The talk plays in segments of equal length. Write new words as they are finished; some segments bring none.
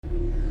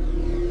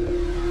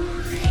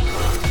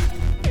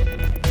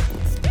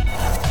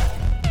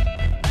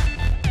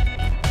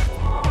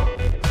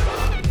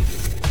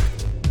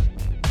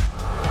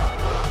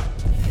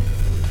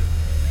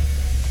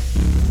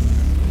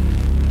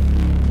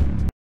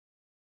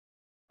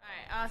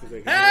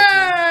awesome.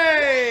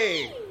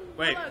 Hey!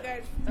 Wait. Hello,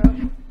 guys.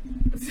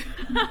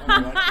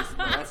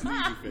 That's an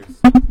easy fix.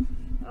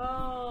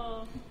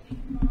 Oh.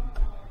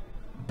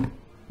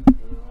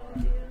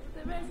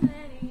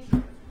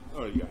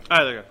 Oh, you got it. All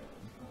right, there you go.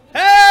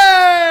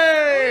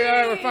 Hey! All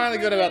right, we're finally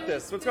good about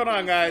this. What's going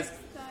on, guys?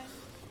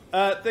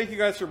 Thank you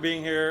guys for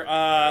being here.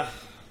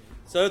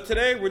 So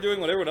today we're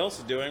doing what everyone else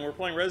is doing. We're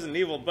playing Resident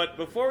Evil. But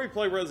before we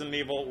play Resident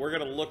Evil, we're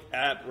going to look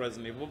at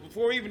Resident Evil.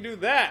 Before we even do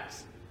that,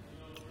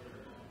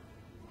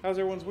 how's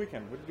everyone's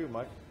weekend? What did you do,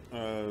 Mike?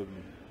 There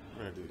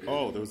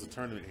was a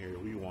tournament here.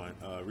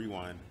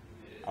 Rewind.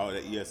 Out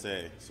at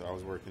ESA. So I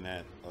was working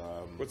at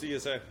What's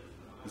ESA?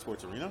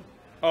 Esports Arena.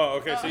 Oh,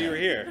 okay. So you were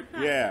here.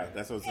 Yeah,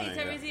 that's what I was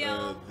Hey,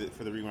 saying.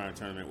 For the Rewind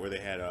tournament where they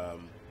had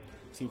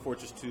Team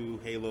Fortress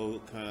 2,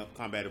 Halo,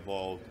 Combat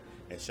Evolved,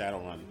 and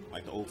Shadowrun,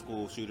 like the old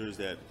school shooters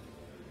that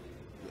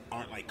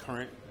aren't like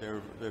current.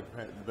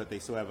 But they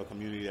still have a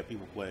community that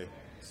people play.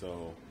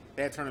 So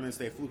they had tournaments.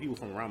 They flew people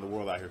from around the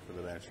world out here for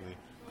them. Actually,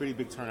 pretty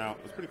big turnout.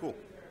 It was pretty cool.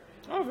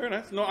 Oh, very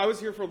nice. No, I was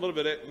here for a little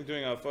bit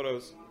doing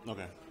photos.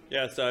 Okay.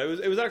 Yeah, so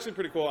it was actually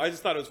pretty cool. I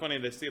just thought it was funny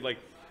to see like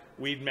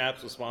Weed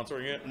Maps was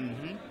sponsoring it.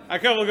 Mm-hmm. I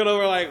kept looking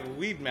over like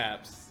Weed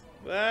Maps.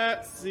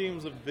 That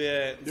seems a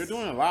bit. They're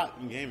doing a lot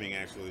in gaming,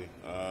 actually.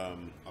 A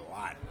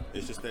lot.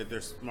 It's just that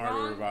they're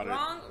smarter about it.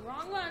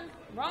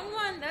 Wrong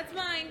one. That's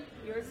mine.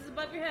 Yours is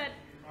above your head.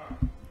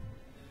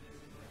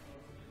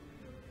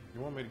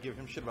 You want me to give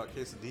him shit about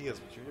quesadillas,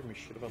 but you're giving me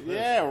shit about this.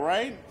 Yeah,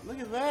 right? Look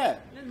at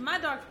that. This is my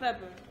Dr.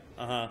 Pepper.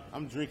 Uh-huh.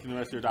 I'm drinking the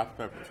rest of your Dr.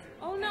 Peppers.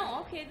 Oh no,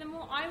 okay, then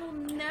I will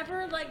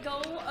never let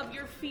go of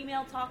your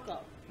female taco.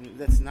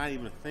 That's not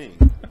even a thing.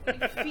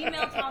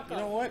 Female taco. You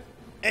know what?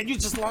 And you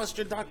just lost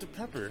your Dr.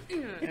 Pepper.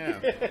 Yeah,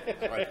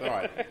 that's what I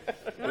thought.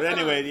 But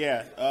anyway,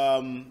 yeah.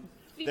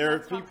 There are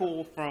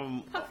people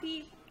from...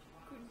 Puffy,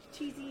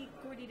 cheesy,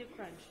 gordita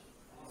crunch.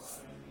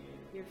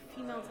 Your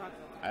female taco.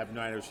 I have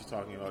no idea what she's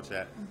talking about,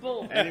 chat.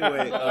 Bull.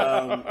 Anyway,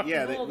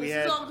 yeah, Bull. we This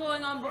had... is all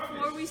going on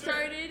before we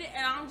started,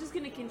 and I'm just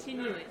going to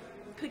continue it.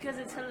 Because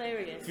it's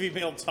hilarious.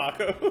 Female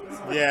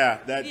tacos. Yeah,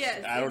 that's...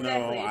 Yes, I don't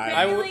exactly. know.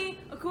 Apparently,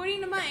 according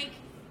to Mike,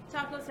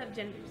 tacos have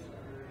genders.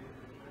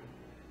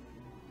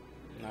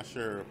 Not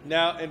sure.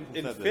 Now, in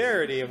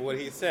verity of what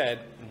he said,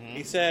 Mm-hmm.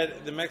 he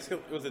said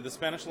the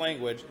Spanish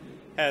language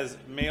has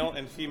male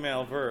and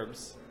female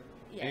verbs.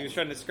 Yes. And he was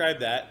trying to describe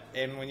that.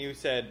 And when you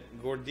said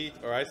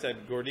gordito, or I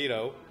said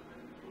gordito,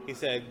 he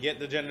said, get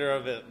the gender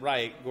of it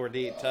right,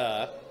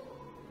 gordita.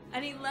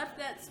 And he left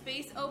that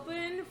space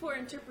open for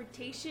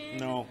interpretation.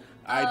 No,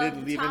 I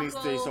didn't leave any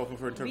space open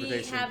for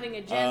interpretation. Having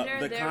a gender,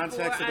 the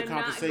context of the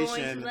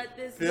conversation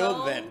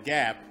filled that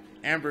gap.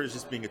 Amber is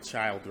just being a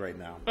child right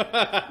now. No,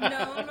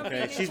 I'm not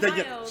being a she's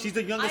child. she's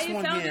the youngest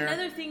one I found here.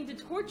 another thing to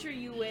torture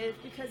you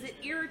with because it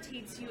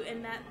irritates you,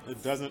 and that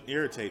It doesn't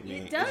irritate me.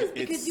 it does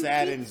because you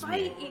saddens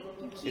keep me.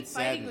 You keep It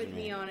fighting saddens with me.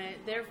 me on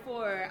it.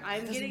 Therefore,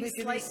 I'm getting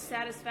slight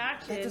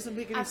satisfaction. That doesn't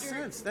make any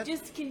after sense.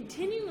 Just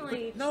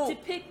continually no, to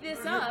pick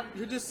this up.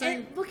 You're just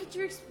saying. And look at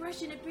your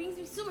expression; it brings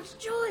me so much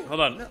joy. Hold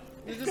on. No,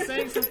 you're just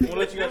saying something. We'll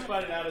let you guys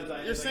find it out as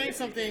I... You're saying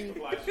something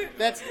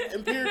that's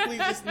empirically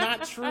just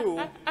not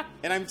true,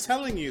 and I'm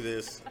telling you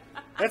this.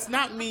 That's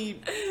not me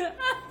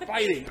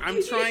fighting.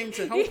 I'm trying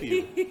to help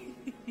you.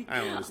 I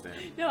don't understand.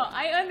 No,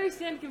 I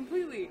understand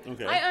completely.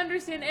 Okay. I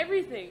understand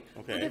everything.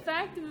 Okay. But the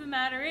fact of the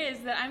matter is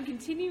that I'm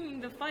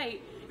continuing to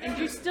fight, and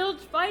you're still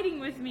fighting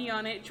with me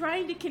on it,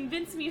 trying to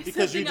convince me of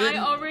Because you something I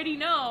didn't- already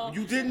know.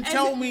 You didn't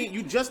tell me.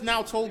 You just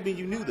now told me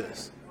you knew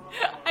this.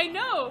 I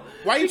know.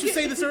 Why didn't you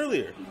say this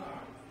earlier?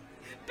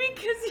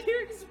 Because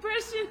your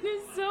expression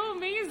is so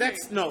amazing.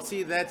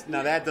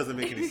 That doesn't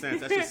make any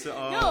sense. That's just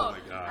no, my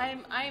god.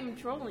 I'm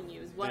trolling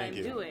you is what Thank I'm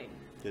you. doing.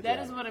 Good That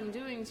job. is what I'm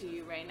doing to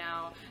you right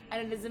now,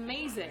 and it is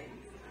amazing.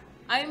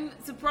 I'm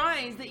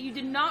surprised that you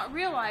did not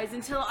realize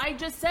until I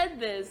just said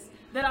this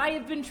that I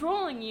have been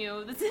trolling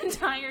you this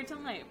entire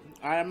time.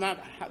 I am not.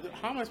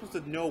 How am I supposed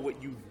to know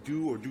what you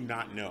do or do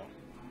not know?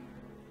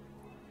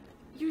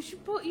 You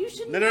should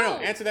know. No.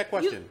 Answer that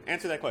question.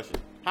 Answer that question.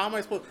 How am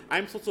I supposed?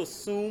 I'm supposed to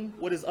assume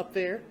what is up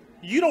there.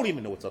 You don't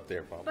even know what's up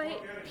there, probably.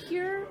 But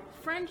pure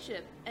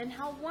friendship and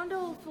how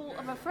wonderful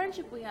of a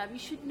friendship we have. You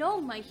should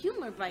know my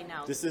humor by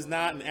now. This is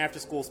not an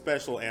after-school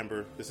special,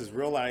 Amber. This is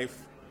real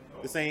life.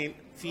 This ain't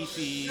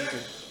Fifi.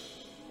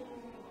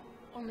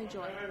 Only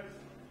joy.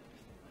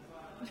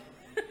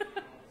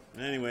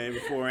 Anyway,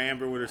 before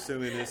Amber with her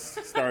silliness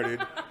started,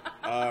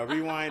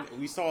 Rewind.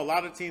 We saw a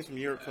lot of teams from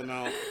Europe come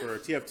out for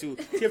TF2.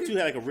 TF2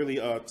 had like a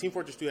really Team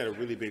Fortress 2 had a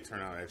really big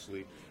turnout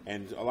actually,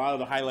 and a lot of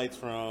the highlights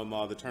from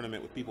the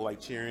tournament with people like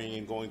cheering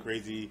and going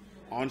crazy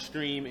on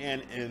stream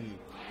and in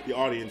the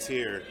audience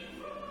here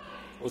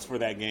was for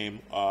that game.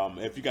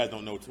 If you guys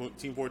don't know,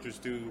 Team Fortress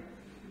 2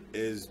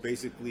 is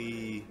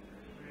basically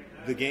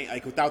the game.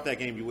 Like without that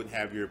game, you wouldn't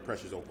have your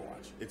precious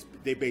Overwatch.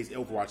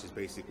 Overwatch is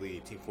basically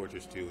Team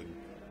Fortress 2 and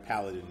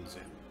Paladins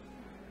and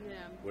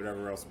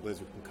whatever else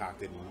Blizzard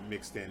concocted and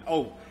mixed in.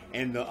 Oh,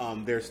 and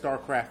their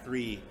StarCraft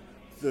 3,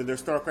 their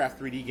StarCraft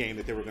 3D game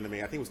that they were going to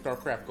make. I think it was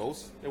StarCraft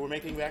Ghosts they were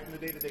making back in the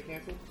day that they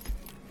canceled.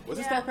 Was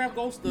it Yeah. StarCraft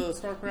Ghost, the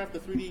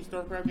 3D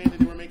StarCraft game that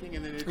they were making,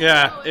 and then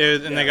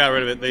they and they got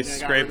rid of it. They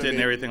scraped it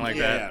and everything like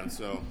that. Yeah,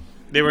 so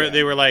They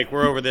were like,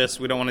 we're over this.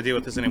 We don't want to deal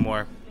with this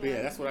anymore. but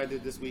yeah, that's what I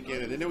did this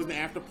weekend. And then there was an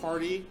after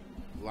party,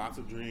 lots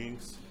of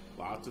drinks,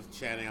 lots of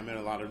chatting. I met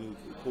a lot of new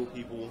cool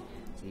people,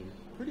 some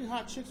pretty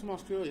hot chicks from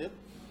Australia.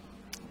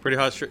 Pretty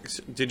hot.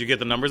 Did you get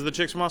the numbers of the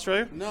chicks from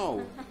Australia?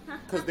 No,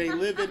 because they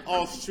live in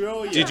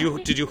Australia. Did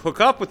you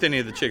hook up with any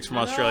of the chicks from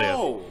Australia?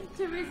 No.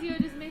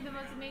 Terizio just made the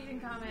most amazing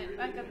comment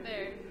back up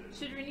there.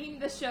 Should rename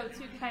the show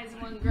Two Guys,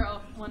 One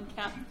Girl, One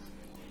Cap.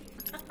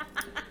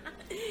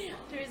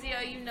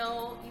 Terizio, you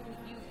know,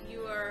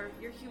 your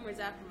humor is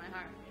after my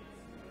heart.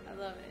 I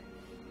love it.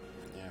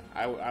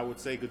 Yeah, I would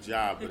say good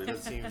job, but it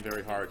does seem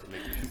very hard to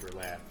make a keeper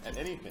laugh at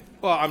anything.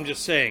 Well, I'm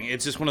just saying,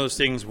 it's just one of those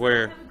things I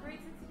where, have a great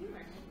sense of humor.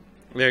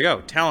 there you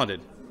go,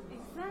 talented,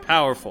 Exactly.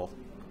 powerful.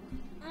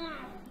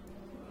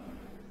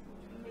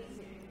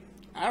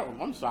 Amazing.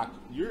 I'm shocked.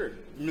 You're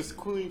Miss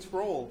Queen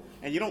Troll,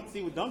 and you don't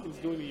see what Duncan's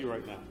doing to you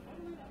right now.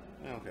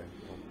 Okay,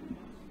 well,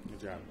 good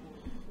job.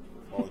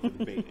 All the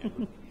debate,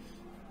 Amber.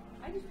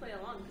 I just play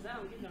along because I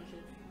don't give no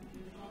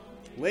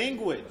shit.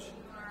 Language.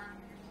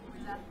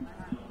 Humor's after my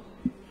heart.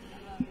 I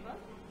love what?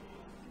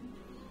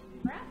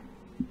 Rap?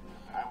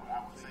 I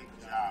would say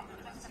good job.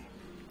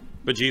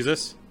 But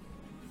Jesus,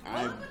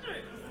 I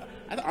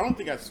don't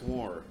think I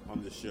swore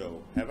on the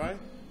show. Have I?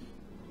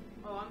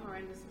 Oh, I'm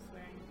horrendous with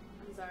swearing.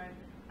 I'm sorry.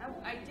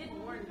 I did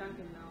warn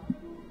Duncan, though,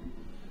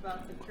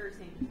 about the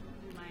cursing in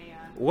my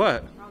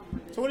what? problem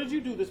with it. So what did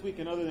you do this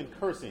weekend other than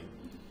cursing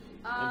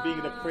and being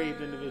a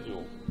depraved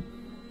individual?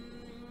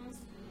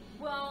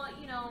 Well,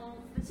 you know,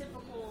 the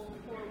typical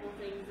horrible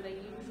things that I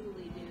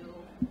usually do.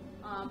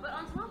 But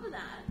on top of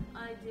that,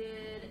 I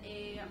did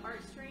a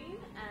art stream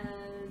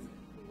as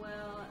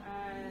well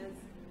as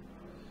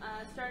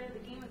started the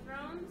Game of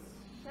Thrones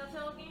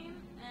Telltale game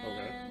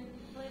and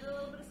played a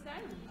little bit of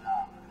Skyrim.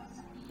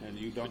 And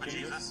you, Duncan?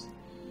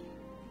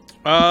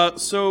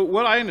 So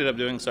what I ended up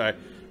doing, sorry,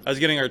 I was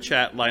getting our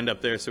chat lined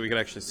up there so we could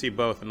actually see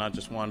both and not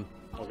just one.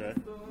 Okay.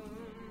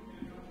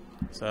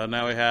 So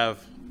now we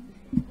have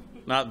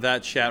not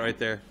that chat right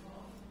there.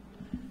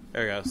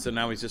 There we go. So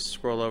now we just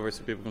scroll over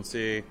so people can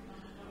see.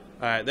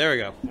 All right, there we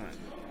go.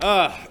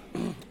 So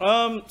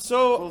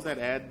Close that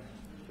ad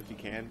if you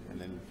can, and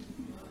then.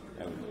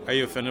 are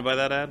you offended by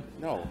that ad?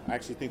 No, I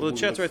actually think. Well, the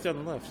movie chat's right looks- there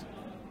on the left.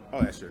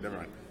 Oh, that's true. Never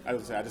mind. I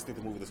just think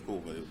the movie looks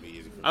cool, but it would be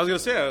easy for me. I was gonna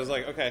say, I was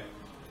like, okay.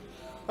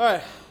 All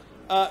right.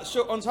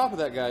 So on top of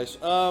that, guys,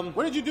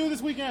 What did you do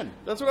this weekend?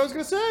 that's what I was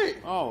gonna say.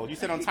 Oh, you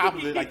said on top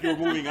of it like you were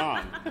moving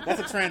on.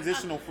 That's a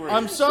transitional phrase.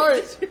 I'm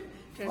sorry.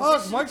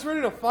 Look, Mike's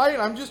ready to fight.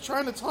 I'm just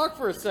trying to talk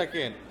for a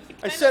second.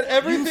 I set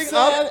everything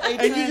up,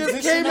 and you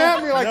just came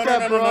at me like no,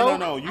 that, bro.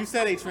 No. You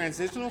said a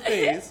transitional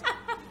phase.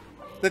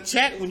 The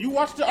chat, when you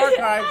watch the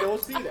archive, they'll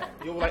see that.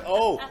 You'll be like,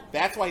 oh,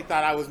 that's why he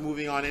thought I was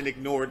moving on and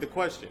ignored the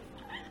question.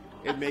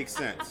 It makes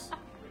sense.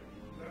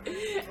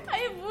 I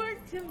have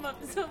worked him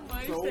up so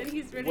much So, that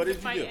he's ready what to did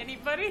you fight do?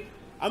 anybody.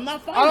 I'm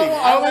not I fighting.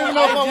 don't even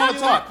know if I want to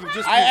talk. You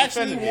just I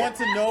actually defended me. want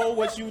to know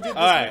what you did this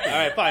All right,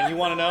 weekend. fine. You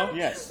want to know?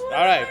 Yes. All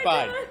right,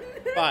 fine.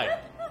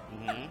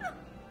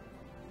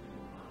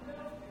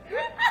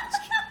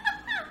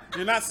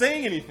 You're not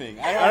saying anything.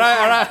 All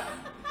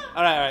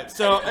right.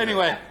 So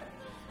anyway,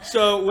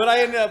 so what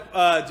I ended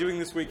up doing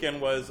this weekend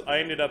was I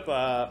ended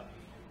up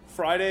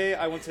Friday.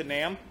 I went to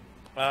NAMM.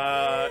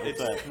 It's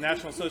that?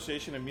 National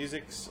Association of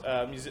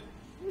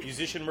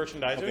Musician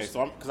Merchandisers. Okay,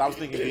 so because I was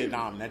thinking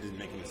Vietnam, and that didn't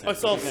make any sense. I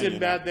saw Okay,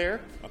 Sinbad there.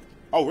 Okay.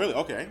 Oh, really?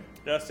 Okay.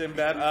 Yeah,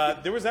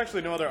 Sinbad. There was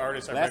actually no other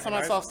artist I Last time I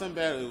recognized. saw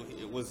Sinbad,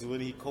 it was when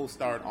he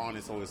co-starred on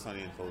It's Always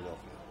Sunny in Philadelphia.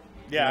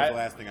 Yeah, that was I- the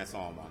last thing I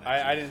saw him on.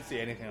 I didn't see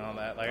anything on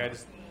that. Like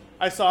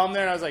I saw him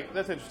there and I was like,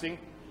 that's interesting.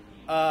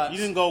 You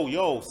didn't go,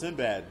 yo,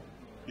 Sinbad,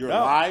 you're No.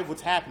 alive?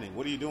 What's happening?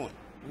 What are you doing?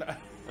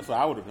 That's what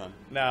I would have done.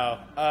 No,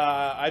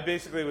 I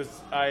basically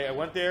I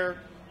went there,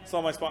 saw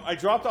my spot. I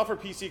dropped off our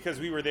PC because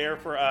we were there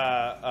for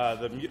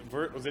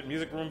was it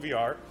Music Room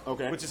VR?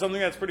 Okay. Which is something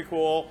that's pretty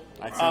cool.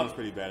 That sounds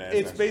pretty badass,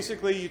 It's actually.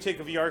 basically you take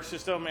a VR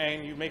system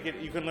and you make it.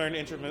 You can learn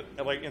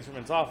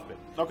instruments off of it.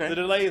 Okay. The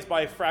delay is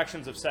by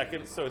fractions of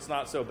seconds, so it's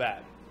not so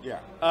bad. Yeah.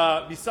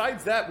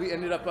 Besides that, we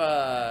ended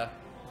up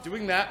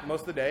doing that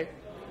most of the day.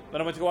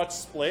 Then I went to go watch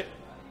Split.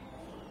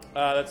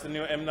 That's the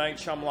new M. Night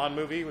Shyamalan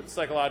movie with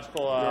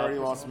psychological. You already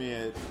lost me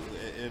at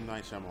M.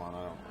 Night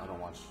Shyamalan. I don't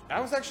watch. I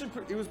was actually.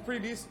 It was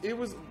pretty decent. It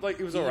was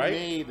He alright.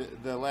 made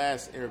the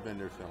last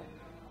Airbender film.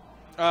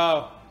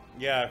 Oh,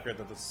 yeah, I forgot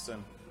that this is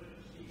sin.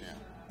 Yeah.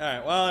 All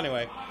right. Well,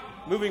 anyway,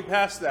 moving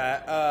past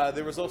that,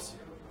 there was also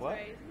what?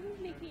 Right, isn't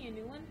he making a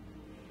new one?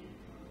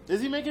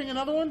 Is he making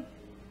another one?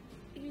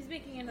 He's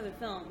making another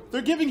film.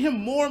 They're giving him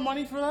more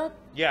money for that?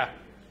 Yeah,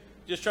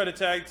 just try to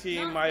tag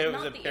team. Not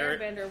was a the parrot.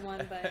 Airbender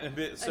one, but a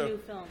bit, a so- new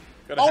film.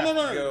 Oh,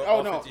 no.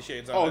 All no. 50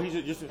 Shades Oh, on it.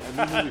 he's just a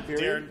new movie,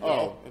 period? Darren,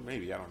 Oh,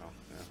 maybe. I don't know.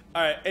 Yeah.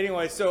 All right.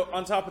 Anyway, so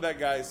on top of that,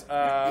 guys,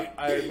 I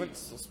went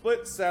to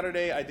Split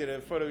Saturday. I did a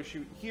photo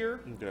shoot here.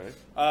 Okay.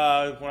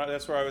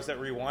 That's where I was at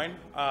Rewind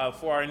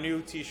for our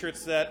new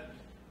T-shirts that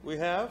we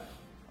have.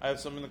 I have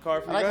some in the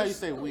car for I you like how guys. you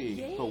say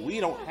we, but we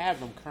don't have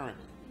them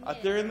currently.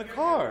 They're in the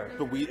car.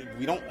 But we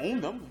don't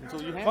own them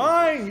until you have them.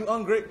 Fine, you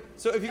ungrateful.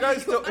 So if you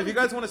guys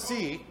want to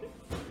see,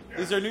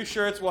 these are new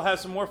shirts. We'll have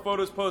some more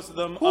photos posted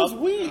them. Who's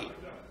we?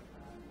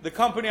 The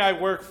company I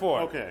work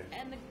for. Okay.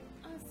 And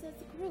us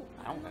as a group.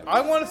 I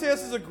want to say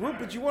us as a group,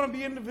 but you want to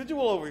be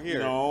individual over here.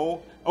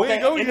 No. Way to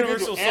go,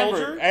 individual. Universal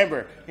Soldier.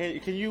 Amber,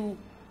 can you?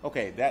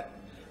 Okay,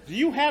 do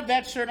you have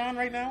that shirt on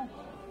right now?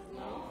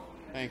 No.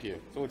 Thank you.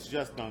 So it's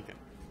just Duncan.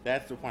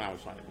 That's the point I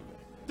was trying to convey.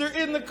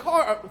 They're in the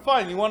car.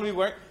 Fine, you want to be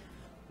wearing.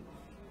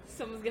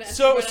 Someone's gonna.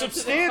 So have to run up to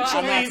the car.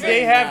 substantially, not they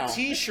saying have now.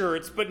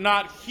 T-shirts, but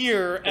not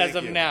here as Thank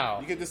of you. now.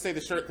 You get to say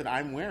the shirt that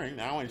I'm wearing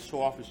now and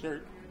show off the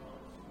shirt.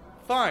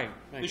 Fine,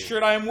 Thank the you.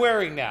 shirt I am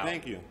wearing now.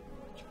 Thank you.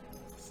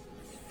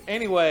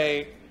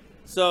 Anyway,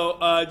 so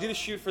I did a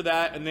shoot for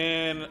that, and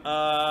then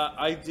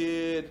I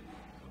did.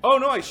 Oh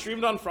no, I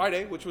streamed on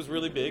Friday, which was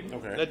really big.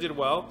 Okay. That did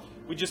well.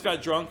 We just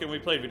got drunk and we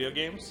played video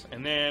games,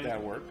 and then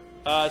That worked.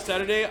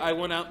 Saturday I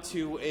went out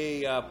to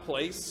a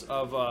place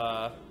of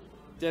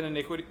Den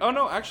Iniquity. Oh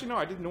no, actually no,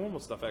 I did normal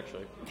stuff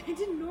actually. I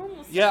did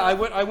normal stuff. Yeah, I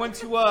went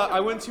to What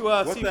see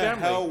the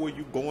family. hell were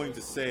you going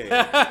to say?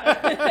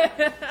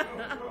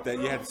 That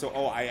you had to say,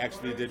 oh, I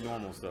actually did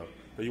normal stuff.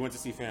 But you went to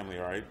see family,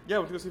 all right? Yeah,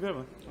 we went to go see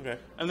family. Okay.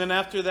 And then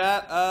after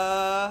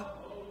that,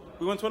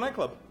 we went to a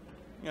nightclub.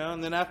 You know,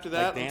 and then after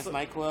that, Like dance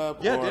nightclub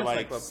Yeah, or dance like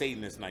nightclub.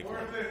 Satanist nightclub?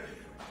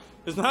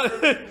 It's not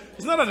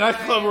a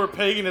nightclub where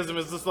paganism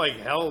is just like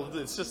hell.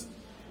 It's just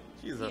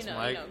Jesus,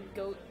 Mike.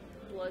 Goat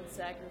blood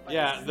sacrifices.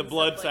 Yeah, the and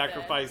blood stuff like that.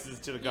 sacrifices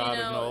to the god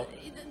of Null.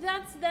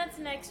 That's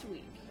next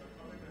week.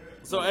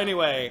 So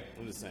anyway,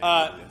 I'm just saying.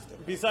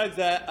 besides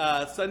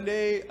that,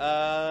 Sunday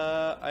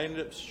I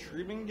ended up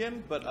streaming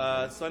again,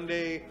 but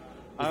Sunday.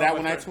 Was that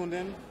when I tuned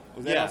in?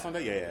 Was that on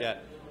Sunday? Yeah.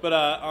 But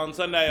on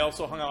Sunday I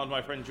also hung out with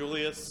my friend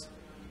Julius.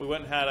 We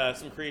went and had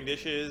some Korean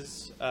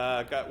dishes.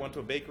 Went to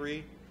a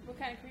bakery. What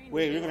kind of Korean?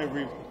 Wait, you're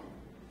gonna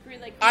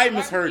like I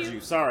misheard barbecue?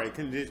 you. Sorry.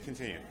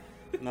 Continue.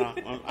 No,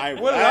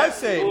 What did I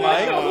say,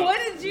 Mike? What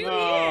did you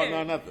hear?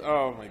 No, nothing.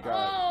 Oh my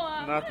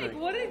god. Nothing.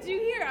 Mike, what did you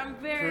hear? I'm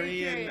very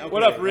Korean. curious. Okay,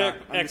 What up, Rick?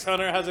 I'm just-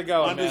 Ex-Hunter, how's it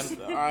going, man?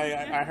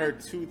 I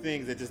heard two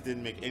things that just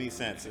didn't make any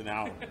sense, and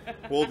now,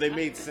 well, they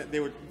made sense.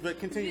 They were, but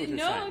continue with your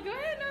No, saying. go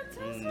ahead. No,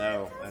 tell us. No,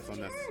 tell that's us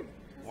unnecessary.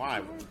 what you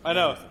heard. Why? I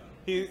know.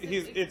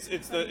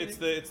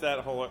 It's that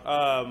whole.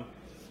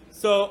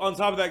 So on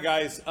top of that,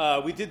 guys,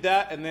 we did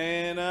that, and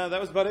then that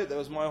was about it. That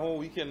was my whole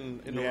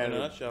weekend in We a had a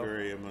nutshell.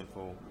 very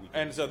eventful weekend.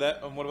 And so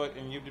that,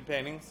 and you did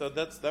painting. So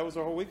that was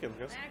our whole weekend,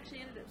 guys. I actually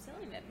ended up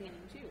selling that painting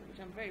too, which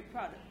I'm very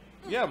proud of.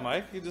 Yeah,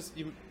 Mike, you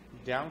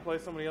downplay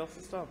somebody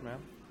else's stuff, man.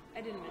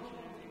 I didn't mention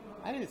anything.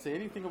 I didn't say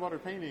anything about her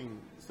painting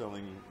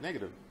selling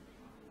negative.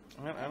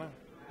 I know.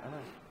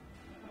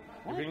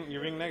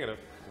 You're being negative.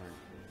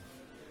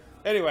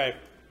 Anyway,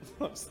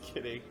 I'm just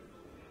kidding.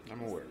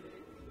 I'm aware.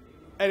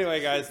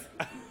 Anyway, guys,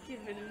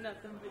 Giving him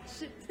nothing but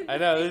shit. I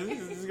know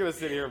this is gonna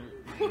sit here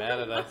mad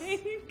at us.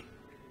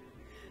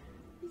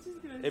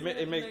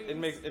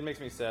 It makes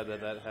me sad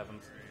that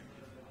happens.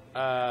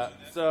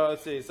 So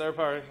let's see, Cyber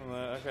Power.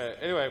 Okay.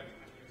 Anyway,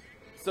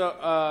 so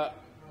I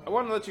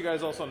want to let you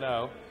guys also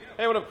know.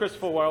 Hey, what up,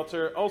 Christopher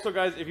Walter? Also,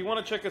 guys, if you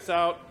want to check us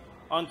out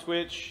on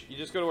Twitch, you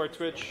just go to our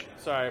Twitch.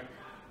 Sorry,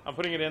 I'm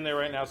putting it in there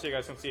right now so you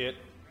guys can see it.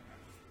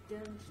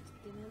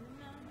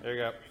 There you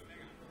go.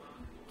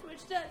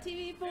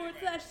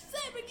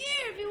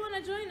 Twitch.tv/Cybergear if you want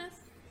to join us.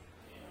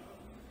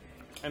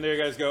 And there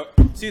you guys go.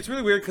 See, it's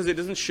really weird because it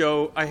doesn't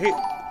show. I hate.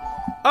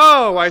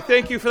 Oh, I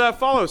thank you for that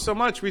follow so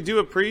much. We do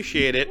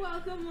appreciate it.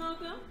 Welcome.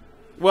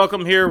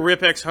 Welcome here,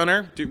 Rip X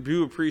Hunter.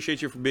 Do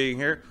appreciate you for being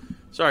here.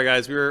 Sorry,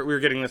 guys, we were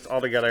getting this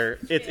all together.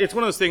 It's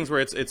one of those things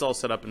where it's all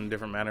set up in a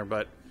different manner.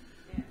 But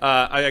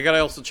I gotta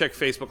also check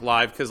Facebook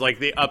Live because like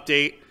they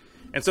update,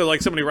 and so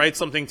like somebody writes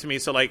something to me.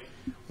 So like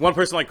one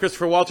person like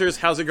Christopher Walters,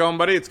 how's it going,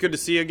 buddy? It's good to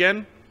see you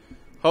again.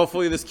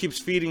 Hopefully this keeps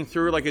feeding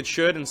through like it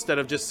should instead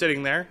of just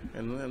sitting there.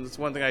 And that's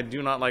one thing I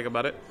do not like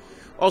about it.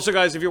 Also,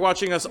 guys, if you're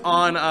watching us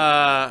on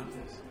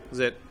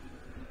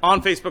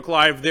on Facebook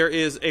Live, there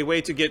is a way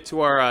to get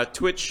to our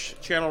Twitch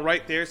channel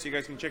right there, so you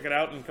guys can check it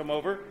out and come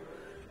over.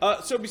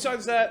 So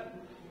besides that,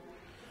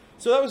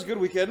 so that was a good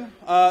weekend.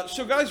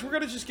 So guys, we're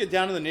going to just get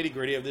down to the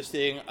nitty-gritty of this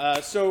thing.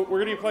 So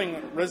we're going to be playing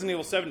Resident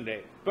Evil 7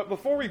 today. But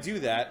before we do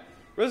that,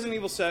 Resident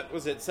Evil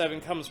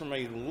 7 comes from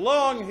a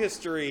long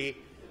history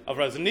of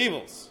Resident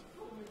Evils.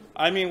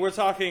 I mean, we're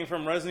talking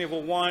from Resident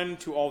Evil 1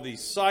 to all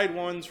these side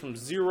ones, from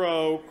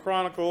Zero,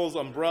 Chronicles,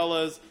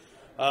 Umbrellas,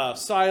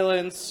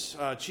 Silence.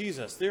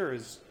 Jesus,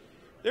 there's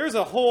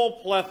a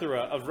whole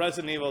plethora of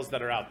Resident Evils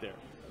that are out there.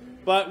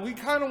 But we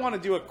kind of want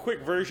to do a quick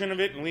version of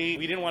it, and we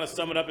didn't want to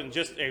sum it up in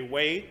just a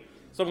way.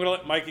 So I'm going to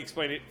let Mike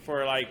explain it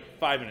for like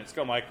 5 minutes.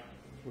 Go, Mike.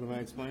 What am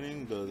I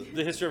explaining?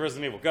 The history of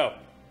Resident Evil. Go.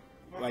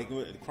 Like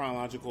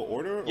chronological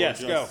order? Or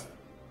Yes, go.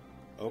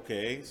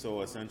 Okay,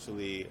 so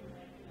essentially,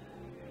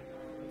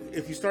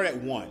 if you start at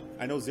 1,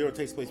 I know 0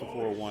 takes place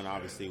before 1,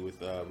 obviously,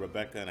 with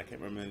Rebecca, and I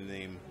can't remember the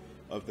name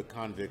of the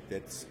convict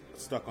that's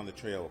stuck on the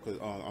trail,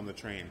 on the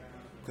train.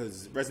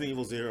 Because Resident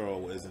Evil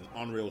 0 is an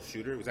on-rail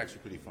shooter. It was actually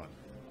pretty fun.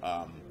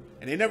 And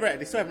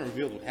they still haven't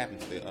revealed what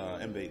happened to the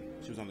M-Bait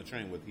she was on the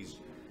train with.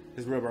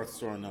 His real birth is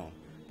still unknown,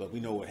 but we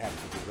know what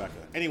happened to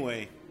Rebecca.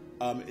 Anyway,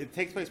 it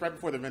takes place right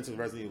before the events of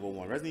Resident Evil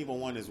 1. Resident Evil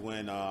 1 is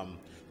when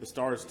the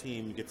STARS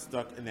team gets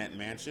stuck in that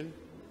mansion.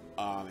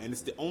 And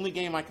it's the only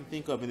game I can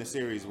think of in the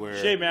series where...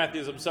 Shay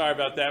Matthews, I'm sorry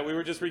about that. We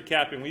were just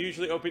recapping. We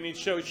usually open each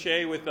show,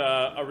 Shay, with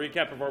a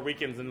recap of our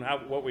weekends and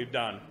what we've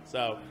done.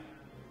 So,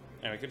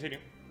 anyway, continue.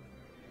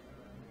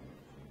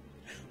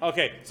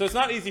 Okay, so it's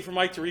not easy for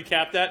Mike to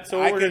recap that, so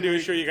what we're going to do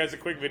is show you guys a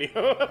quick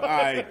video.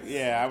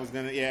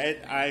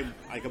 I'm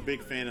like a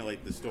big fan of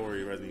like the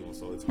story of Resident Evil,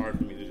 so it's hard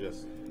for me to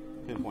just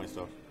pinpoint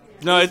stuff.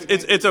 No,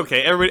 it's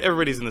okay.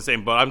 Everybody's in the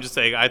same boat. I'm just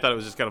saying, I thought it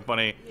was just kind of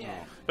funny. Yeah.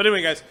 But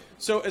anyway, guys,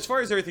 so as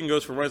far as everything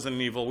goes for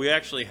Resident Evil, we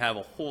actually have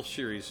a whole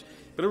series.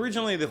 But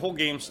originally, the whole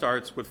game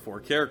starts with 4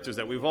 characters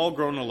that we've all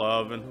grown to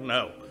love and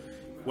know.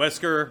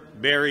 Wesker,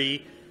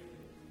 Barry,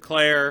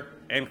 Claire,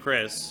 and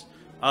Chris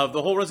of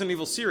the whole Resident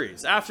Evil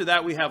series. After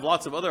that, we have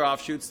lots of other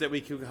offshoots that we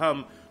can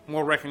become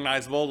more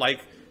recognizable, like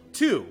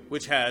 2,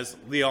 which has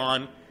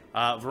Leon,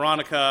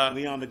 Veronica.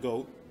 Leon the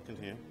Goat.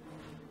 Continue.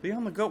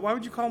 Leon the Goat? Why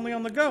would you call him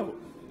Leon the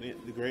Goat?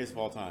 The greatest of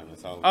all time.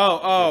 That's how.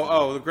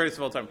 Oh, the greatest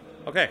of all time.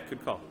 Okay,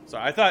 good call. So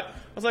I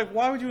was like,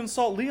 why would you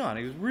insult Leon?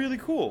 He was really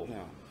cool. No.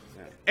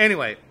 Yeah.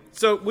 Anyway,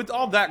 so with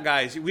all that,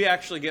 guys, we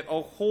actually get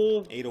a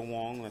whole... Ada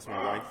Wong, that's my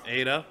wife.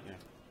 Ada? Yeah.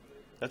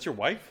 That's your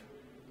wife?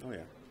 Oh,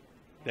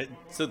 yeah.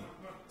 So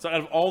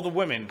out of all the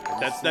women,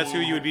 that's who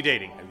you would be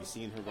dating. Have you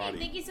seen her body?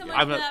 Thank you so much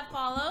for that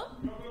follow.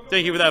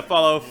 Thank you for that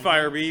follow,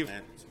 Firebeeve.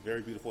 It's a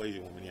very beautiful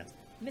Asian woman, yes.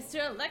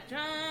 Mr.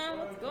 Electron,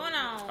 what's going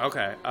on?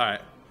 Okay, all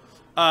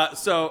right.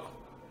 So...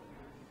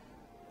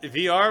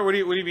 VR? What do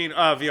you mean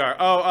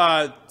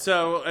VR?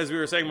 So as we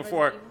were saying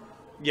before,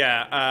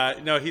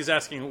 no, he's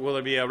asking, will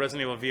there be a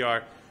Resident Evil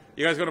VR?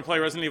 You guys going to play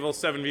Resident Evil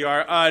 7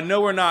 VR? No,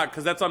 we're not,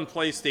 because that's on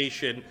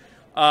PlayStation.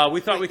 We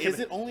thought we could...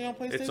 Is it only on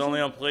PlayStation? It's only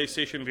on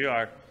PlayStation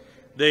VR.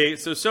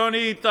 So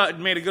Sony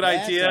made a good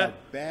idea. That's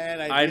a bad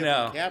idea. I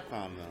know. From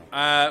Capcom,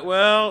 though.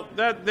 Well,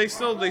 they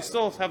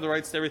still have the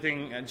rights to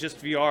everything.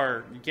 Just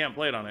VR, you can't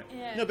play it on it.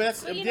 Yeah. No, but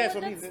that's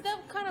that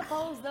kind of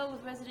follows though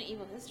with Resident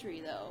Evil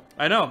history, though.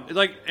 I know,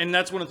 and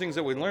that's one of the things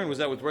that we learned was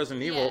that with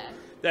Resident Evil,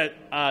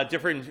 that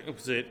different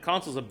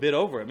consoles a bit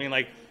over. I mean,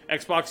 like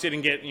Xbox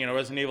didn't get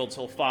Resident Evil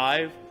till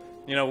 5.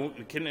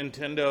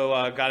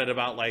 Nintendo got it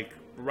about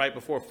right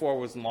before 4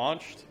 was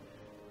launched.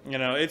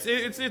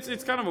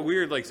 It's kind of a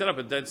weird setup,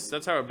 but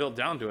that's how it built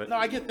down to it. No,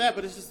 I get that,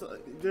 but it's just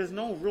there's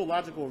no real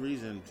logical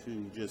reason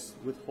to just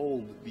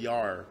withhold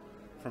VR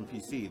from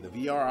PC. The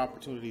VR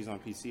opportunities on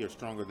PC are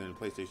stronger than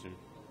PlayStation.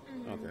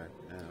 Mm-hmm. Okay,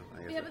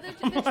 I guess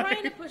but they're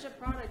trying to push a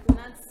product, and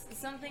that's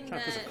something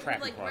that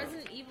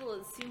Resident Evil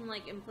has seemed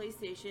like in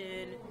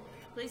PlayStation.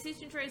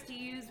 PlayStation tries to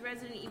use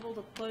Resident Evil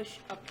to push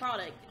a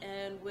product,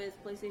 and with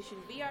PlayStation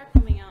VR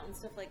coming out and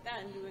stuff like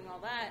that and doing all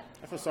that,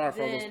 I feel sorry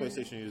for all those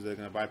PlayStation users that are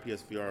going to buy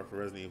PSVR for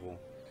Resident Evil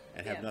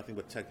and have nothing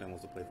but tech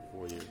demos to play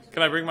for 4 years.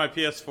 Can I bring my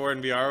PS4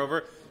 and VR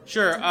over?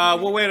 Sure.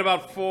 We'll wait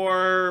about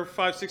 4,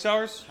 5, 6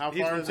 hours. How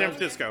He's far from is San that?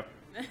 Francisco.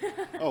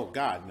 Oh,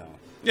 God, no.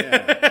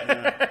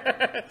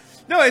 Yeah.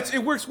 No,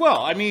 it works well.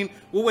 I mean,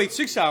 we'll wait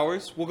 6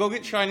 hours. We'll go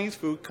get Chinese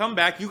food. Come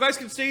back. You guys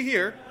can stay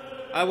here.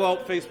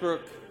 Facebook,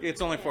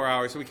 it's only 4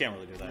 hours, so we can't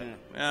really do that.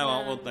 Yeah,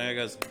 well, there it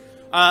goes.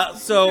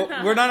 So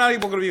we're not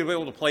going to be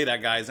able to play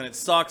that, guys, and it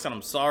sucks, and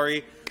I'm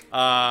sorry.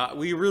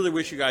 We really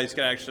wish you guys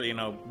could actually,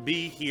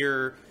 be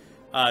here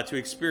to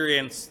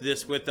experience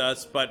this with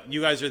us, but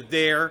you guys are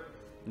there.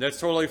 That's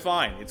totally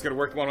fine. It's going to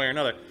work one way or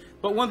another.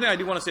 But one thing I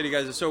do want to say to you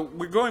guys is, so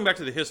we're going back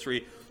to the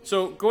history.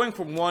 So going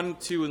from 1,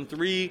 2, and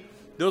 3,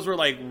 those were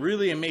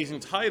really amazing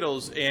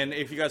titles, and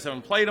if you guys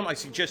haven't played them, I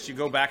suggest you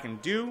go back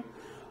and do.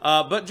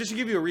 But just to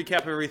give you a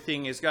recap of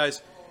everything is,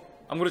 guys,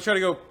 I'm going to try to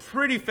go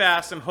pretty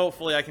fast, and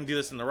hopefully I can do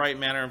this in the right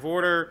manner of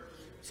order.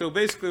 So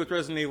basically with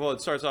Resident Evil,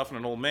 it starts off in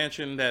an old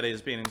mansion that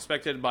is being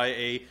inspected by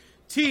a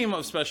team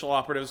of special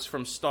operatives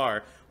from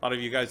STAR. A lot of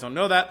you guys don't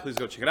know that. Please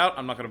go check it out.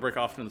 I'm not going to break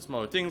off into the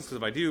smaller things, because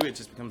if I do, it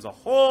just becomes a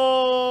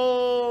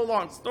whole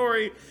long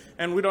story,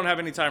 and we don't have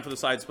any time for the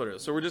side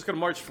splitters. So we're just going to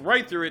march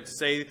right through it to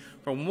say,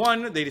 from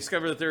 1, they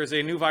discover that there is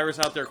a new virus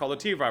out there called the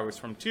T-virus.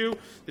 From 2,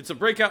 it's a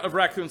breakout of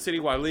Raccoon City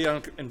while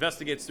Leon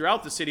investigates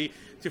throughout the city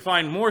to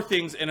find more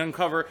things and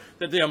uncover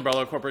that the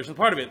Umbrella Corporation is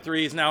part of it.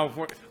 3 is now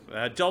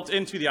dealt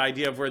into the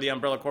idea of where the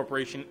Umbrella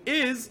Corporation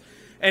is,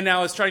 and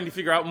now is trying to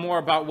figure out more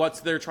about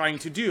what they're trying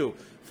to do.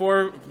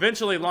 4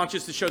 eventually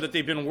launches to show that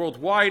they've been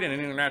worldwide and an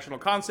international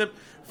concept.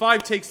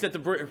 5 takes that the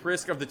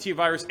risk of the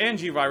T-virus and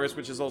G-virus,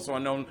 which is also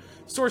unknown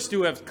source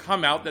to have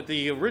come out, that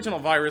the original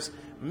virus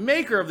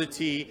maker of the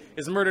T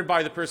is murdered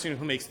by the person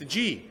who makes the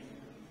G.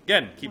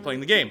 Again, keep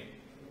playing the game.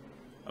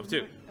 Of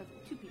 2.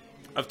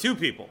 Of 2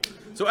 people.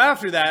 So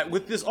after that,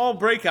 with this all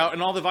breakout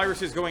and all the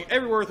viruses going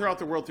everywhere throughout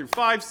the world through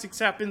 5, 6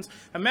 happens,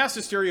 a mass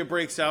hysteria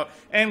breaks out,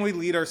 and we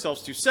lead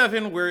ourselves to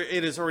 7, where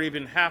it has already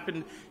been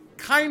happened,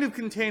 kind of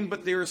contained,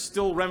 but there are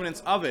still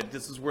remnants of it.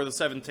 This is where the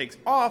 7 takes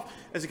off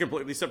as a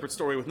completely separate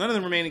story with none of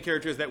the remaining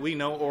characters that we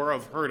know or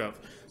have heard of.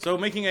 So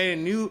making a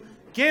new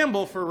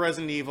gamble for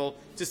Resident Evil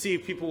to see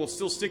if people will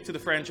still stick to the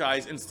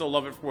franchise and still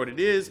love it for what it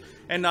is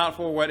and not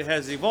for what it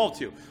has evolved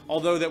to.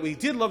 Although that we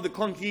did love the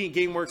clunky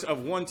game works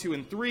of 1, 2,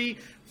 and 3,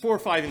 4,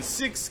 5, and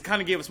 6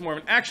 kind of gave us more of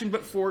an action,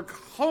 but 4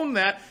 honed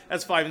that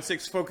as 5 and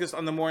 6 focused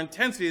on the more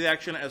intensity of the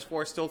action, as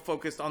 4 still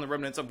focused on the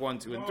remnants of 1,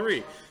 2, and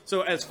 3.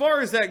 So as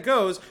far as that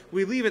goes,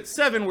 we leave at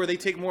 7 where they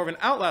take more of an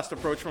Outlast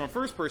approach from a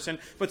first person,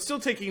 but still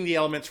taking the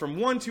elements from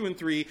 1, 2, and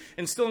 3,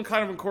 and still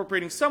kind of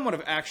incorporating somewhat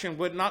of action,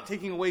 but not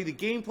taking away the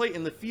gameplay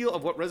and the feel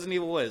of what Resident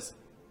Evil is.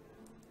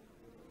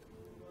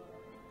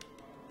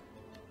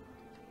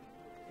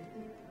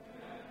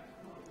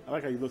 I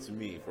like how you looked at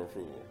me for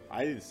approval.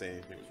 I didn't say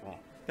anything was wrong.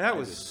 That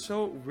was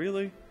so...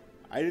 Really?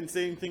 I didn't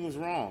say anything was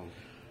wrong.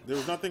 There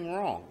was nothing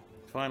wrong.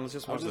 Fine, let's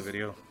just watch the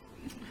video.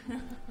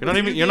 You're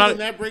not in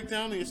that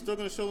breakdown, and you're still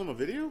going to show them a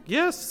video?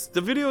 Yes,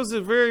 the video is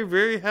a very,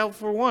 very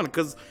helpful one,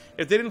 because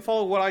if they didn't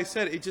follow what I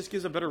said, it just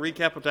gives a better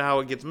recap of how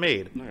it gets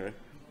made. Okay.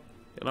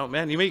 You know,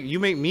 man, you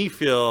make me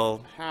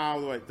feel... How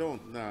do I...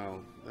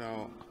 No.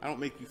 I don't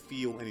make you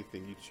feel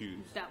anything. You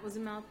choose. That was a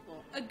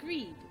mouthful.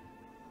 Agreed.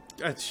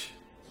 That's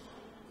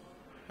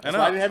why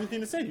I didn't have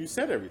anything to say. You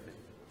said everything.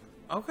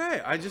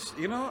 Okay, I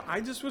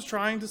just was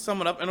trying to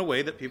sum it up in a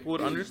way that people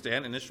would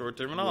understand in this short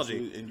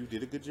terminology. And you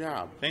did a good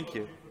job. Thank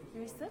you.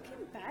 You're so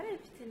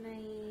combative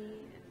tonight.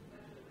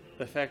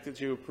 The fact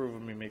that you approve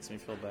of me makes me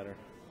feel better.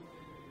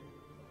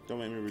 Don't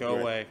make me regret. Go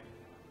away.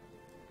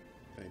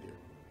 Thank you.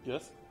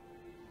 Yes?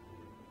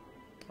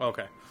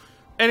 Okay.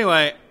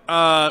 Anyway,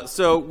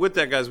 so with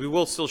that, guys, we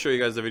will still show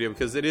you guys the video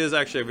because it is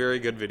actually a very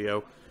good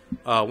video.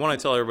 One I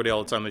tell everybody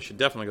all the time they should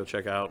definitely go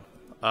check out.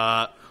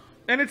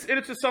 And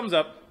it's a thumbs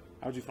up.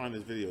 How'd you find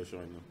this video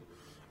showing them?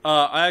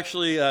 I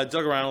actually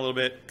dug around a little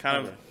bit,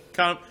 kind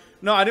of.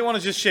 No, I didn't want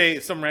to just show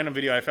some random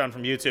video I found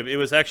from YouTube. It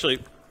was actually,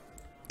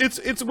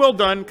 it's well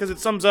done because it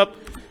sums up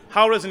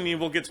how Resident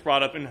Evil gets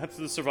brought up into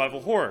the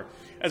survival horror.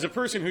 As a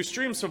person who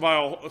streams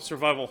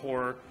survival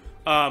horror,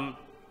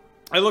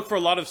 I look for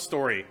a lot of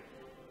story.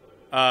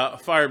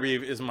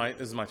 Firebreathe is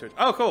my Twitch.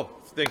 Oh, cool!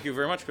 Thank you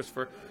very much,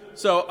 Christopher.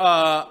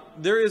 So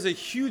there is a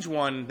huge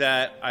one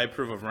that I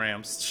approve of,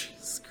 Rams.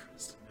 Jesus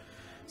Christ.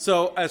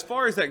 So as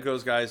far as that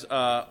goes, guys,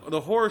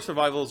 the horror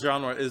survival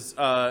genre is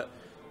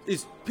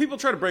people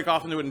try to break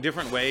off into it in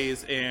different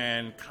ways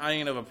and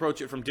kind of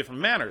approach it from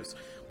different manners,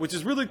 which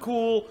is really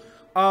cool.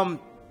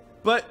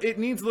 But it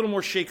needs a little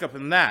more shake-up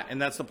than that,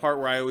 and that's the part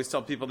where I always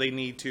tell people they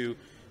need to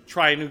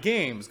try new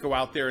games, go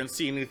out there and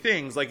see new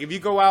things. Like if you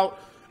go out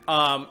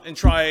and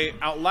try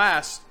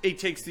Outlast, it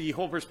takes the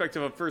whole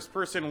perspective of first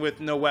person with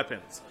no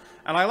weapons.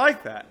 And I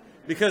like that,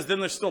 because then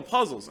there's still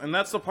puzzles. And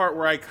that's the part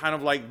where I kind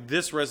of like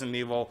this Resident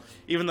Evil,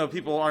 even though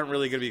people aren't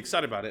really going to be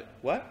excited about it.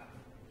 What?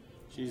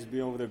 She's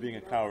over there being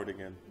a coward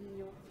again.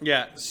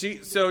 Yeah,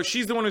 so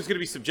she's the one who's going to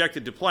be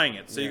subjected to playing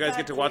it. So you guys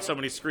get to watch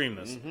somebody scream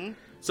this. Mm-hmm.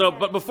 So,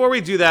 but before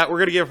we do that, we're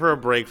going to give her a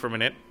break for a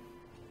minute.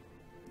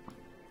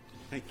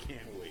 I can't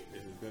wait.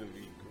 This is going to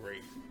be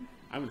great.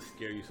 I'm going to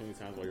scare you so many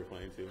times while you're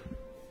playing, too.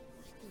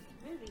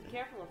 Be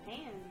careful of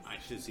hands. I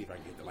should see if I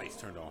can get the lights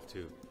turned off,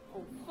 too.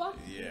 Oh, fuck.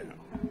 Yeah.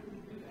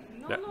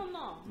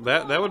 No.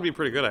 That would be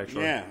pretty good,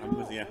 actually. Yeah,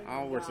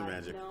 I'll work some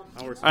magic.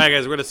 All right,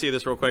 guys, we're going to see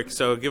this real quick,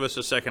 so give us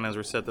a second as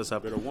we set this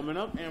up. Better woman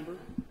up, Amber.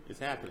 It's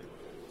happening.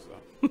 So.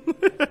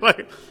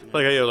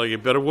 like you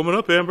better woman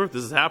up, Amber.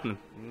 This is happening.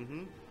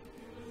 Mm-hmm.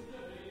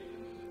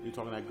 You're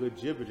talking that good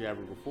jibber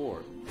jabber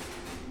before.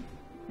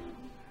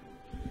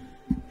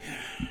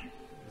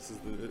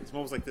 It's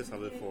moments like this I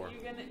live for.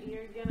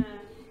 You're gonna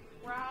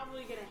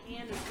probably get a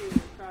hand or two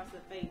across the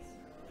face.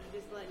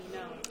 Just letting you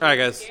know. All right,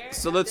 guys.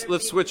 So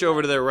let's switch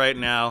over to there right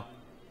now,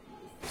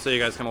 so you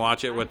guys can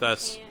watch it with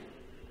us.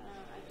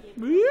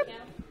 I can't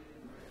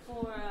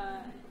for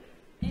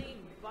any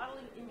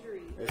bodily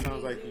injury. It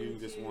sounds like you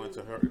just want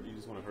to hurt. You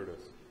just want to hurt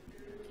us.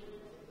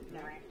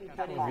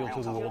 Revealed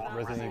to the world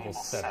Resident Evil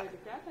 7.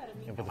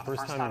 And for the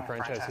first time in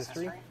franchise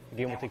history, the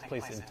game will take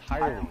place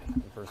entirely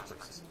in first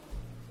person.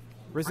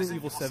 Resident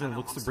Evil 7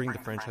 looks to bring the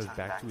franchise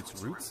back to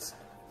its roots,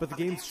 but the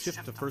game's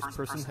shift to first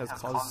person has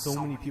caused so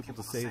many people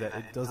to say that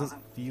it doesn't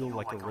feel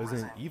like a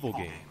Resident Evil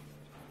game.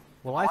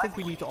 Well, I think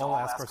we need to all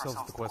ask ourselves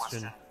the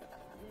question,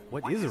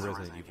 what is a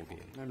Resident Evil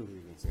game? I knew you were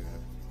going to say that.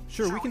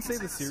 Sure, we can say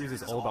the series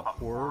is all about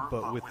horror,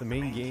 but with the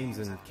main games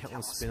and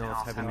countless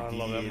spin-offs having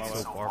deviated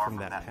so far from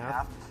that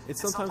path, it's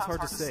sometimes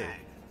hard to say.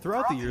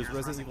 Throughout the years,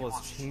 Resident Evil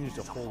has changed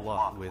a whole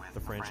lot, with the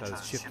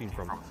franchise shifting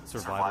from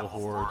survival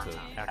horror to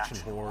action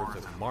horror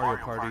to Mario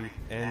Party,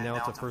 and now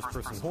to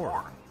first-person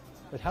horror.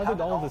 But how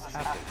did all of this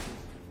happen?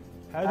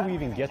 How did we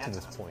even get to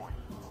this point?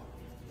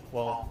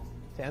 Well,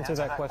 to answer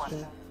that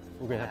question,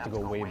 we're going to have to go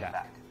way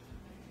back,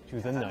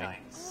 to the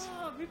 90s.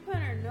 Oh, Big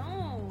Planner,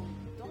 no.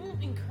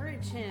 Don't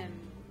encourage him.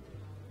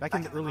 Back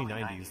in the early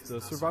 90s,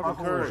 the survival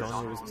horror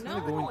genre was kind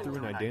of going through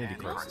an identity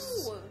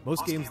crisis.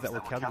 Most games that were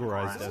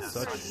categorized as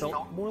such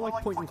felt more like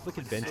point-and-click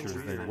adventures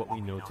than what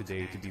we know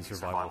today to be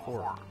survival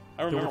horror.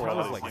 There were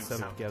titles like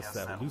Seventh Guest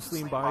that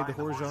loosely embodied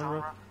the horror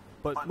genre,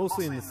 but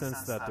mostly in the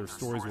sense that their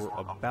stories were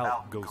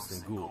about ghosts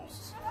and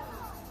ghouls.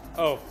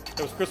 Oh, it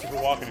was Christopher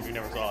Walken if you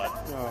never saw it.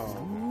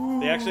 Oh.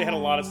 They actually had a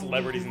lot of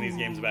celebrities in these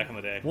games back in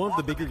the day. One of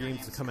the bigger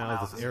games to come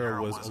out of this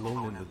era was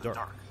Alone in the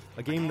Dark,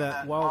 a game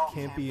that, while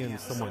campy and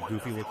somewhat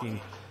goofy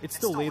looking, it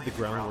still laid the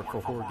groundwork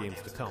for horror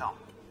games to come.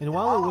 And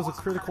while it was a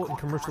critical and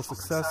commercial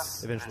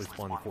success, eventually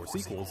spawning 4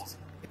 sequels,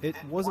 it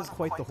wasn't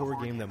quite the horror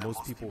game that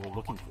most people were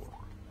looking for.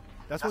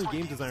 That's when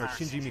game designer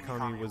Shinji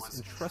Mikami was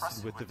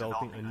entrusted with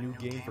developing a new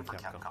game for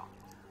Capcom,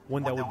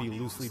 one that would be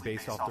loosely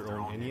based off their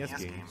own NES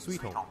game,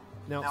 Sweet Home.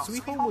 Now,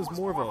 Sweet Home was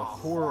more of a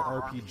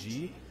horror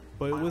RPG,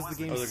 but it was the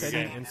game's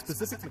setting and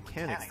specific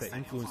mechanics that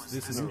influenced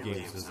this new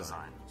game's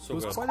design. It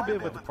was quite a bit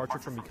of a departure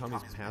from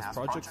Mikami's past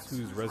projects,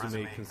 whose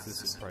resume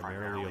consisted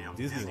primarily of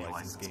Disney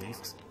licensed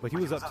games, but he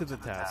was up to the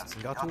task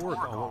and got to work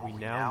on what we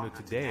now know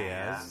today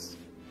as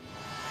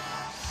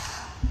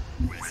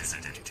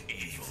Resident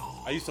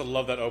Evil. I used to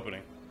love that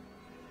opening.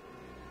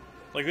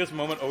 Like, this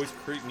moment always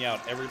creeped me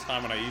out every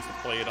time when I used to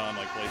play it on,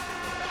 like,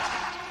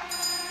 PlayStation.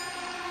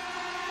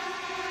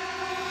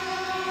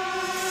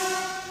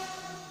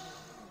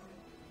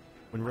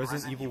 When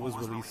Resident Evil was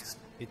released,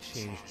 it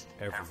changed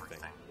everything.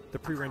 The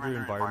pre-rendered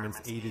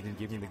environments aided in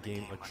giving the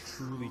game a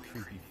truly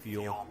creepy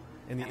feel,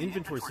 and the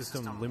inventory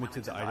system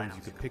limited the items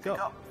you could pick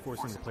up,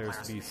 forcing the players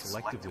to be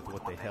selective with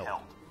what they held.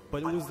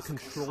 But it was the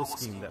control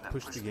scheme that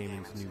pushed the game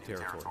into new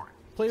territory.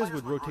 Players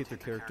would rotate their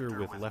character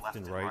with left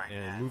and right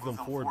and move them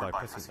forward by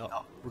pressing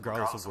up,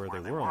 regardless of where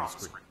they were on the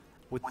screen.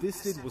 What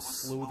this did was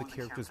slow the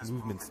character's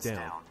movements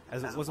down,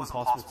 as it wasn't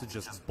possible to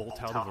just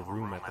bolt out of a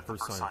room at the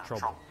first sign of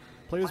trouble.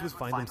 Players would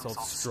find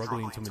themselves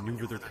struggling to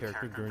maneuver their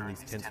character during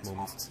these tense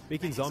moments,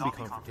 making zombie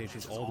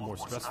confrontations all the more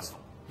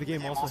stressful. The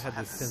game also had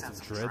this sense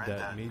of dread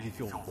that made you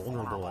feel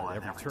vulnerable at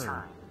every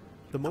turn.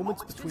 The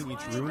moments between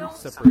each room,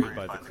 separated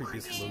by the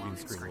creepiest loading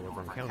screen you'll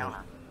ever encounter,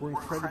 were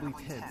incredibly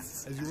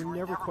tense, as you were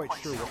never quite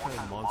sure what kind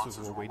of monsters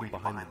were waiting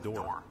behind the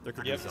door. There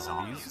could be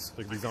zombies,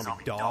 there could be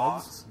zombie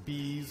dogs,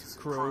 bees,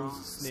 crows,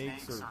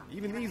 snakes, or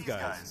even these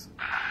guys.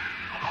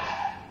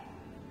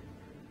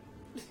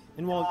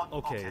 And while,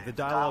 okay, the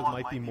dialogue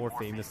might be more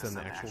famous than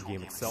the actual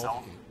game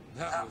itself,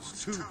 That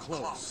was too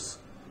close.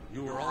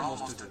 You were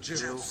almost a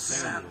Jill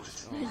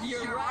sandwich.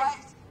 You're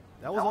right.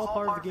 that was all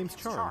part of the game's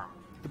charm.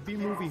 The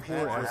B-movie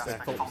horror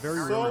aspect felt very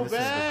So reminiscent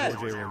bad.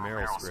 of the J.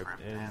 Romero script,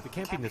 and the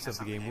campiness of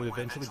the game would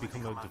eventually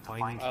become a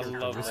defining I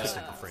love characteristic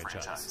that. of the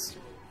franchise.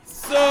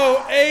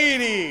 So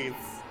 80s!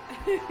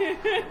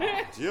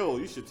 Jill,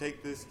 you should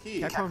take this key.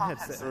 Capcom had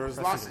set Or his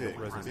a lock precedent pick,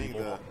 with Resident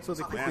being Evil, the so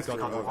they quickly master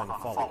got to work on the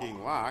of follow-up.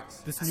 picking locks.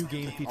 This new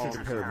game featured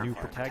a pair of new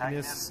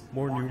protagonists,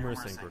 more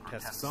numerous and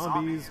grotesque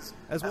zombies,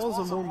 as well as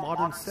a more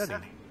modern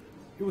setting.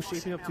 It was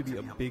shaping up to be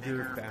a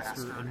bigger,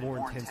 faster, and more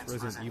intense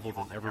Resident Evil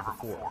than ever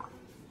before.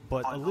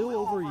 But a little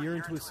over a year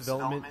into its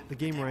development, the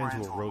game ran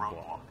into a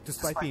roadblock.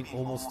 Despite being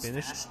almost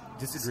finished,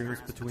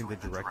 disagreements between the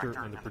director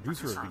and the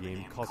producer of the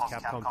game caused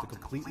Capcom to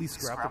completely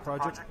scrap the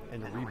project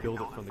and rebuild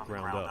it from the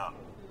ground up.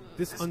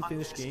 This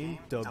unfinished game,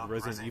 dubbed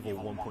Resident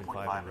Evil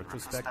 1.5 in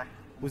retrospect,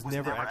 was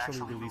never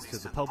actually released to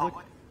the public,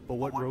 but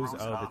what rose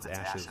out of its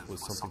ashes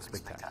was something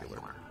spectacular.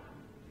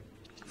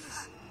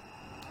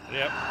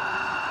 Yep.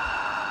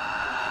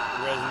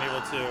 Resident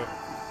Evil 2.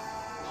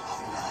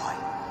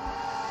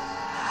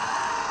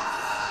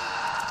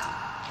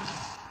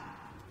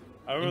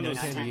 I In remember those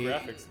sweet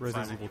 1998, graphics.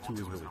 Resident Evil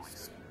 2 was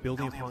released,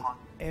 building upon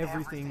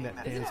everything that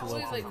fans It's loved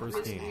always, from the like, first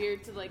really game.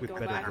 weird to, like, With go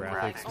better back and be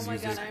like, graphics, oh my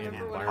music, God, I and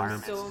remember when I was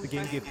environments, so the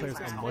game gave impressed players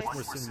with a much more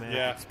graphics. cinematic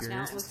Yeah. experience,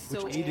 Now it looks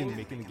which so aided in old.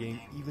 making the game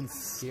even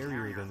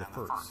scarier than the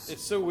first.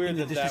 It's so weird In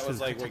that addition that to was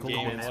the like what technical game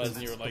it was, advancements,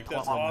 and you were like, the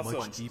that's plot went awesome.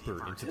 much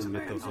deeper into the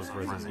mythos of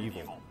Resident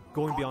Evil.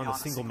 Going beyond a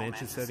single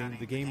mansion setting,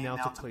 the game now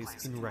took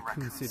place in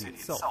Raccoon City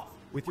itself,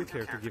 with your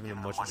character given a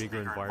much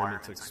bigger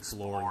environment to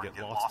explore and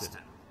get lost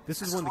in.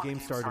 This is when the game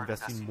started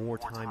investing more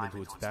time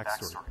into its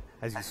backstory,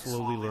 as you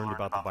slowly learned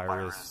about the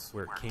virus,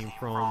 where it came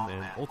from,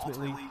 and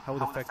ultimately how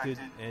it affected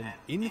and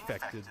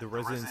infected the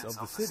residents of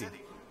the city.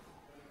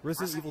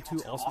 Resident Evil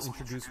 2 also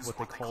introduced what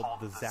they called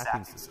the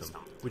zapping system,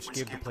 which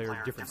gave the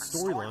player different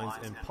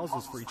storylines and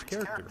puzzles for each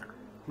character.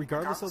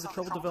 Regardless of the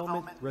troubled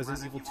development,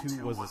 Resident Evil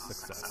 2 was a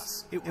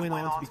success. It went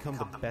on to become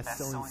the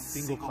best-selling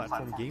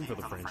single-platform game for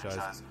the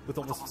franchise, with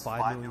almost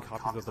 5 million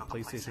copies of the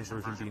PlayStation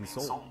version being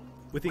sold.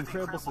 With the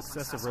incredible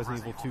success of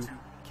Resident Evil 2,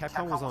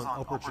 Capcom was on an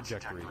upward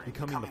trajectory,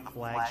 becoming the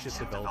flagship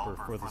developer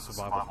for the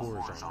survival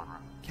horror genre.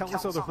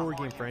 Countless other horror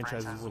game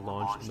franchises were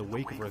launched in the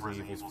wake of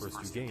Resident Evil's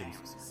first 2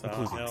 games,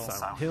 including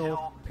Silent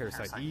Hill,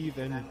 Parasite Eve,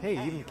 and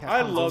hey, even Capcom's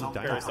I own love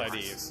Dino Parasite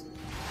Crisis. Eve.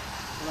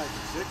 I like the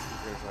 6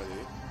 compared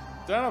to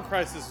Dino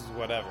Crisis is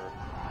whatever.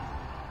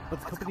 But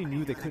the company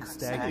knew they couldn't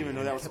stagnate even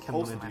know that and was kept the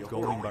supposed to momentum be a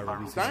horror going by game.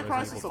 releasing Dino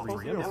Crisis Resident Evil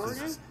 3 supposed to be a horror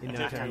Nemesis in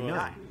game?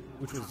 1999,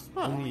 which was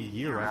only a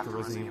year after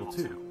Resident Evil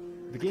 2.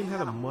 The game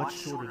had a much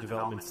shorter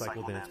development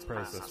cycle than its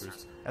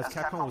predecessors, as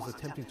Capcom was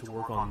attempting to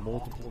work on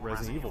multiple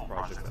Resident Evil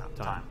projects at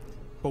the time.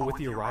 But with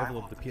the arrival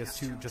of the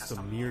PS2 just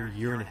a mere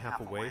year and a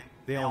half away,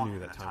 they all knew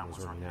that time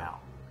was running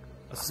out.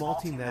 A small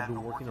team that had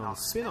been working on a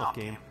spin-off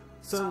game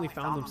suddenly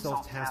found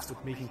themselves tasked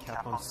with making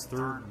Capcom's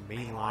third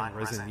mainline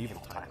Resident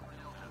Evil title.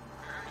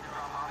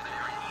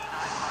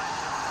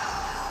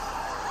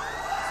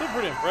 Still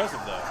pretty impressive,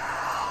 though.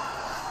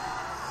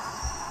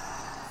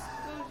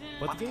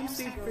 But the game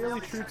stayed fairly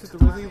true to the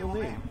Resident Evil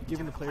name,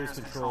 giving the players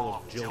control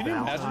of Jill Can you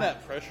imagine Valentine,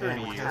 that pressure in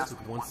and a were year? tasked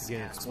with once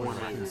again exploring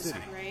Raccoon City.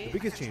 The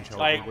biggest change, however,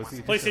 Like, was the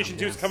addition PlayStation of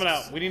 2 is one coming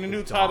out. We need a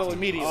new daunting, title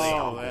immediately.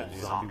 Oh, that-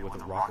 zombie with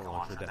a rocket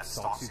launcher that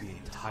stalks you the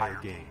entire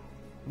game.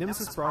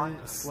 Nemesis brought in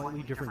a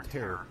slightly different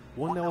terror,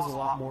 one that was a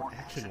lot more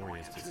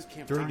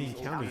action-oriented. During the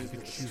encounters, you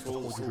could choose to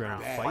hold your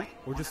ground and fight,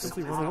 or just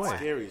simply run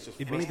away.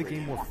 It made the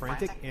game more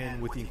frantic, and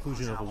with the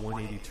inclusion of a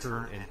 180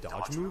 turn and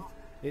dodge move,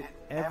 it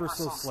ever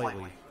so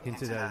slightly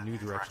hinted at a new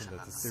direction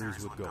that the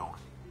series would go.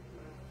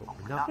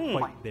 But we're not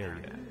quite there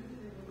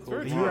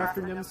yet. A year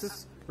after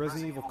Nemesis,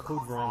 Resident Evil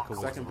Code Veronica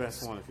was Second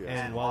best released, one, if you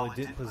ask and me. while it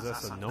did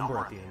possess a number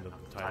at the end of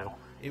the title,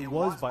 it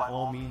was by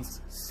all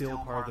means still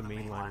part of the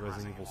mainline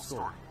Resident Evil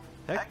story.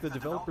 Heck, the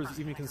developers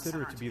even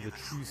consider it to be the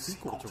true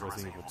sequel to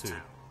Resident Evil 2.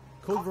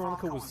 Code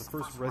Veronica was the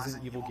first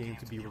Resident Evil game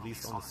to be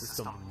released on a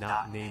system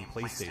not named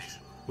PlayStation,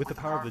 with the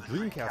power of the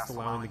Dreamcast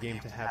allowing the game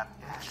to have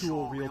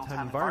actual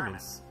real-time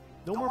environments.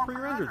 No more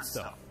pre-rendered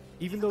stuff.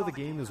 Even though the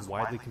game is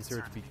widely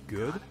considered to be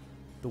good,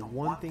 the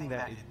one thing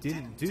that it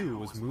didn't do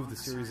was move the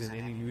series in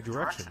any new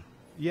direction.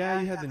 Yeah,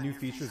 you had the new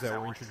features that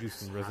were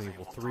introduced in Resident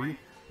Evil 3,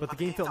 but the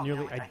game felt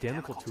nearly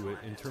identical to it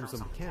in terms of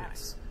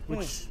mechanics,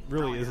 which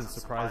really isn't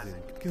surprising,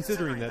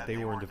 considering that they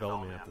were in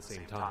development at the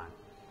same time.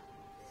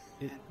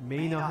 It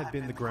may not have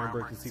been the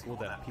groundbreaking sequel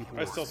that people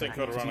I still think expected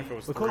Code it to Veronica be,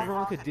 was but 3. Code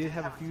Veronica did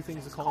have a few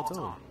things to call its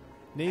own.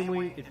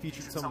 Namely, it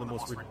featured some of the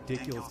most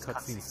ridiculous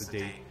cutscenes to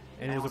date,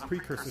 and it was a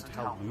precursor to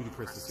how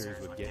ludicrous the series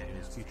would get in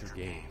its future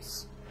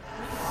games.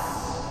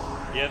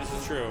 Yeah, this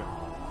is true.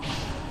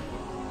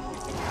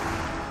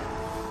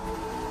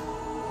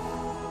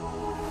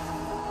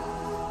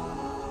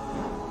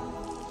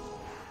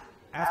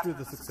 After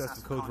the success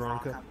of Code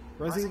Veronica,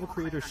 Resident Evil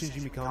creator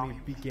Shinji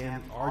Mikami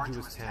began the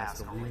arduous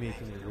task of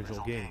remaking the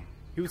original game.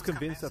 He was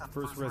convinced that the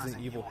first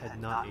Resident Evil had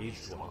not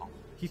aged well.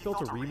 He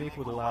felt a remake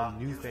would allow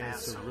new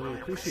fans to really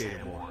appreciate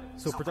it more.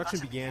 So production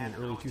began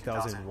in early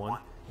 2001,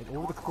 and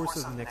over the course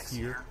of the next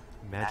year,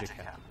 magic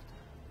happened.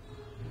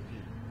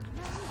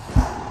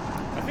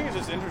 I think it's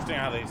just interesting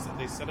how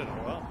they set it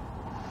all up.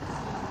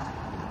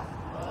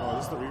 Oh,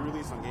 is this the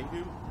re-release on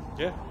GameCube?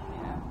 Yeah.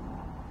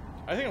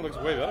 I think it looks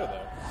way better,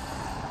 though.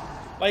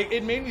 Like,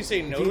 it made me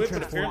say no to it,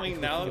 but apparently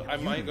now I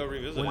might go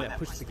revisit one it. that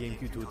pushed the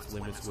GameCube to its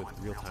limits with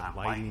real-time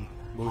lighting,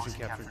 motion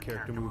capture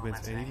character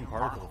movements, and even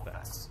particle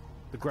effects.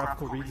 The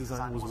graphical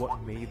redesign was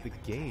what made the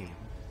game.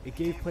 It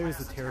gave players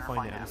the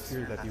terrifying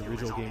atmosphere that the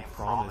original game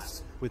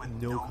promised, with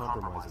no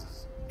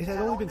compromises. It had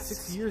only been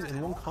 6 years and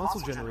one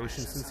console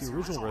generation since the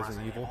original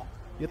Resident Evil,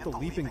 yet the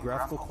leap in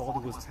graphical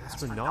quality was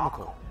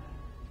astronomical.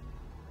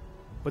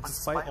 But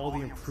despite all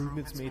the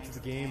improvements made to the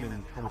game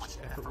and how much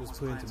effort was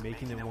put into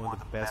making it one of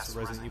the best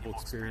Resident Evil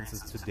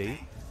experiences to date,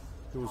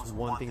 there was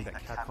one thing that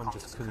Capcom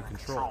just couldn't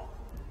control: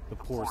 the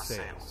poor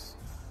sales.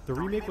 The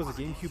remake was a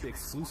GameCube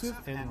exclusive,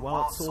 and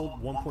while it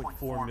sold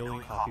 1.4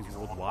 million copies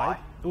worldwide,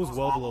 it was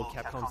well below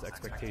Capcom's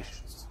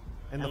expectations.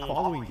 And the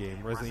following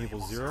game, Resident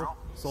Evil 0,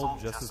 sold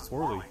just as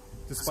poorly,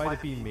 despite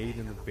it being made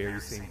in the very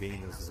same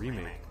vein as the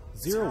remake.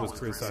 0 was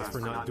criticized for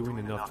not doing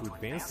enough to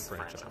advance the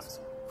franchise.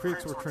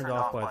 Critics were turned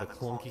off by the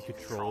clunky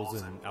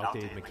controls and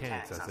outdated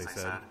mechanics, as they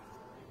said.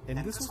 And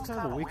this was kind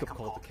of a wake-up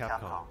call to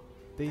Capcom.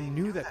 They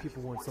knew that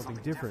people wanted something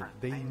different.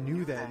 They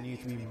knew that it needed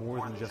to be more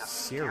than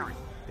just scary.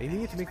 They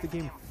needed to make the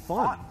game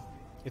fun.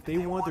 If they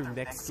wanted their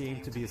next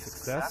game to be a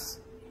success,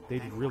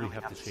 they'd really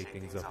have to shake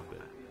things up a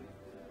bit.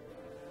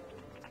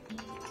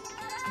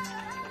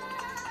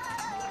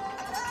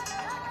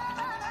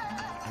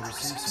 I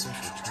received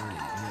special training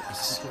in a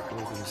secret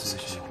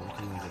organization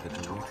working under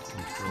the direct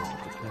control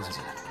of the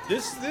president.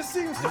 This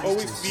seems to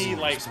always be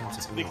like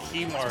the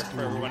key mark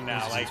for everyone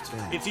now. Like,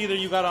 it's either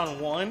you got on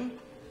 1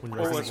 When or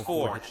Resident was Evil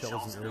 4 4. hit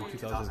shelves in early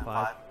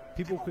 2005,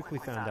 people quickly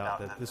found out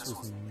that this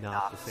was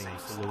not the same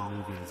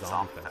slow-moving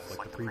zombie fest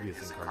like the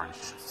previous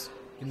incarnations.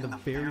 In the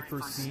very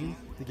first scene,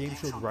 the game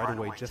showed right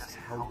away just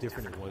how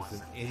different it was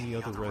than any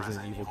other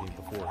Resident Evil game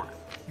before.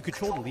 You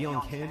controlled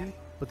Leon Kennedy,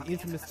 but the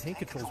infamous tank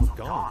controls were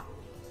gone.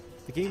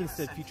 The game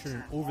instead featured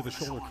an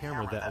over-the-shoulder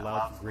camera that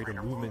allowed for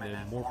greater movement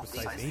and more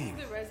precise aiming.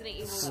 The Resident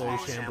Evil Slow,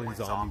 shambling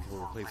zombies were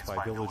replaced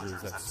by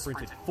villagers that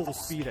sprinted full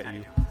speed at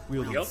you,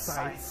 wielding Yep.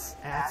 scythes,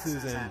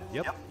 axes, and,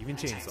 yep, even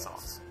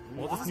chainsaws.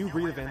 While this new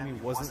breed of enemy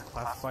wasn't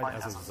classified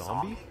as a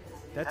zombie,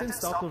 that didn't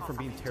stop them from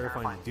being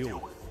terrifying to deal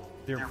with.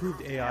 Their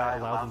improved AI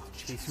allowed them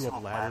to chase you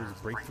up ladders,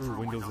 break through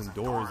windows and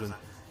doors, and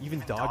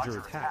even dodge your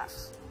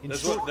attacks. In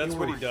That's short, what- that's they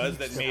what were he does a huge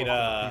that step made,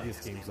 up from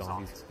previous game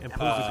zombies and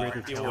posed a greater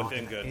Evil challenge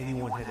Within than good.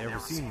 anyone had ever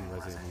seen in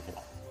Resident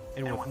Evil.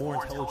 And with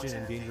more intelligent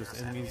and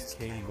dangerous enemies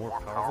came more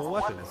powerful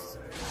weapons.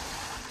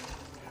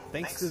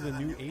 Thanks to the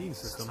new aiming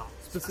system,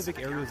 specific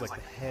areas like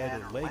the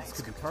head or legs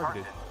could be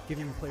targeted,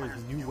 giving players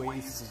new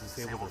ways to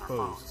disable their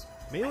foes.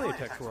 Melee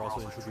attacks were also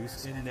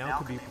introduced and now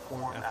could be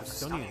performed after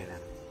stunning an enemy.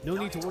 No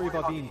need to worry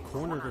about being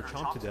cornered or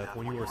chomped to death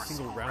when you were a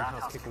single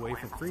roundhouse kick away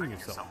from freeing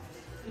yourself.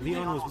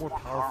 Leon was more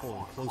powerful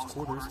in close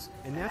quarters,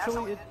 and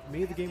naturally it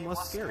made the game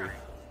less scary.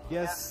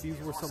 Yes, these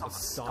were some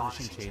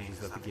astonishing changes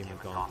that the game had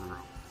gone through,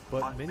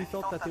 but many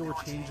felt that they were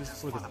changes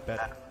for the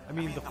better. I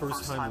mean, the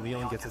first time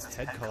Leon gets his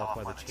head cut off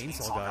by the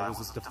chainsaw guy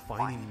was a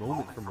defining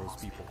moment for most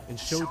people, and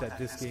showed that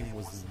this game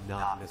was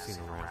not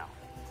messing around.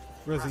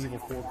 Resident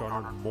Evil 4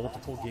 garnered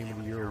multiple Game of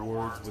the Year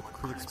awards, with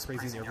critics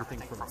praising everything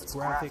from its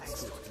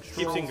graphics to its Keep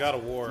controls, seeing God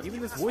of War.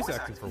 even its voice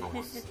acting for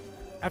once.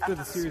 After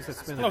the series had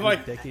spent a Oh, good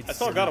like, decade I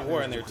saw God of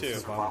War in studying there, too.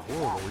 survival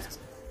horror ways,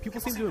 people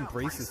seem to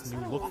embrace this new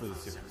look for the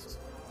series.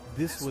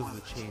 This was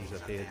the change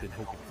that they had been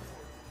hoping for.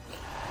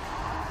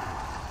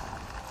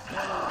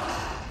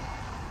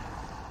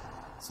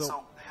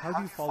 So, how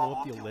do you follow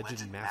up the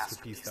alleged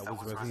masterpiece that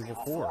was Resident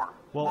Evil 4?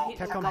 Well,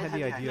 Capcom had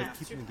the idea of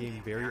keeping the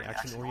game very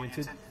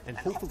action-oriented and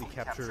hopefully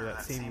capture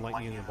that same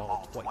lightning in the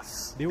bottle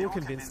twice. They were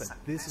convinced that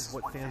this is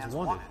what fans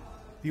wanted.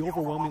 The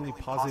overwhelmingly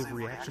positive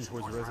reaction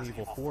towards Resident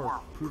Evil 4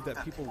 proved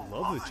that people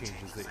love the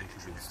changes they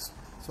introduced.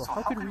 So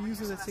how could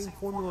reusing that same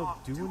formula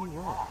do any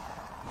wrong?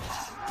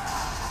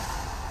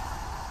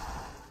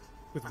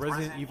 With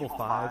Resident Evil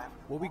 5,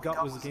 what we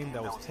got was a game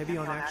that was heavy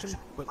on action,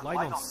 but light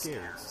on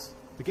scares.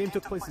 The game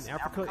took place in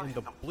Africa in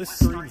the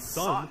blistering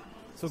sun,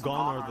 so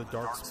gone are the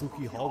dark,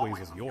 spooky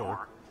hallways of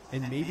yore.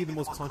 And maybe the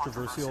most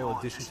controversial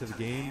addition to the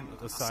game,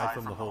 aside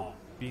from the whole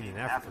being in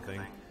Africa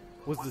thing,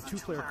 was the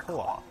two-player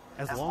co-op,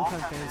 as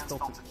longtime fans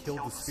felt it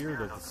killed the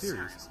spirit of the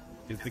series.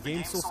 Is the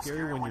game so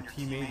scary when your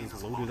teammate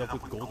is loaded up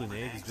with golden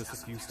eggs just a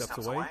few steps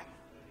away?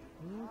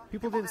 Well,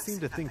 people didn't seem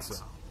to think so.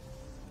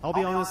 I'll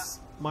be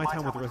honest, my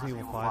time with Resident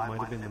Evil 5 might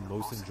have been the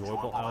most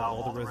enjoyable out of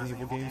all the Resident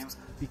Evil games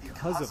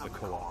because of the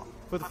co-op.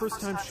 For the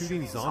first time,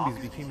 shooting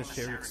zombies became a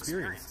shared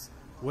experience.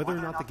 Whether or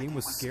not the game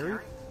was scary,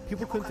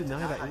 people couldn't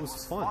deny that it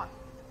was fun.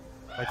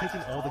 By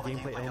taking all the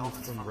gameplay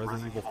elements from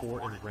Resident Evil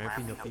 4 and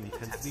ramping up the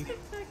intensity,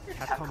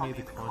 Capcom made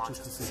the conscious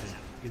decision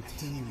to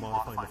continue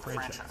modifying the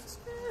franchise.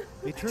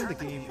 They turned the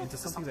game into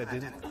something that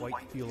didn't quite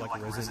feel like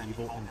Resident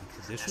Evil in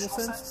the traditional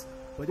sense,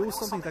 but it was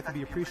something that could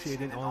be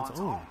appreciated on its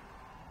own.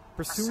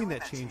 Pursuing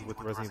that change with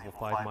Resident Evil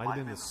 5 might have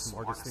been the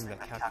smartest thing that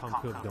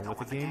Capcom could have done with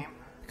the game,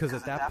 because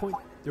at that point,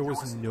 there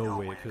was no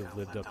way it could have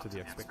lived up to the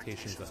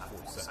expectations that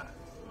 4 set.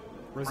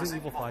 Resident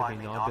Evil 5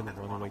 may not have been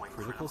the runaway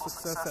critical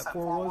success that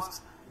 4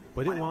 was,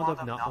 but it wound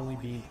up not only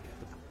being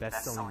the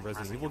best-selling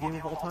Resident Evil game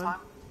of all time,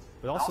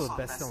 but also the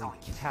best-selling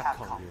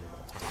Capcom game of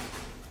all time.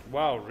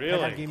 Wow, Had really?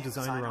 that game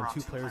designed around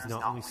two players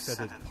not only set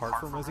it apart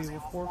from Resident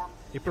Evil 4,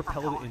 it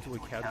propelled it into a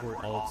category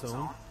all its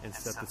own and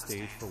set the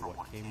stage for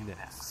what came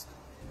next.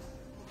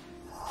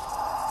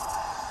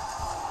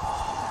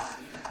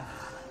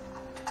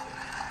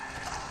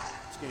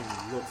 This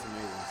game looks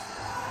amazing.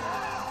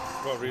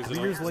 What reason?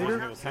 3 years later,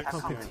 Resident Evil 6?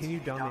 Capcom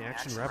continued down the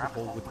action rabbit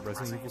hole with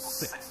Resident Evil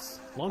 6.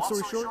 Long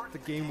story short, the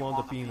game wound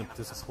up being a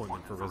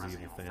disappointment for Resident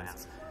Evil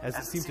fans, as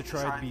it seemed to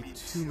try to be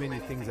too many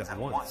things at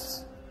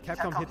once.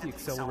 Capcom hit the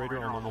accelerator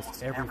on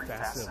almost every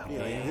facet of the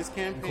game, this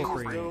campaign was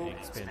incorporating dope.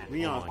 expanded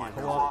Leon's online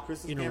campaign co-op,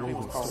 was dope.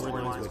 interwoven Chris's campaign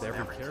was storylines called with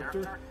every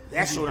character, That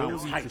and the showdown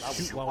was ability hype. to I was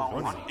shoot while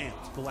running.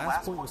 amped. The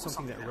last point was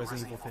something that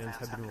Resident Evil fans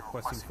had been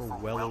requesting for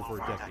well over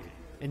a decade,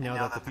 and now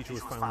that the feature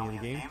was finally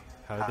in the game,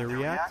 how did they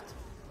react?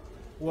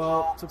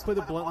 Well, to put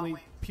it bluntly,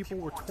 people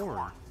were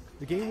torn.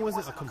 The game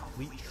wasn't a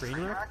complete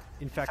train wreck.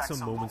 In fact, some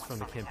moments from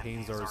the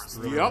campaigns are as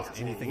thrilling as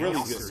anything really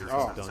else the good. series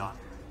Oh. has done.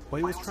 But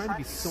it was trying to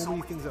be so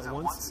many things at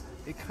once,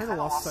 it kind of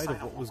lost sight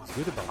of what was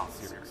good about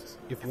the series.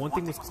 If one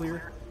thing was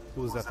clear, it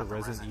was that the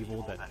Resident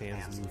Evil that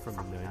fans knew from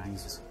the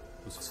 90s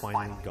was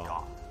finally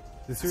gone.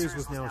 The series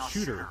was now a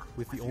shooter,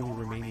 with the only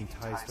remaining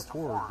ties to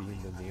horror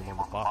being the name on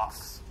the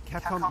box.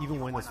 Capcom even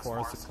went as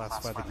far as to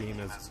classify the game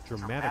as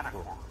dramatic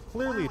horror,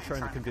 clearly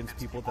trying to convince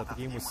people that the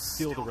game was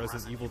still the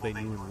Resident Evil they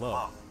knew and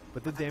loved,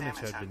 but the damage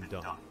had been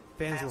done.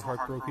 Fans were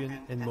heartbroken,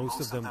 and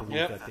most of them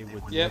believed that they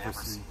would never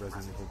see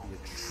Resident Evil be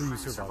a true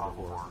survival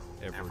horror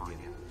ever again.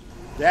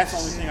 That's the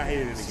only thing I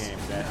hated in the game.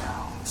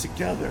 That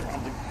together,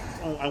 I'm like,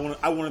 oh,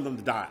 I wanted them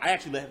to die. I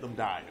actually let them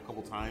die a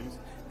couple times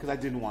because I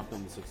didn't want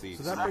them to succeed.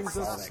 So that brings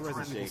us to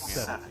Resident Evil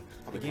 7,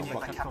 a game that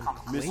Capcom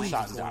claims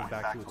is going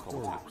back to its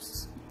horror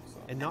roots.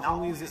 And not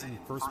only is it in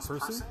first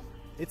person,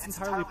 it's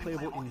entirely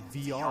playable in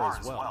VR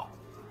as well.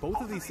 Both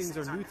of these things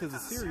are new to the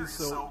series,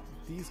 so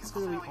these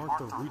clearly aren't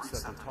the roots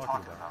that they're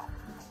talking about.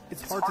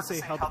 It's hard to say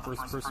how the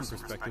first-person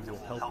perspective will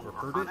help or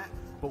hurt it,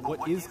 but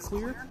what is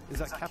clear is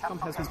that Capcom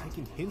has been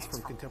taking hints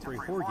from contemporary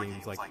horror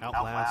games like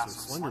Outlast or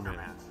Slender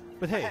Man.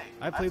 But hey,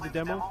 I played the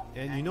demo,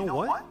 and you know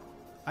what?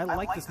 I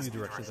like this new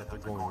direction that they're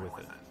going with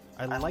it.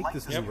 I like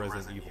this new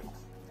Resident Evil.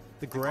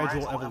 The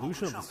gradual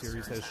evolution of the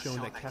series has shown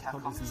that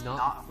Capcom is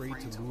not afraid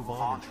to move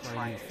on and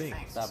try new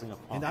things.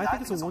 And I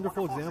think it's a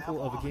wonderful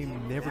example of a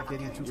game never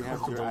getting too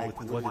comfortable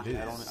with what it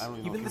is.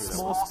 Even the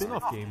small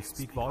spin-off games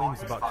speak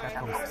volumes about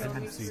Capcom's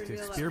tendency to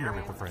experiment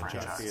with the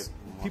franchise.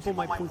 People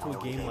might point to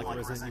a game like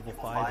Resident Evil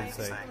 5 and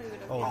say,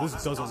 oh,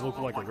 this doesn't look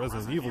like a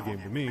Resident Evil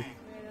game to me.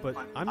 But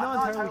I'm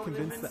not entirely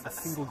convinced that a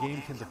single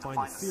game can define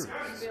the series.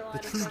 The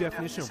true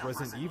definition of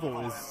Resident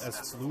Evil is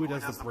as fluid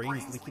as the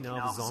brains leaking out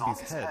of a zombie's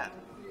head.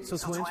 So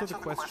to answer the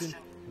question,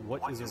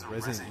 what is a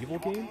Resident Evil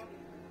game?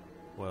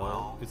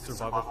 Well, it's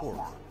survival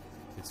horror.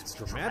 It's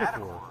dramatic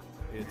horror.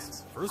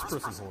 It's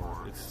first-person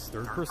horror. It's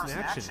third-person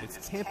action.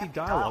 It's campy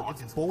dialogue.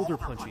 It's boulder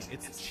punching.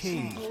 It's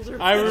change.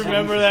 I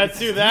remember that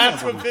too.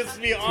 That's what pissed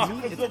me off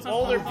was the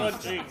boulder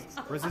punching.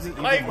 Resident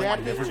Evil Like, might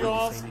that never pissed be you the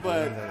off, same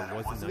but game that it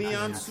was in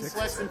Leon 1996,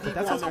 suplexing but people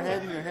that's on also their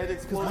head and your head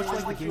because exploding. much like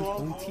the like game's you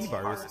own off.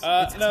 T-virus, it's no,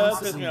 that pissed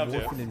constantly me off too.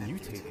 morphing and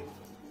mutating.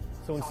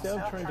 So instead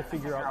of trying to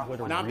figure out what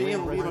a Not being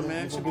real able to leave a Resident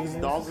mansion Evil because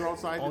game dogs is, are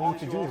outside all to you need piss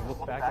to you do is off.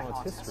 look back on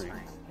its history,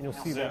 and you'll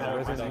see that a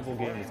Resident Evil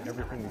game is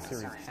everything the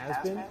series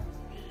has been.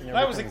 And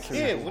I was a everything the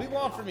series kid. will What do you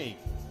want from me?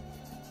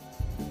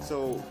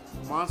 So,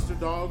 monster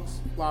dogs,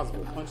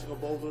 plausible. Punching a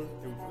boulder,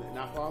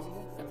 not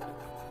plausible?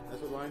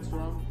 That's what lines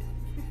from?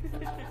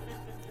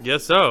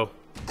 Yes, so.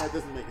 That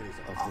doesn't make any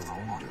sense. Of the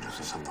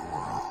wonders of the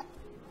world.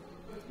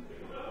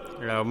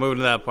 Yeah, we're moving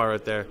to that part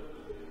right there.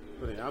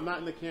 But I'm not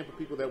in the camp of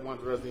people that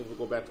want the Resident Evil to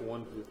go back to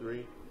 1 through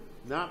 3.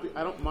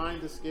 I don't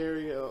mind the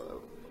scary.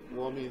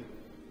 Well, I mean,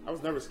 I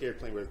was never scared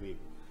playing Resident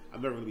Evil.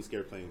 I'm never going to be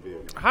scared playing video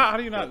games. How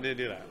do you not do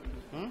that?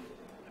 Hmm?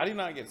 How do you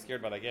not get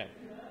scared by that game?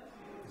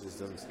 It just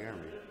doesn't scare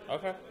me.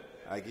 Okay.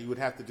 Like, you would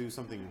have to do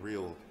something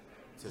real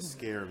to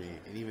scare me,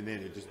 and even then,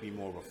 it'd just be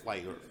more of a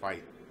flight or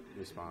fight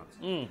response.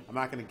 I'm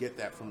not going to get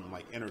that from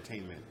like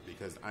entertainment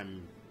because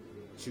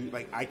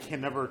I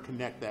can never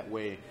connect that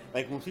way.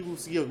 Like when people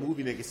see a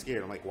movie, they get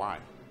scared. I'm like, why?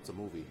 It's a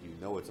movie. You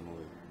know it's a movie.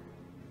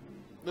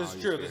 This Oh,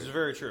 is you're true. scared. This is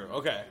very true.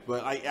 Okay.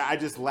 But I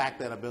just lack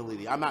that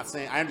ability. I'm not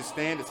saying I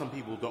understand that some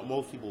people don't.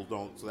 Most people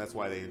don't, so that's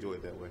why they enjoy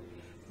it that way.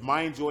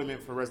 My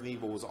enjoyment for Resident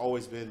Evil has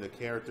always been the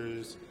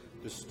characters,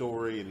 the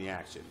story, and the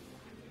action.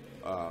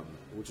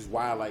 Which is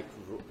why I like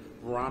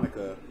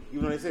Veronica.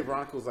 Even though they say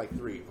Veronica was like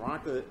 3,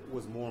 Veronica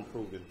was more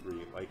improved in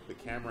 3. Like the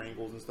camera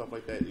angles and stuff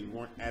like that, you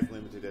weren't as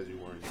limited as you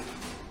were in 2.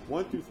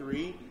 1 through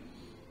 3,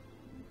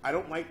 I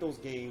don't like those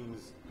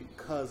games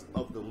because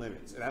of the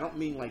limits. And I don't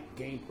mean like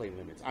gameplay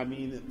limits. I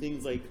mean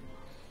things like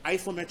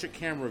isometric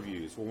camera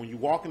views, where when you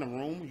walk in a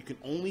room, you can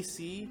only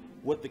see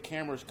what the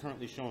camera is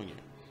currently showing you.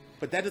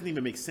 But that doesn't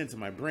even make sense in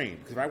my brain,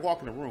 because if I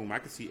walk in a room, I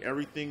can see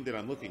everything that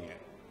I'm looking at.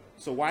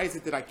 So why is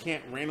it that I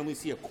can't randomly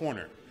see a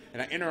corner?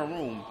 And I enter a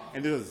room,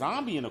 and there's a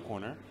zombie in a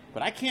corner,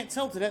 but I can't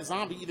tell till that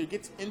zombie either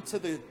gets into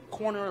the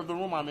corner of the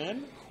room I'm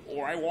in,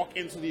 or I walk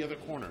into the other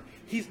corner.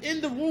 He's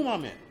in the room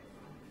I'm in.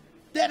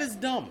 That is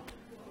dumb.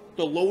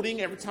 The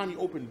loading every time you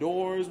open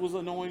doors was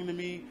annoying to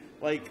me.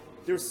 Like,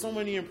 there's so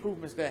many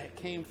improvements that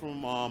came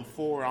from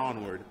 4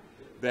 onward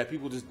that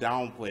people just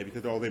downplay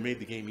because, they made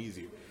the game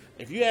easier.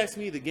 If you ask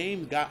me, the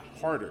game got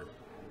harder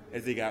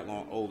as they got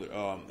older.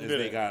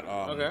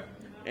 Okay.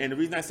 And the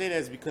reason I say that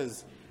is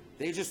because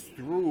they just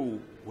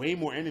threw way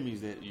more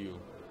enemies at you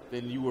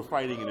than you were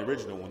fighting in the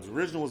original ones. The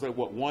original was like,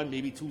 1,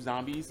 maybe 2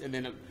 zombies, and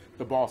then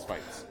the boss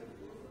fights.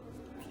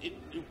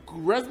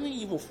 Resident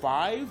Evil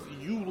 5,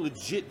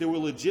 there were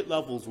legit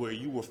levels where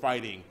you were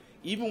fighting,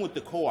 even with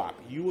the co-op,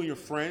 you and your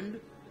friend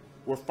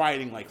were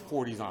fighting like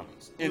 40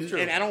 zombies. And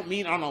I don't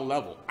mean on a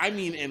level. I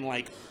mean in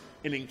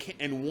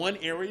one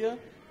area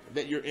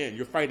that you're in,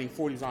 you're fighting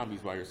 40 zombies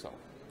by yourself.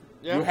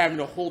 Yeah. You're having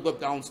to hold up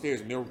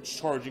downstairs, and they're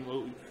charging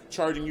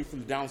you from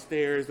the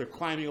downstairs. They're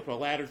climbing up a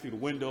ladder through the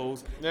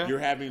windows. Yeah. You're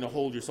having to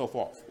hold yourself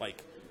off.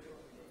 Like,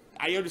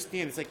 I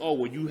understand it's like,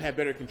 you have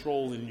better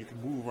controls and you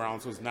can move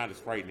around, so it's not as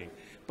frightening.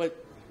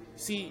 But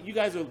see, you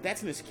guys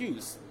that's an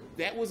excuse.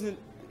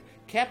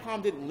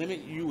 Capcom didn't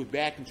limit you with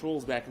bad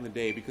controls back in the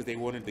day because they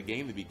wanted the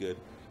game to be good.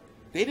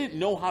 They didn't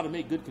know how to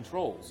make good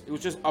controls. It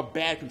was just a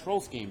bad control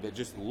scheme that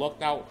just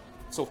lucked out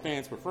so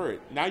fans prefer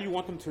it. Now you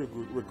want them to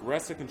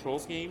regress a control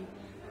scheme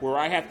where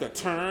I have to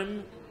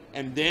turn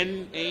and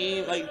then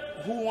aim. Like,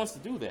 who wants to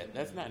do that?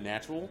 That's not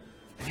natural.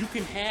 You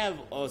can have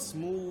a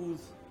smooth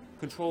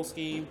control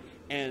scheme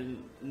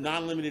and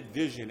non-limited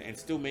vision and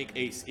still make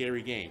a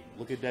scary game.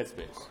 Look at Dead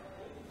Space.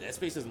 Dead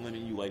Space doesn't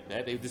limit you like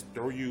that. They just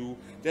throw you.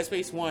 Dead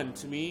Space 1,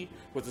 to me,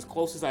 was as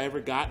close as I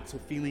ever got to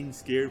feeling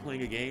scared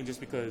playing a game,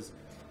 just because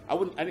I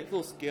didn't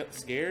feel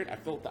scared. I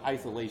felt the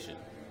isolation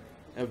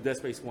of Dead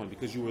Space 1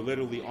 because you were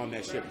literally on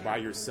that ship by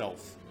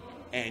yourself.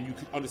 And you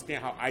could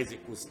understand how Isaac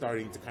was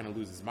starting to kind of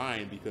lose his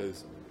mind,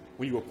 because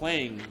when you were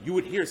playing, you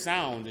would hear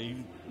sound and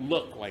you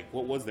look like,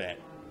 what was that?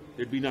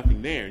 There'd be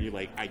nothing there. And you're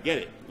like, I get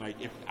it. Like,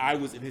 if I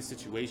was in his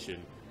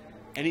situation,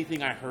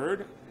 anything I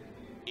heard,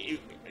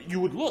 you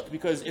would look,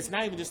 because it's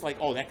not even just like,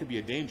 that could be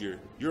a danger.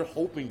 You're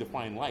hoping to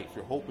find life.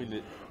 You're hoping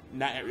that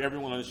not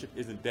everyone on the ship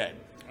isn't dead.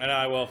 And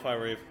I will if I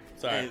reef.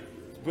 Sorry.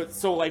 But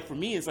so, like, for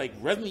me, it's like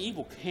Resident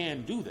Evil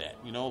can do that.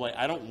 You know, like,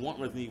 I don't want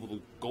Resident Evil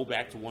to go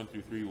back to 1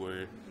 through 3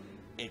 where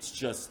it's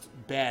just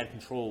bad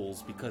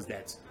controls because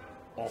that's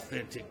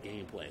authentic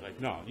gameplay. Like,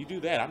 no, you do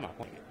that, I'm not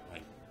playing it.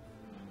 Like,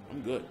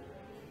 I'm good.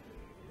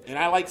 And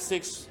I like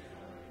 6.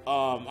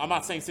 I'm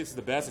not saying 6 is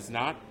the best. It's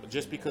not.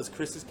 Just because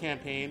Chris's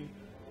campaign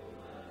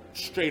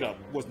straight up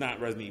was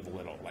not Resident Evil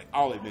at all. Like,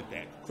 I'll admit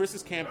that.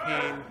 Chris's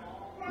campaign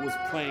was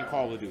playing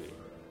Call of Duty.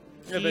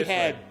 You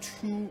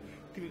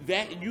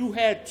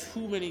had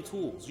too many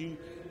tools. You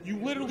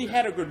literally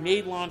had a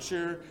grenade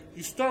launcher.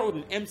 You start with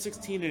an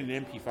M16 and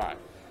an MP5.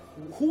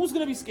 Who's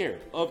going to be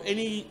scared of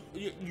any?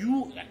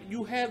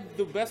 You have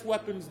the best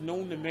weapons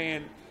known to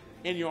man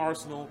in your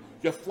arsenal.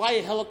 You fly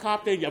a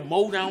helicopter, you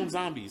mow down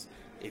zombies.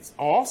 It's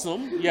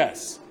awesome,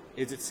 yes.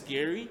 Is it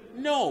scary?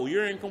 No,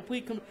 you're in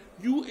complete...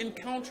 you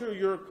encounter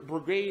your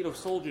brigade of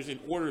soldiers and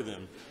order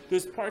them.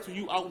 There's parts where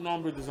you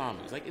outnumber the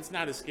zombies. Like, it's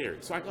not as scary.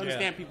 So I can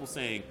understand people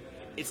saying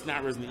it's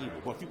not Resident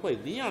Evil. But if you play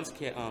Leon's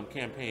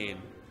campaign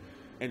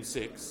in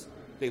 6,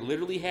 they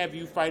literally have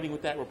you fighting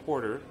with that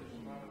reporter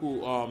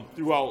who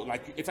throughout,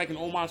 like, it's like an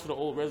homage to the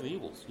old Resident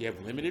Evils. You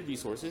have limited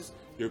resources.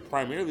 You're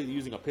primarily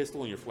using a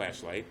pistol and your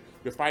flashlight.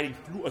 You're fighting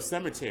through a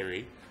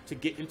cemetery to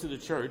get into the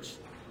church.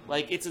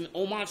 Like, it's an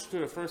homage to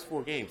the first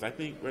 4 games. I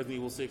think Resident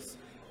Evil 6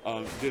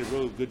 did a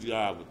really good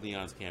job with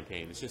Leon's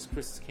campaign. It's just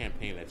Chris's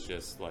campaign that's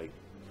just like,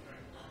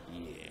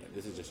 yeah,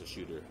 this is just a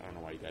shooter. I don't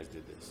know why you guys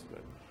did this,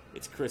 but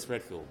it's Chris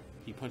Redfield.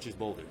 He punches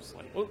boulders.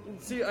 Like, well,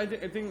 see, I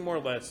think more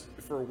or less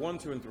for 1,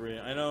 2, and 3,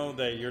 I know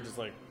that you're just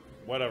like,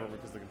 whatever,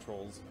 because of the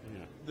controls.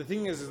 Yeah. The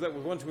thing is that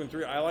with 1, 2, and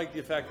 3, I like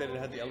the fact that it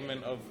had the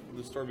element of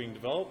the story being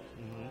developed.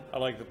 Mm-hmm. I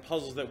like the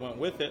puzzles that went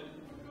with it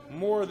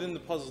more than the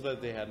puzzles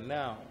that they had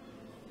now.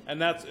 And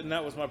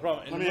that was my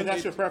problem. And I mean, if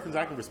that's your preference,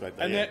 I can respect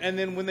that. And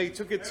then when they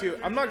took it to,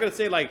 I'm not gonna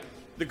say like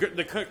the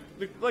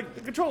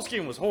control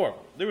scheme was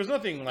horrible. There was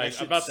nothing like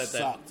about that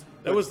sucked.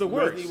 That was the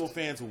worst. Resident Evil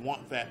fans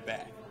want that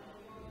back.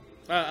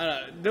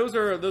 Those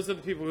are the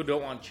people who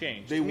don't want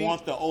change. They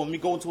want let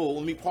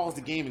me pause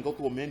the game and go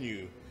through a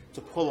menu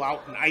to pull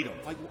out an item.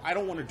 Like, I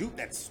don't want to do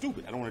that's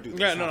stupid. I don't want to do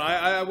that. Yeah, no,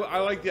 I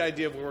like the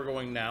idea of where we're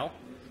going now.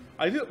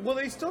 I do. Well,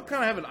 they still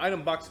kind of have an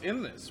item box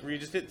in this, where you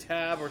just hit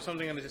tab or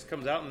something and it just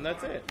comes out and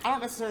that's it. I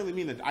don't necessarily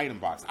mean an item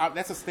box.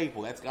 That's a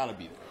staple. That's got to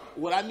be there.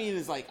 What I mean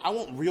is, like, I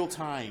want real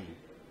time,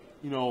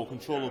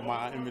 control of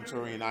my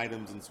inventory and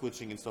items and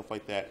switching and stuff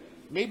like that.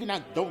 Maybe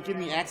not. Don't give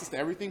me access to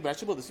everything, but I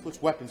should be able to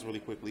switch weapons really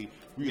quickly,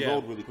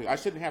 reload really quick. I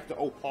shouldn't have to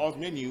pause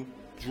menu,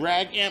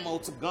 drag ammo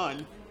to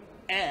gun,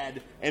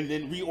 add, and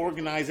then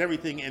reorganize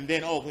everything, and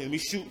then let me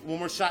shoot one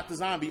more shot to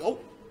zombie. Oh,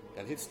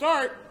 gotta hit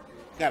start.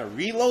 Gotta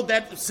reload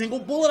that single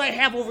bullet I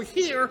have over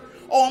here.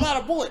 Oh, I'm out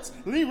of bullets.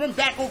 Let me run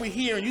back over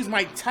here and use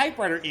my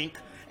typewriter ink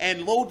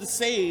and load the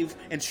save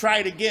and try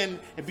it again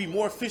and be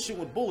more efficient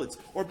with bullets.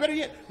 Or better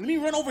yet, let me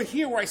run over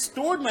here where I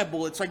stored my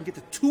bullets so I can get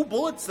the 2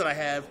 bullets that I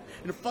have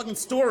in the fucking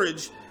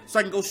storage so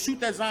I can go shoot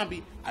that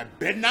zombie. I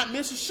better not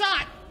miss a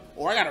shot,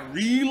 or I gotta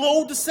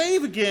reload the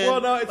save again.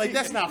 Well, no,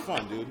 that's not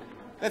fun, dude.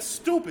 That's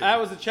stupid. That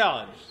was a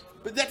challenge.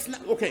 But that's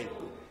not okay.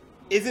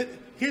 Is it?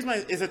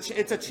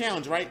 It's a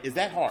challenge, right? Is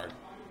that hard?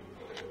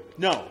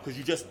 No, because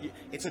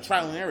it's a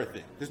trial and error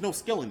thing. There's no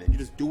skill in it. You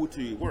just do it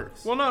till it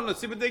works. Well, no.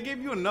 See, but they gave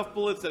you enough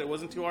bullets that it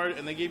wasn't too hard,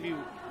 and they gave you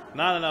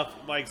not enough,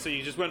 so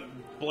you just went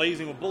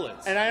blazing with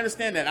bullets. And I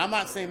understand that. I'm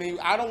not saying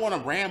I don't want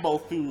to Rambo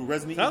through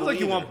Resident Evil. Sounds like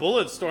you want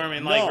bullet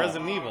storming like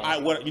Resident Evil.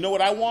 You know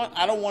what I want?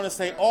 I don't want to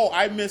say,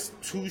 I missed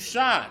 2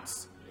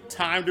 shots.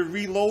 Time to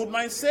reload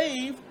my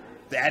save.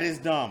 That is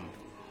dumb.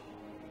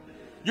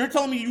 You're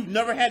telling me you've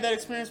never had that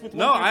experience with?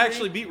 No, I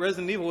actually beat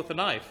Resident Evil with a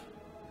knife.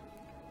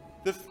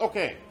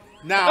 Okay.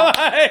 Now,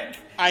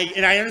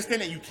 I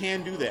understand that you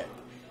can do that.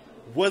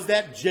 Was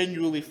that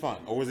genuinely fun,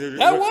 or was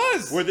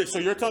it? So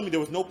you're telling me there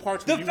was no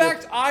parts?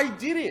 I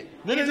did it.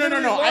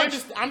 No.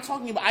 I'm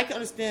talking about. I can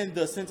understand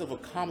the sense of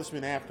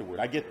accomplishment afterward.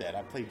 I get that.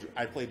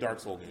 I played Dark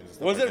Souls games. And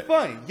stuff was like it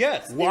fun?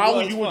 Yes.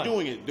 While you were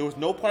doing it, there was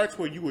no parts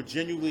where you were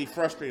genuinely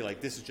frustrated.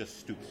 Like, this is just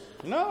stupid.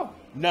 No,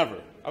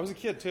 never. I was a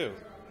kid too.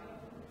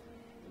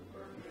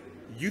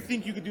 You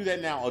think you could do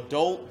that now,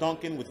 adult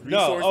Duncan with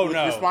resources,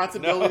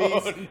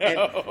 responsibilities?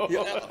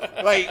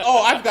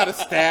 I've got to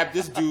stab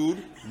this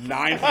dude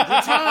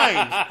 900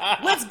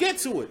 times. Let's get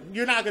to it.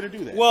 You're not going to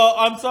do that. Well,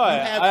 I'm sorry.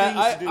 You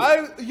have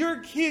things to do. You're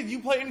a kid. You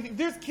play anything.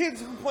 There's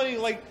kids who play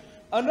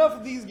enough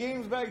of these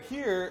games back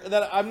here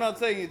that I'm not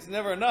saying it's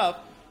never enough,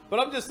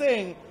 but I'm just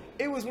saying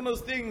it was one of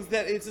those things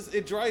that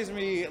it drives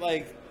me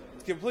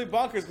complete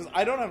bonkers because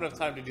I don't have enough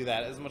time to do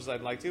that as much as I'd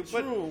like to.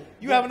 But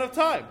you have enough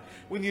time.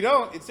 When you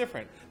don't, it's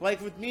different.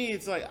 Like with me,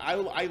 it's like I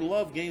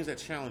love games that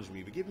challenge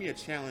me. But give me a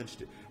challenge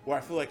where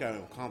I feel like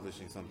I'm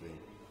accomplishing something.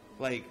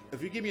 Like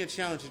if you give me a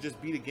challenge to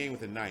just beat a game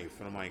with a knife,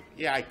 and I'm like,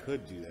 yeah, I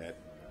could do that,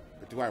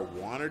 but do I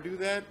want to do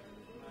that?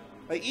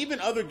 Like even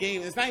other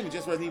games, it's not even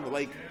just Resident Evil.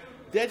 Like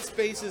Dead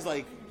Space is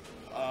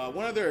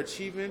one of their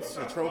achievements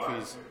or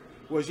trophies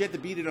was you had to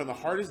beat it on the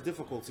hardest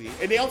difficulty.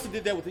 And they also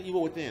did that with the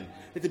Evil Within. You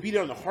had to beat it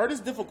on the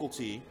hardest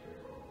difficulty,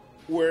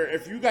 where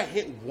if you got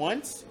hit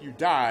once, you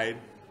died.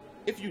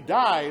 If you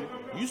died,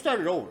 you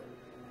started over.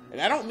 And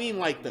I don't mean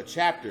the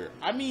chapter.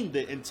 I mean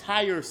the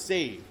entire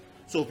save.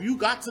 So if you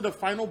got to the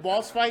final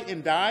boss fight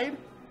and died,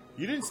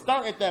 you didn't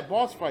start at that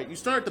boss fight. You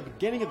started at the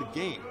beginning of the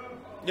game.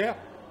 Yeah.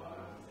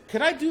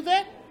 Could I do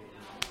that?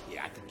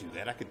 Yeah, I could do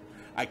that.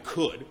 I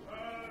could.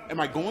 Am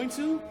I going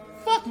to?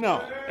 Fuck no.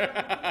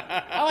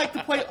 I like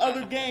to play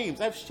other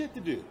games. I have shit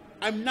to do.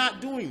 I'm not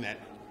doing that.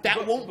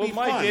 That won't be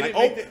fun.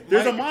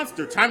 There's a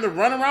monster. Time to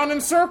run around in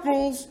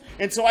circles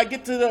until I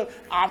get to the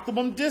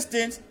optimum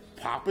distance,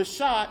 pop a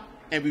shot,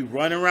 and we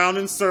run around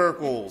in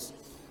circles.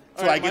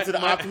 So I get to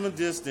the optimum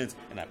distance,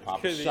 and I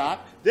pop a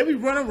shot. Then we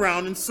run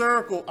around in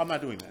circles. I'm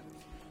not doing that.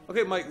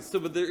 Okay, Mike. So,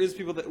 but there is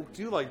people that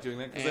do like doing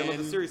that because they love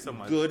the And series so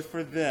much. Good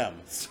for them.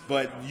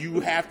 But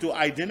you have to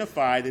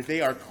identify that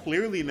they are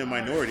clearly in the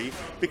minority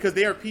because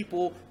they are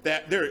people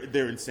that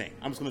they're insane.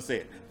 I'm just going to say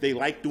it. They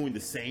like doing the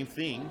same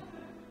thing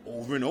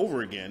over and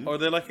over again. Or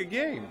they like a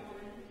game.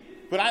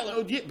 But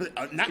not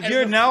You're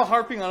everyone- now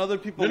harping on other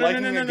people No,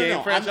 liking a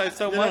game franchise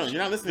so much.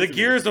 You're not listening the to me.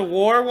 Gears of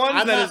War ones.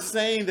 I'm that not is-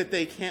 saying that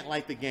they can't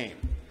like the game.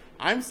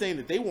 I'm saying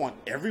that they want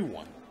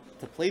everyone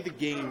to play the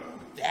game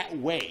that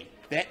way,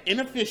 that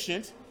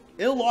inefficient,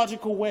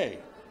 illogical way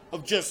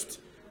of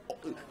just,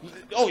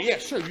 oh yeah,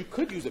 sure, you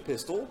could use a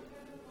pistol,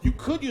 you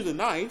could use a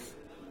knife,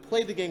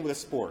 play the game with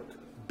a spork.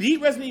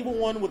 Beat Resident Evil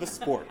 1 with a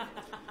spork.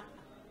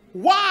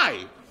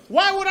 Why?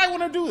 Why would I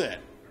want to do that?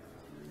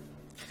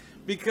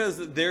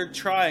 Because they're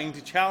trying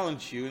to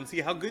challenge you and see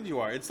how good you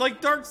are. It's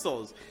like Dark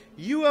Souls.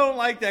 You don't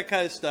like that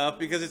kind of stuff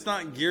because it's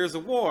not Gears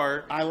of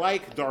War. I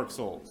like Dark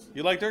Souls.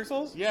 You like Dark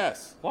Souls?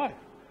 Yes. Why?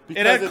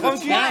 Because It had of the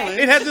clunky. challenge.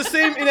 It had the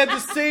same. It had the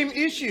same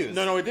issues.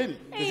 No, it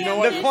didn't. 'Cause you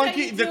know Hey, what?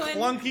 The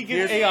clunky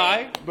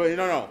AI. But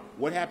no.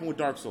 What happened with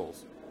Dark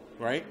Souls?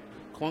 Right?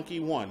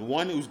 Clunky 1.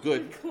 1 was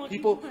good.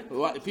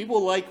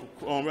 People like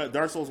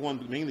Dark Souls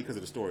 1 mainly because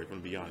of the story, if I'm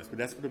going to be honest. But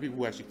that's for the people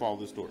who actually follow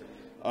the story.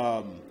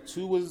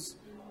 2 was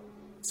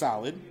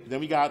solid. Then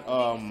we got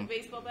The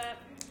baseball bat.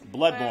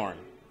 Bloodborne.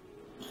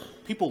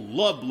 People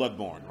love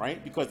Bloodborne,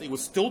 right? Because it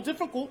was still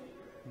difficult.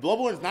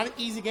 Bloodborne is not an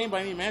easy game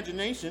by any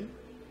imagination.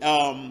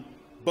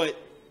 But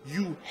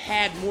you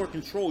had more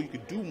control. You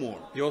could do more.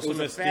 You also It was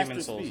a missed faster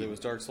Demon Souls. speed. It was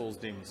Dark Souls,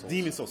 Demon Souls.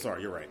 Demon Souls,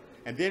 sorry, you're right.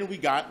 And then we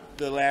got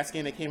the last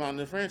game that came out in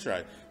the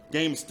franchise.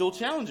 Game is still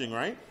challenging,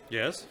 right?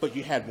 Yes. But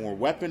you had more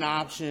weapon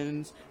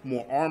options,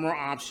 more armor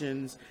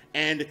options,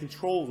 and the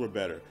controls were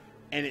better.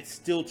 And it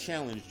still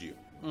challenged you.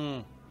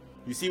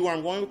 You see where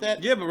I'm going with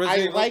that? Yeah, but I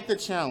Resident Evil- like the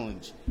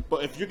challenge.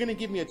 But if you're going to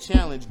give me a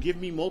challenge, give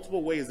me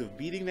multiple ways of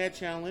beating that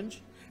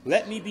challenge.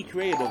 Let me be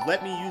creative.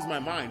 Let me use my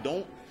mind.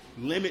 Don't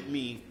limit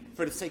me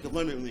for the sake of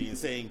limiting me and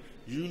saying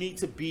you need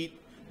to beat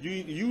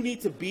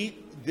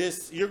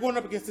this. You're going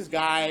up against this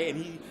guy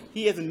and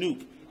he has a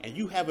nuke and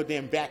you have a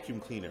damn vacuum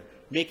cleaner.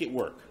 Make it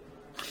work.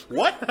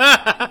 What?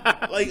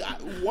 Like,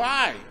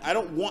 why? I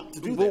don't want to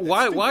do that. But That's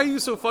why stupid. are you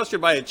so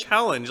frustrated by a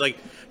challenge? Like,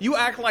 you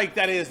act like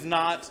that is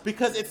not...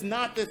 Because it's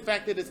not the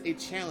fact that it's a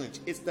challenge.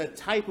 It's the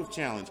type of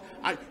challenge.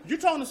 You're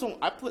talking to someone.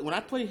 When I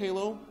play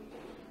Halo,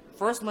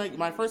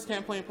 my first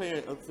campaign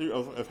play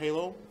of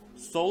Halo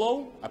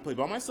solo, I played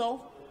by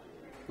myself.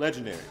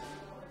 Legendary.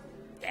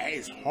 That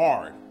is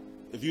hard.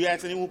 If you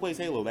ask anyone who plays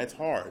Halo, that's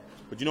hard.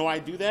 But you know why I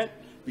do that?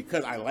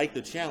 Because I like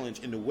the challenge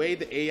and the way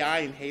the AI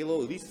in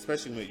Halo, at least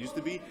especially when it used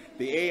to be,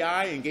 the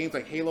AI in games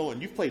like Halo,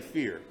 and you've played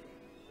Fear.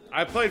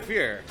 I played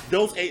Fear.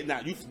 Now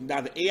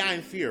the AI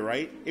in Fear,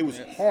 right? It was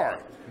hard,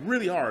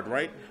 really hard,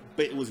 right?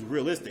 But it was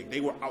realistic. They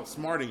were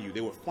outsmarting you.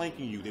 They were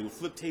flanking you. They would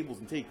flip tables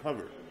and take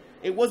cover.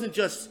 It wasn't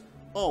just,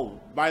 oh,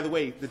 by the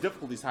way, the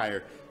difficulty's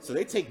higher, so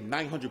they take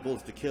 900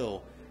 bullets to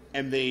kill,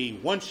 and they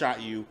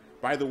one-shot you.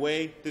 By the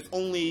way, there's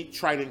only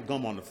Trident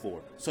gum on the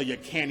floor, so you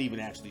can't even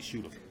actually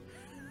shoot them.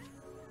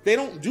 They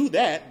don't do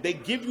that. They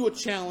give you a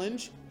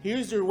challenge.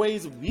 Here's your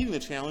ways of beating the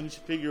challenge.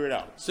 Figure it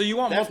out. So you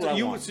want That's what I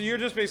multiple? want. So you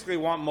just basically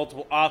want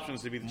multiple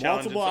options to be the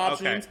challenge. Multiple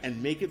options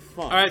and make it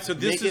fun. All right. So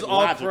this Make is it all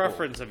logical.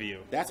 preference of you.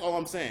 That's all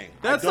I'm saying.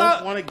 That's I don't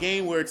not- want a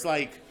game where it's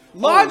like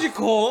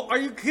Logical? Are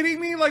you kidding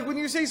me? Like when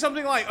you say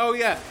something like, "Oh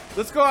yeah,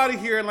 let's go out of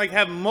here and like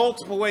have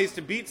multiple ways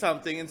to beat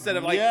something," instead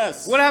of like,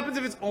 Yes. what happens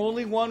if it's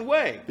only one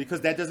way?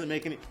 because that doesn't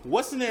make any.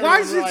 What scenario? Why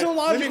in is real it so life-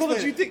 let me logical that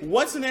explain you think- it.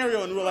 What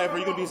scenario in real life are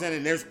you gonna be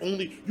saying? There's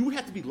only you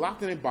have to be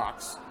locked in a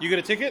box You get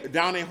a ticket?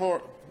 down a hor.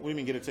 What do you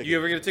mean get a ticket? You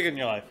ever get a ticket in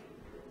your life?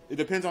 It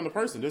depends on the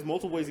person. There's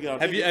multiple ways to get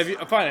out. Have you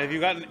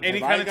gotten any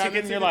Have I kind of gotten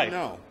ticket a in your life?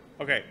 No.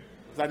 Okay.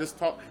 'Cause I just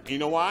talk. You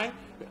know why?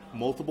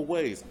 Multiple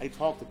ways. I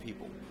talk to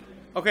people.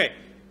 Okay.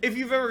 If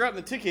you've ever gotten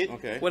a ticket,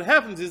 Okay. what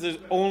happens is there's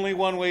only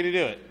one way to do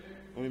it.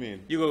 What do you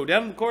mean? You go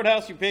down to the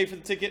courthouse, you pay for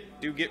the ticket,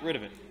 you get rid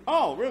of it.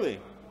 Oh, really?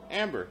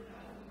 Amber,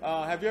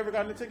 have you ever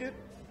gotten a ticket?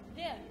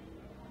 Yeah.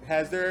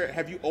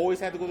 Have you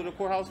always had to go to the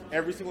courthouse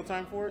every single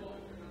time for it?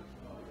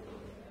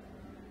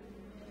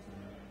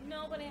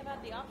 No, but I have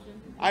had the option.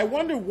 I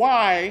wonder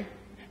why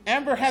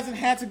Amber hasn't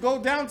had to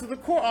go down to the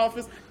court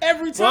office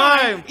every Fine,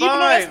 time, even though fine.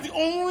 that's the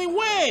only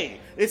way.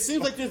 It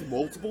seems like there's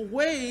multiple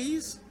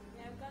ways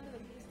Yeah, I've gone to the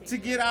police to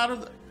station. get out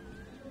of the.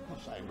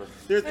 Oh, Syber.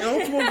 There's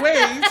multiple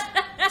ways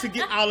to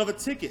get out of a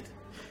ticket.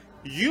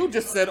 You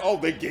just said, "Oh,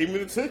 they gave me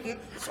the ticket,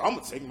 so I'm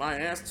gonna take my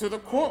ass to the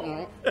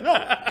courtroom." No,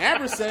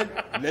 Amber said,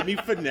 "Let me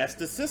finesse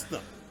the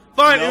system."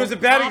 Fine, You know, it was a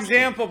bad option.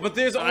 example, but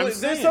there's I'm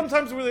saying.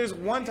 sometimes where there's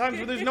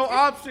no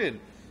option.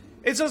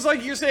 It's just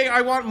like you're saying,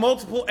 I want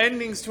multiple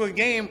endings to a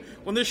game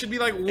when there should be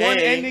like one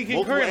ending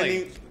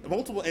concurrently.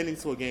 Multiple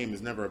endings to a game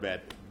is never a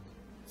bad thing.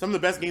 Some of the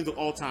best games of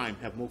all time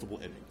have multiple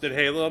endings. Did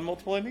Halo have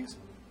multiple endings?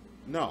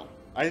 No,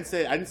 I didn't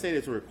say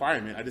it's a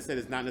requirement. I just said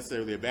it's not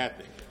necessarily a bad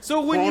thing. So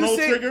when Chrono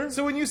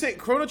you say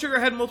Chrono Trigger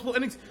had multiple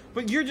endings,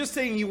 but you're just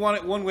saying you want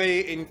it one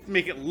way and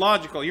make it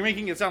logical. You're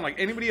making it sound like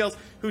anybody else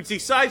who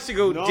decides to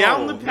go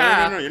down the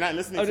path. No, you're not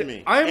listening to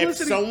me. I'm if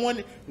listening.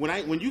 Someone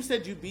when you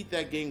said you beat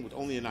that game with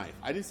only a knife,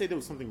 I didn't say there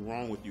was something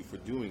wrong with you for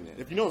doing that.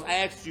 If you notice, I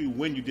asked you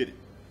when you did it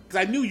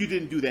because I knew you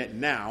didn't do that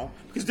now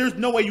because there's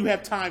no way you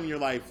have time in your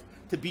life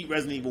to beat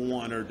Resident Evil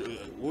 1 or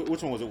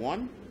which one was it?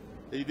 1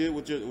 that you did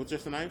with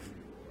just a knife?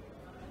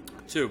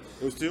 2.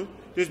 It was 2.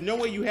 There's no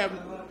way you have.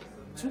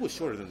 2 was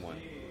shorter than 1.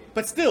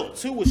 But still,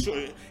 2 was short.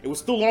 It was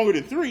still longer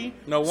than 3.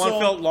 No, 1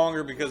 felt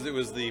longer because it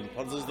was the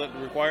puzzles that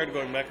required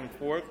going back and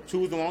forth. 2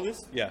 was the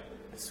longest? Yeah.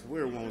 I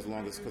swear 1 was the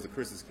longest because of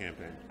Chris's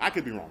campaign. I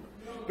could be wrong.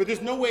 But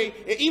there's no way,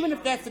 even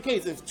if that's the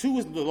case, if 2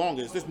 is the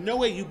longest, there's no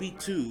way you beat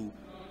 2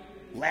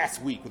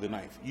 last week with a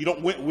knife. You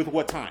don't win with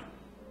what time?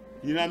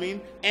 You know what I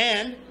mean?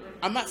 And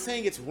I'm not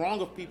saying it's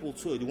wrong of people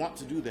to want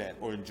to do that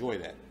or enjoy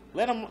that.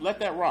 Let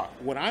that rock.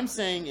 What I'm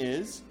saying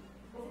is,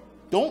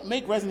 don't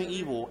make Resident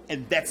Evil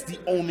and that's the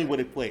only way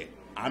to play it.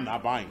 I'm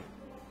not buying it.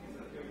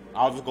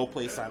 I'll just go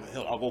play Silent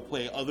Hill. I'll go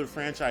play other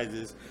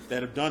franchises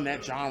that have done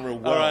that genre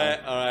well. All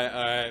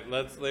right.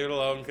 Let's leave it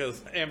alone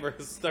because Amber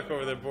is stuck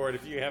over the board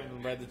if you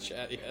haven't read the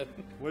chat yet.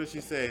 What did she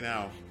say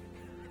now?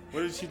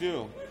 What did she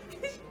do?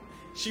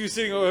 She was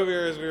sitting over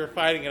here as we were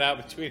fighting it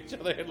out between each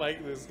other in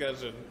like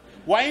discussion.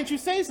 Why didn't you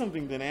say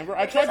something then, Amber?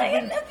 I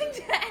had nothing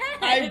to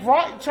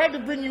add. tried to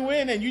bring you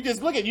in and you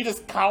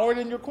just cowered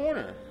in your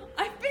corner.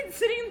 I've been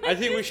sitting like I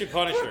think we should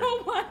punish for her.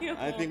 a while.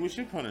 I think we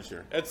should punish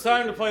her. It's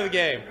time to play the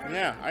game.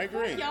 Yeah, I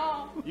agree.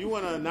 Y'all. You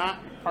want to not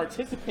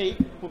participate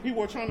when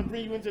people are trying to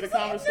bring you into the I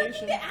have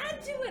conversation? nothing to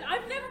add to it.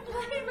 I've never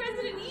played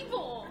Resident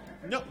Evil.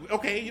 No,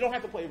 okay, you don't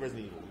have to play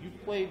Resident Evil. You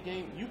play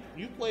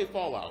You play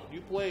Fallout.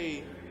 You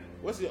play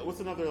what's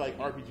another like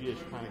RPG-ish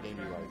kind of game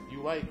you like?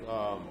 You like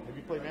have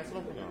you played Mass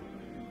Effect or no?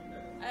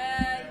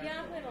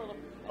 Yeah, I played a little.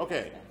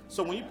 Okay,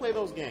 so when you play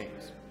those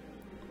games,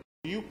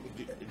 do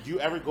you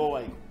ever go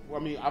like? Well,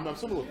 I mean, I'm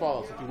similar with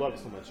Fallout since you love it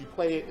so much. You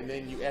play it and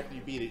then after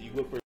you beat it, you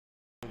look for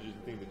challenges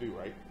and things to do,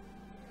 right?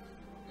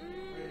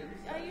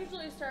 I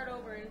usually start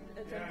over and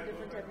attempt a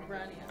different type of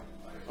run.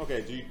 Yeah.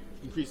 Okay, do you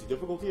increase the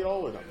difficulty at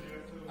all or no?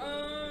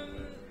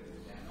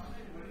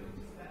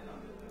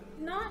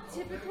 Not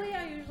typically.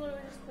 I usually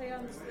would just play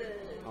on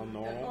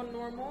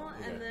normal,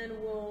 Okay. and then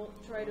we'll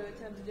try to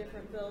attempt a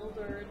different build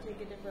or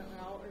take a different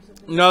route or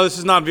something. No, this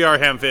is not VR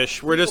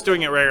Hamfish. We're just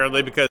doing it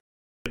regularly because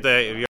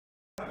That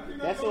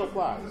still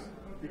applies.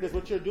 Because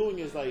what you're doing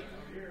is like,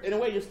 in a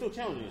way, you're still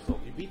challenging yourself.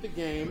 You beat the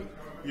game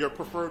your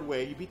preferred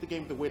way. You beat the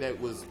game the way that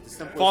was the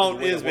simplest.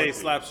 Fallout is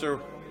base slapster.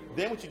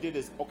 Then what you did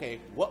is, okay,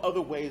 what other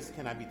ways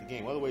can I beat the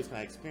game? What other ways can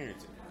I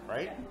experience it?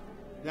 Right?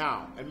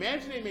 Now,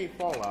 imagine they made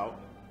Fallout,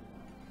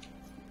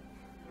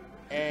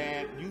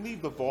 and you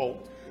leave the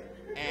vault,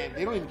 and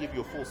they don't even give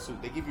you a full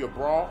suit. They give you a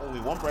bra, only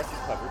one breast is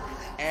covered,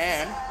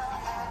 and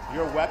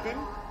your weapon,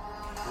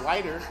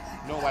 lighter,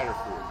 no lighter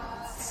fluid.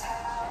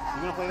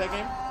 You gonna play that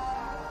game?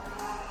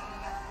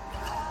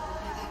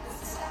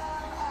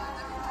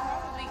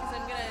 Probably because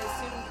I'm gonna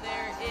assume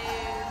there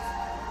is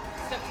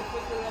stuff to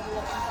quickly level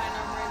up and find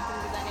armor and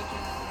things of that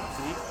nature.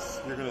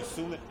 See? You're gonna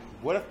assume it.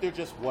 What if there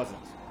just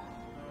wasn't?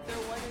 If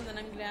there wasn't, then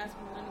I'm gonna ask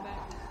for money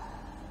back.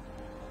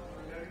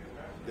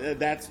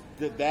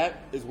 That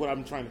is what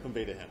I'm trying to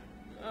convey to him.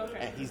 Okay.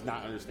 And he's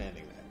not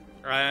understanding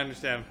that. I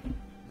understand.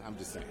 I'm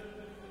just saying.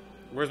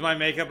 Where's my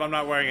makeup? I'm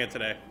not wearing it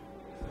today.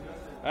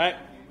 All right.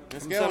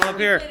 Let's I'm go. setting up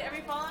here. Played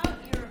every Fallout.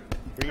 You're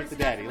Bring it to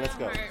daddy. Let's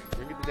go.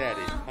 Bring it to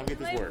daddy. Come get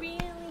this work.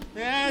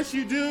 Yes,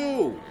 you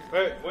do.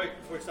 Wait,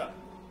 before we stop.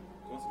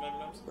 You want some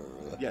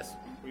M&Ms? Yes.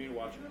 We need to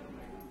watch it.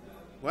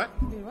 What?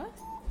 What?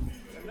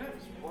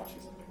 M&Ms. Watching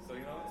something, so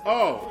you know.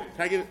 Oh,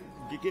 can I get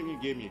give me a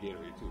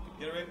Gatorade too?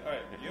 Get it ready? All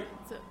right. You?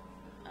 So,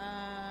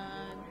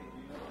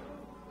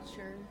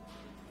 sure.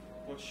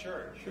 Well,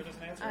 sure. Sure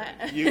doesn't answer.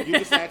 You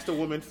just asked a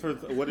woman for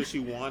what does she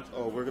want?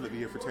 Oh, we're gonna be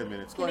here for 10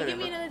 minutes. Go Can you ahead,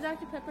 give me Amber. another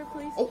Dr. Pepper,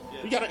 please? Oh,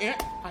 we got an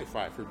high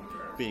five for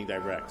being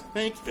direct.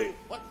 Thank you.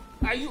 What?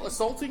 Are you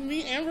assaulting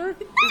me, Amber?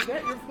 Is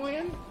that your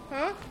plan?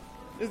 Huh?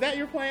 Is that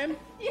your plan?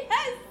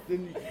 Yes!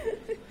 Then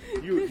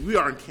we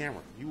are on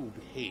camera. You will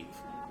behave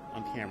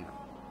on camera.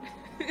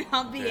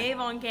 I'll behave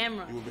on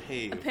camera. You will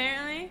behave.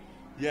 Apparently.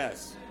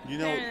 Yes. You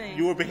know, Apparently.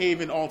 you will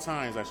behave in all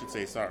times, I should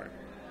say. Sorry.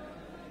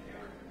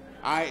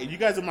 You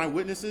guys are my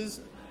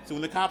witnesses. So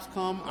when the cops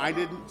come,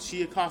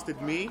 she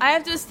accosted me. I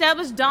have to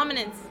establish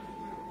dominance.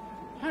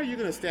 How are you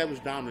going to establish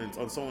dominance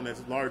on someone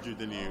that's larger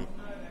than you?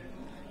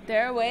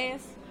 There are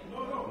ways.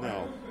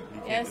 No.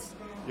 You can't. Yes.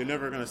 You're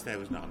never going to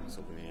establish dominance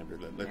over me, Amber.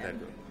 Let that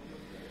go.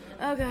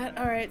 Oh god,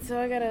 alright, so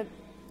I gotta...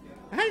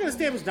 How are you going to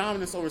establish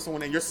dominance over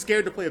someone and you're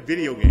scared to play a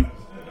video game?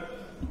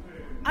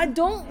 I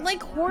don't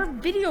like horror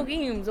video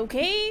games,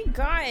 okay?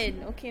 God.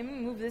 Okay, I'm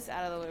gonna move this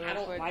out of the way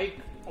real quick. like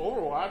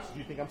Overwatch. Do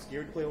you think I'm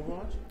scared to play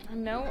Overwatch?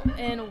 No,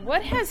 and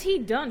what has he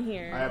done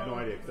here? I have no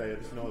idea because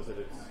I just noticed that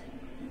it's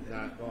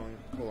not going.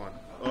 Hold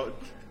on.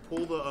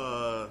 Pull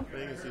the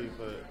thing and see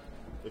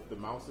if the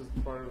mouse is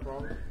part of the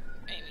problem.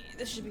 Maybe.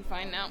 This should be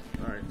fine now.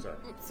 All right, sorry.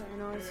 Oops, sorry,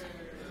 noise.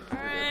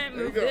 Alright, There you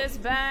move go. this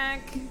back.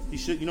 You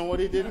should. You know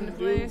what he didn't Into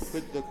do? place.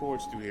 Put the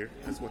cords through here.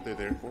 That's what they're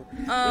there for.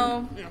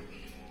 Oh. Yeah.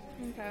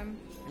 Okay.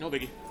 No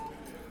biggie.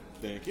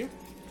 Thank you.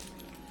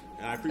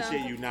 And I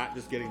appreciate you not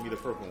just getting me the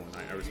purple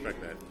one. I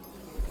respect that.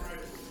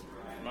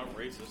 I'm not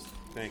racist.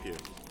 Thank you.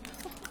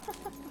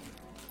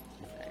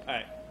 All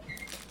right.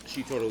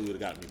 She totally would have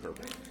gotten me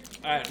purple.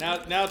 All right.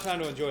 Now it's time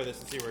to enjoy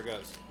this and see where it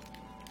goes.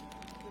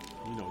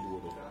 You know you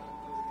would have.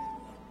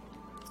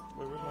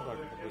 Wait, where's my dog?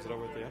 Was it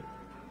over at the end?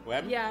 What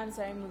happened? Yeah, I'm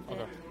sorry, I moved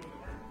Okay. it.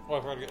 Oh, I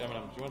forgot to get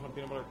M&M's. Do you want some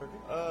peanut butter cookie?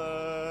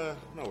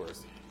 No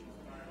worries.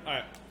 All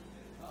right.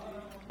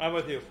 I'm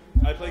with you.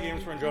 I play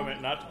games for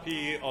enjoyment, not to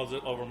pee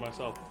over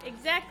myself.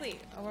 Exactly.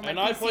 Over my And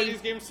I PC. play these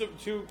games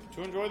to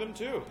enjoy them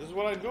too. This is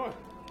what I enjoy.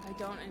 I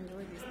don't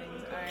enjoy these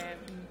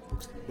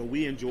things. But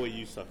we enjoy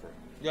you suffering.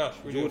 Yes,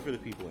 we Do do. it for the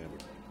people, Amber.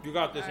 You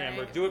got this, All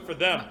Amber. right. Do it for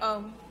them.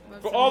 Oh.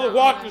 For all the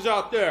walkers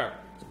out there.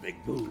 It's a big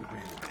boob.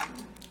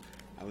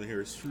 I want to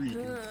hear a shriek.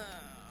 Do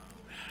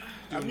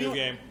a new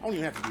game. I don't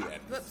even have to do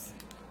that. Whoops.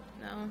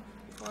 No.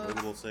 Close.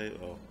 What will say?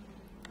 Oh.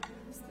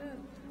 What's the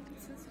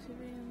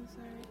sensitivity on the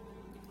side?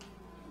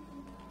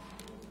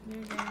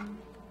 New game.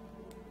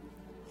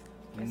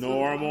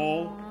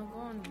 Normal. Oh, go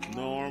on.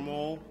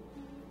 Normal.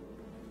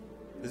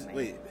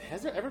 Wait,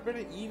 has there ever been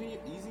an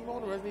easy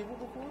mode in Resident Evil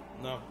before?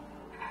 No.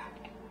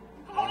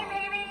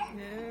 Hey, baby.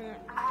 No.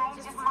 I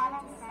just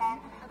wanted to send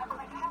a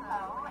quick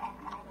hello and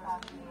I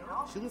love you.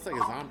 She looks like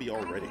a zombie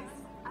already.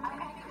 I'm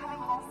gonna be coming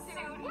home soon.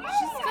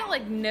 She's got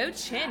like no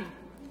chin.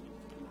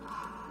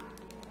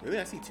 Really?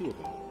 I see two of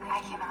them.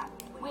 I cannot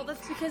Well,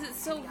 that's because it's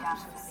so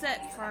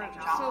set for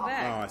so Oh,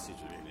 bad. I see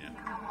what you mean, yeah.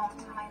 come home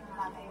to my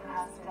loving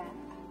husband.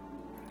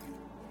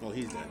 Well,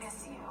 he's dead. I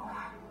miss you. I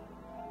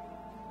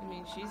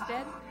mean, she's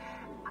dead.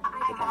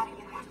 I gotta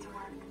get back to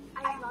work. I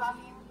love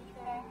you,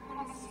 Ethan. I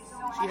miss you so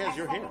much. She has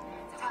your hair.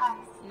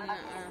 Tons.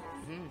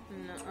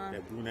 Nuh-uh.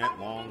 That brunette,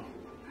 long,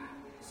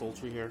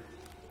 sultry hair.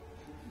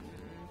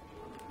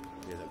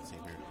 Yeah, that's the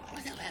same hair. Why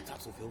is that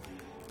laptop so filthy?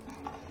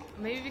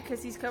 Maybe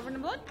because he's covered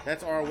in blood?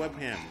 That's our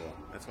webcam, though.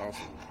 That's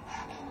awesome.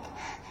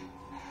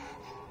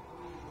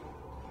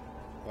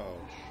 Uh-oh.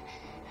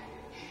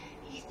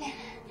 Ethan,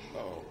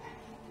 Uh-oh.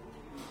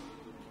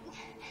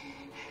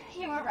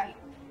 you were right.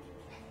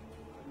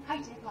 I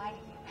did lie to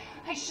you.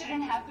 I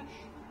shouldn't have.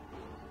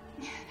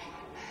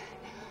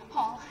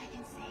 All I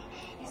can say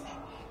is that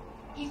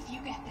if you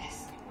get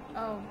this,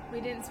 Oh,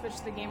 we didn't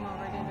switch the game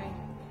over, did we?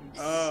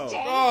 Oh.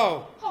 stay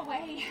Oh!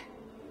 away.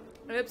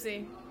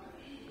 Oopsie.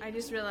 I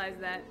just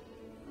realized that.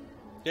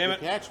 Damn Good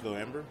it. catch, though,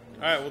 Amber.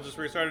 All right, we'll just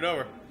restart it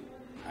over.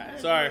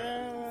 Sorry.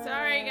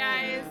 Sorry,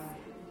 guys.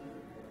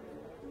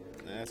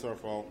 That's our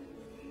fault.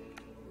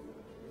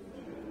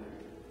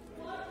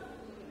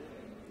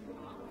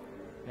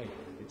 Hey,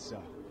 it's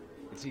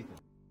Ethan.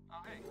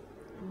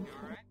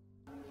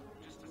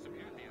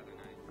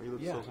 Oh, you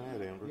look Yeah. so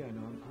sad, Amber. Yeah,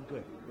 no, I'm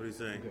good. What are you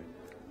saying? I'm good.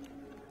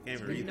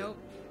 Amber, Ethan. Nope.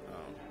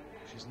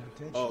 She's not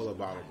dead. Oh, she's the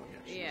bottom.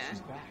 Yeah. She's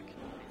back.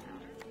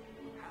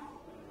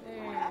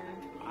 There.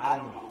 I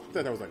don't know. I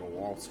thought that was like a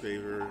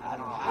wallpaper. I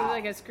don't know. It was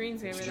like a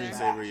screensaver there.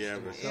 Screensaver, yeah,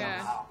 but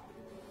Yeah.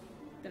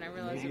 Then I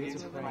realized Maybe it it's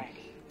was a moving. prank.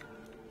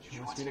 She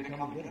wants me to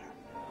come and get her.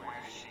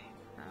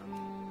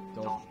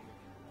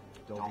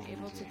 Don't be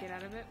Able to easy. get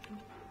out of it?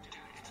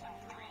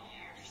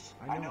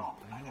 I know.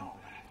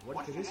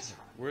 What if it is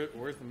her?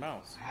 Where's the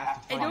mouse? I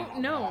have to I find don't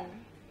her. know.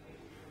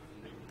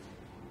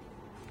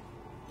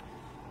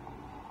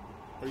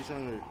 are you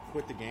trying to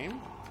quit the game?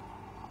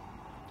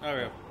 Oh,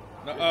 yeah.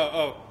 No,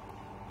 oh.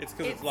 It's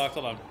because it's It's- locked.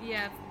 Hold on.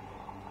 Yeah.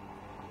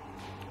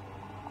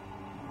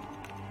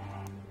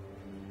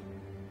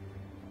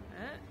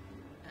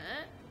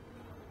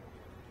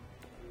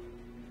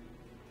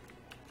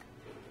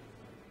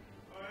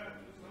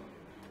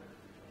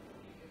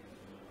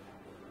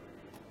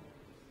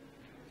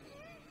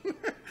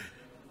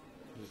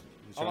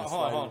 She's Hold trying on, to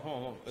hold on, slide-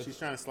 hold on. She's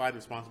trying to slide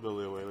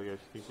responsibility away. Look at her.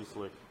 She thinks she's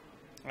slick.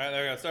 All right,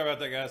 there we go. Sorry about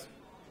that, guys.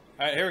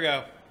 All right, here we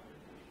go.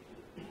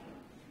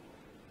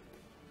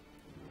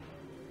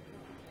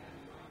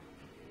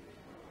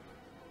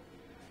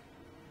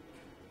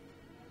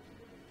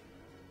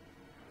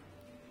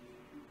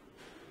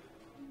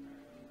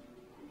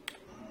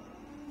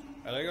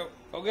 All right, there you go.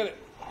 Go get it.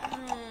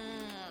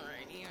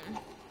 Alrighty. Is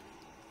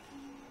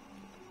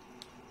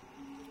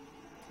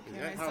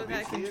Yeah, that I how still they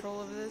got see it?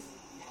 control of this.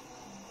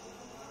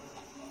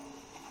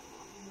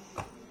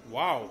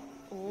 Wow.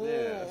 Oh.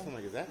 Yeah, that's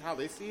like, is that how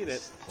they see it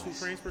at 2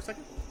 frames per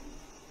second?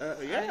 Yeah. Are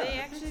they I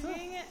think actually so.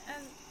 doing it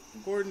as...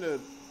 According to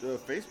the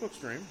Facebook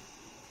stream.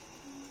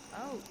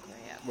 Oh,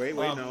 crap. Wait,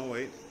 Wow. no,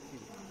 wait.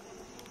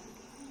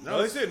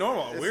 No, they see it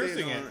normal. they We're see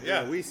seeing it. normal.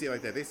 Yeah. We see it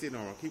like that. They see it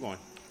normal. Keep going.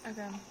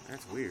 Okay.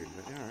 That's weird,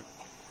 but all right.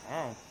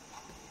 Wow.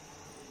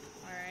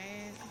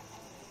 Alright.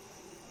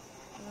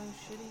 Oh,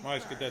 shitty.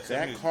 Nice, get that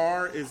That 70s.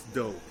 car is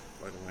dope,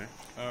 by the way.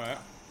 All right.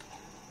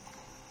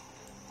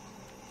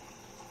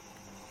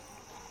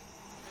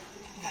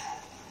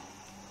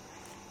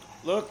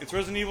 Look, it's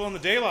Resident Evil in the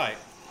daylight.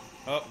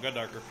 Oh, got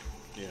darker.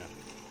 Yeah.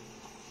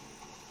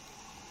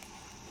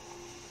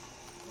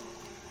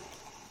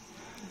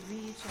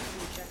 me check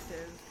the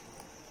objective.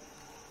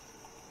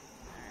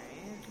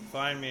 Alright.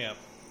 Find me up.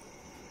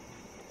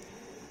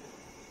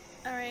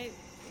 Alright.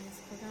 Let's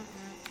click on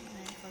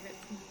alright, fuck it.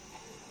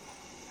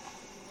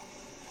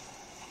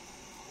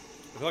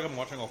 I feel like I'm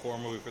watching a horror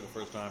movie for the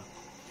first time.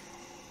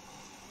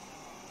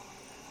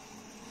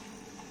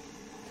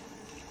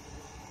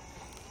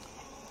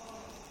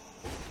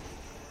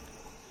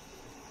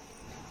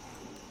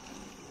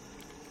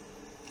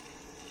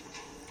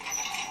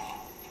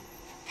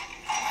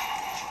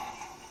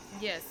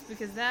 Yes,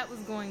 because that was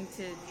going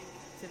to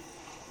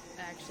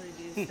actually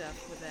do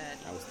stuff with that.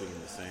 I was thinking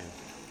the same.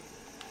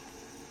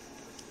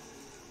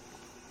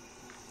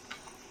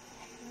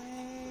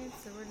 Right,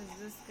 so where does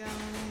this go?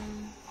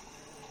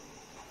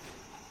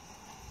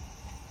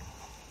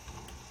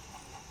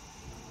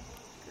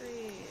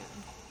 Great.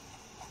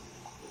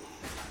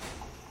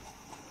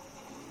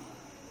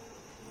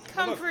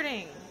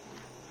 Comforting!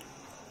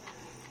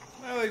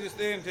 Well, they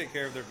didn't take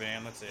care of their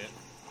van, that's it.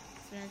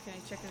 So can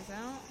I check this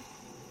out?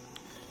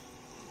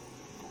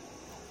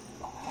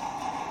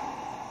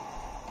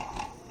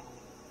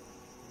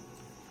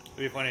 It'd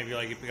be funny if you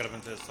pick it up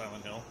into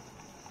Silent Hill.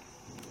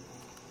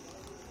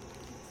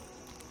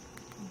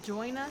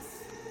 Join us?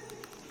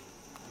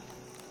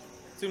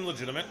 Seems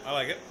legitimate. I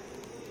like it.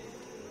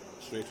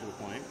 Straight to the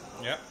point.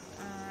 Yeah.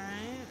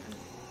 Alright.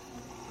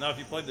 Now, if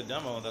you played the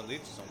demo, that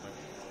leads to something.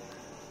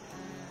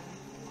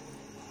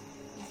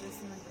 Is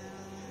this in the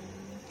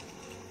ground?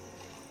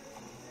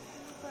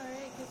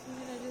 Alright, guess I'm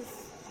gonna just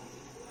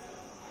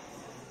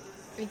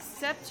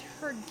accept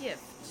her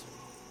gift.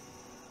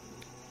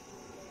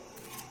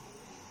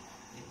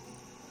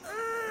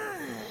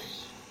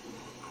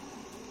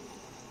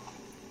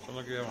 Sounds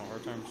like you're having a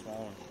hard time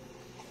swallowing.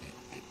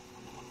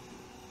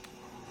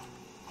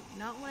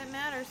 Not when it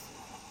matters.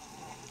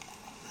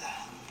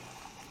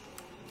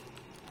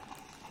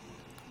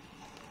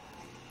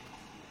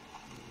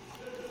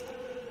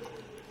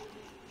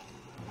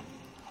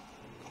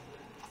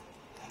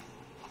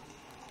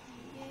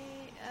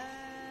 Yay,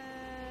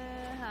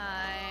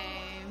 hi.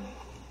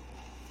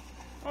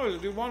 Oh, there's a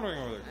dude wandering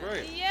over there.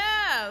 Great.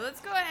 Yeah, let's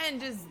go ahead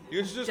and just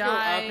You should just go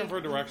dive. ask him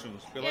for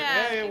directions. Be like,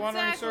 Yeah, hey,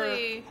 wandering sir.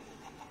 exactly.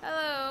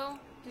 Hello.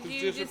 Did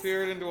you Just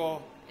disappeared into a...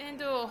 Is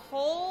into a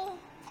hole?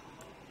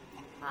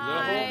 that a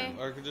Hi.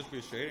 hole? Or it could just be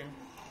a shading.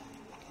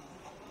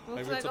 Looks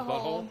Maybe like it's a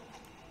hole. butthole.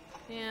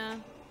 Yeah.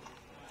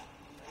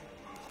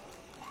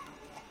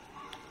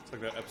 It's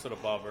like that episode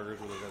of Bob Burgers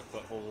where they got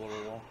buttholes all over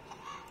the wall.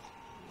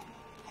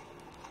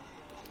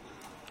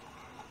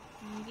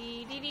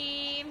 Dee dee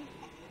dee.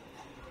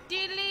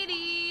 Diddly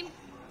dee.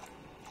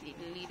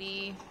 Diddly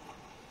dee.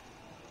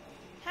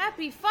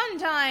 Happy fun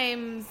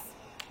times.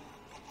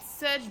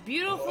 Such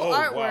beautiful Oh,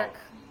 artwork. wow.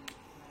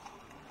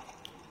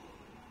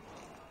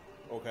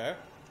 Okay.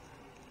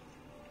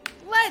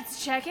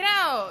 Let's check it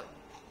out.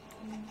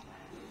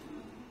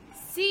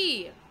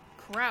 C.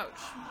 Crouch.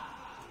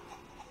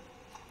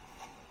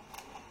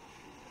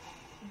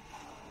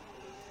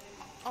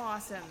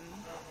 Awesome.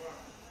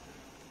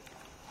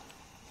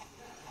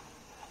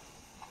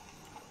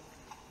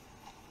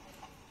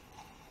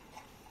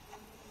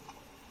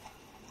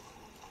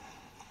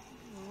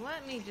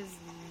 Let me just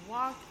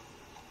walk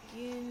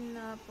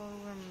up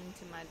over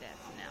to my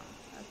death now.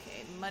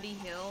 Okay, Muddy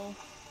Hill.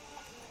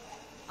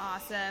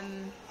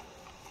 Awesome.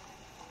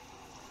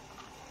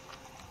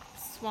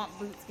 Swamp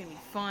Boot's gonna be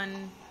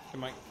fun. Hey,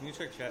 Mike, can you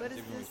check chat What and see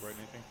is if anybody's this?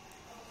 writing anything?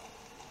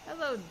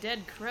 Hello,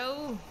 Dead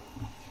Crow.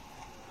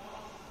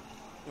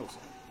 No, sir.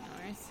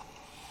 Nice.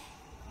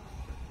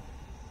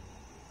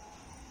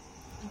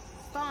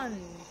 Fun.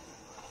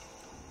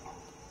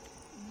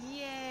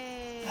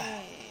 Yay. There's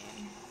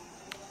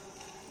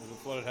a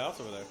flooded house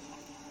over there.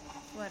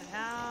 Flooded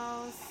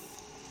house.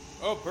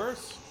 Oh,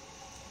 purse.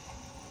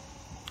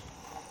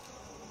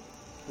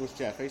 What's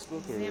chat?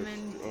 Facebook or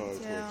Examine Twitch?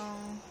 detail.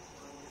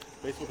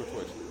 Facebook or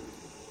Twitch?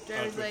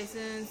 Driver's Twitch.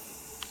 license.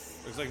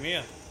 Looks like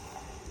Mia.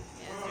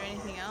 Yeah, is there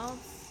anything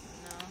else?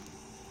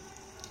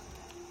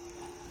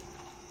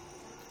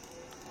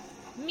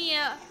 No.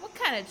 Mia, what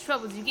kind of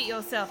trouble did you get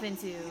yourself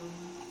into?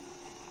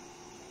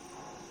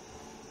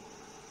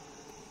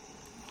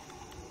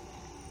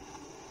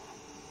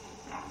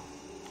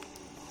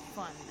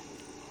 Fun.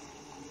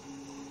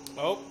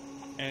 Oh,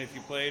 and if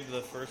you played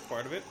the first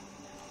part of it,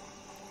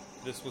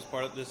 this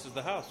is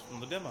the house from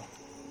the demo.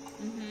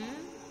 Mm-hmm.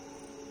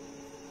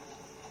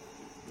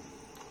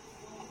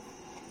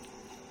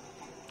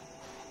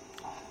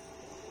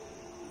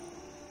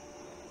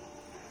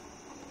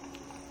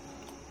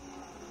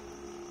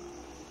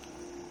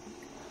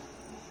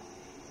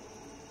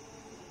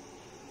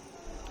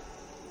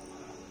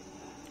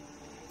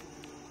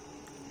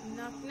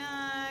 Knock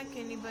knock,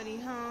 anybody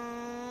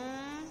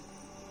home?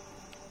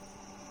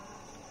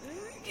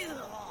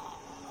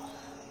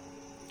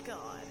 God,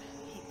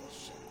 I hate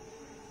this shit.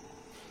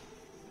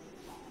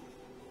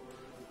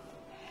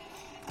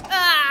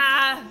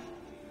 Ah!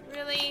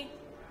 Really?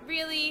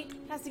 Really?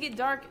 Has to get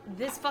dark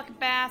this fucking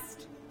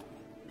fast?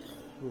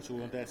 Which you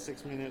want that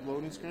 6-minute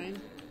loading screen?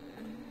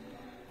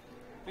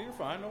 You're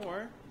fine, don't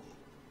worry.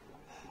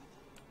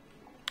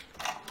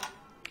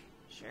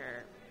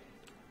 sure.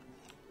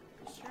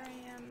 For sure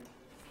I am.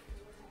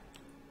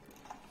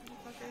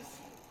 Motherfuckers.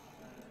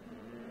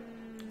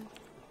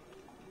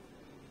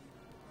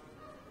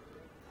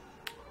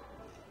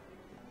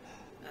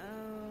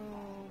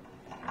 Oh.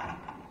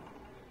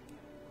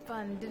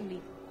 Fun diddly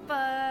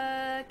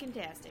fucking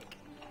tastic.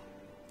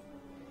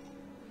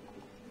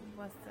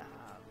 What's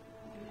up?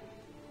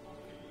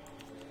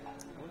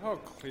 Look how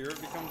clear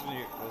it becomes when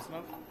you get close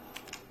enough.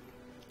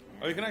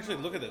 Oh, you can actually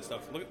look at this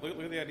stuff. Look at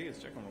the IDs.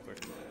 Check them real quick.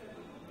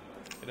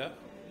 Hit up.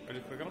 Or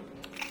just click on them.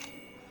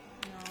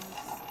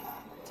 No,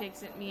 it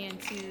takes me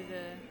into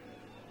the.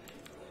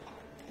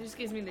 It just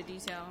gives me the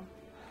detail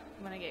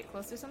when I get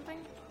close to something.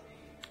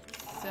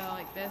 So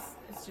like this,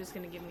 it's just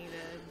gonna give me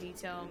the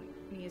detail.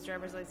 His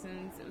driver's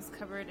license. It was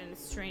covered in a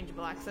strange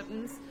black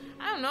substance.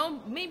 I don't know,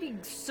 maybe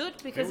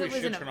soot because Maybe it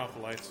was in a. turn off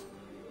the lights.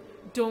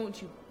 Don't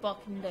you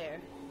fucking dare!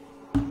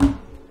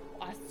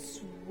 I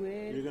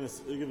swear. You're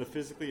gonna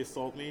physically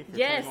assault me for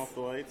Yes. turning off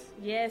the lights?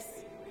 Yes.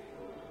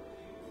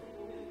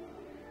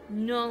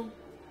 No.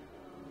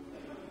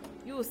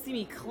 You will see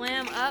me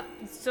clam up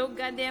so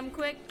goddamn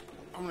quick.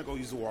 I'm gonna go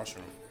use the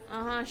washroom.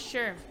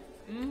 Sure.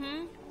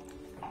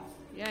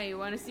 Yeah, you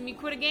want to see me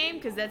quit a game?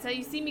 Because that's how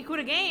you see me quit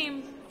a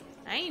game.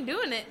 I ain't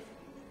doing it.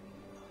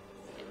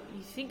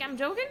 You think I'm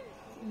joking?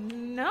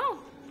 No.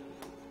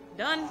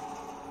 Done.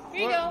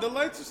 Here you What? go. The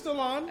lights are still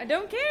on. I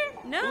don't care.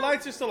 No. The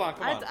lights are still on.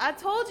 Come on. I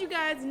told you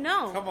guys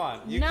no. Come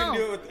on. You No. can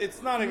do it.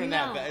 It's not even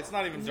that No. bad. It's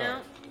not even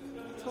dark.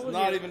 No. Told It's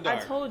not you. even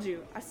dark. I told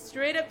you. I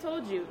straight up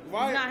told you.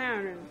 Why- It's not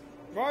happening.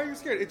 Why are you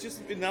scared? It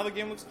just now the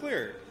game looks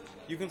clear.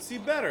 You can see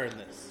better in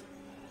this.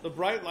 The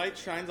bright light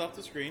shines off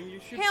the screen. You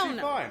should Hell see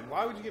no. fine.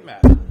 Why would you get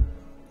mad?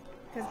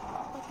 Because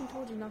I fucking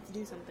told you not to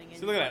do something. And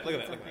See, look at that. you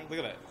Look at that. fucking Look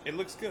at that. did Look at that. It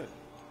looks good.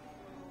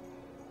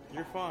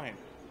 You're fine.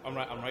 I'm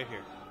right here.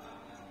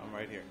 I'm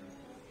right here.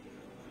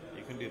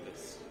 You can do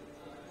this.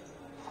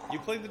 You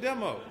played the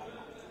demo.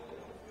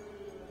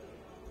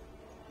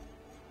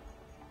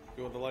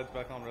 You want the lights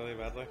back on really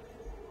badly?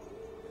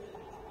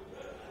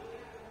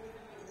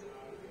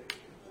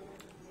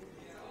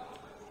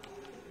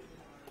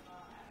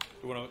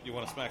 You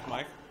want to smack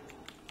Mike?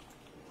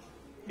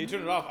 He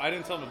turned it off. I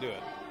didn't tell him to do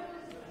it.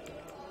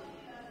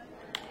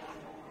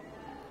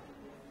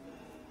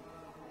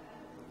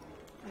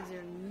 something. Is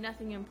there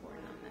nothing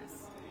important on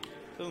this?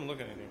 Doesn't look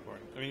anything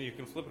important. I mean, you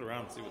can flip it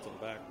around and see what's on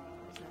the back.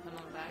 There's nothing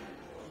on the back.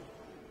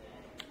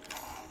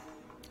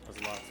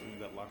 There's lots. We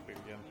need that lockpick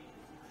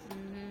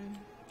again.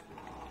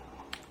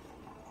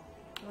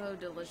 Oh,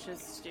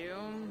 delicious stew.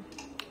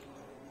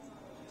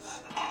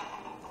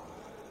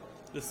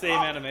 The same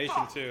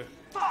animation too.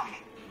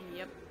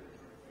 Yep.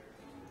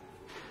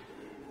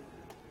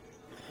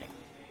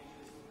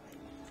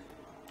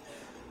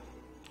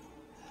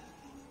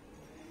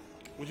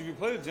 Which if you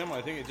play the demo,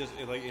 I think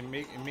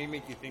it may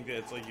make you think that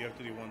it's like you have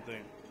to do one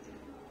thing.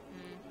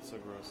 It's so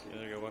gross. Yeah,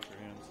 there you go. Wash your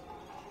hands.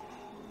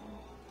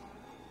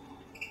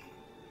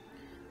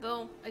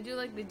 Though, I do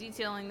like the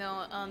detailing,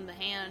 though, on the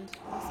hand.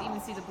 You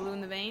even see the blue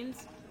in the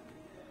veins.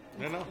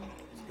 No,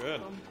 it's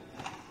good. Cool.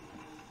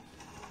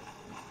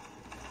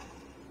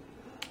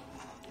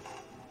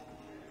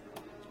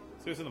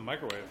 See what's in the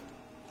microwave.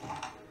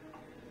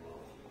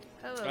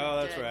 Hello, Oh,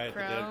 that's dead right,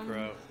 crow. the dead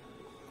crow.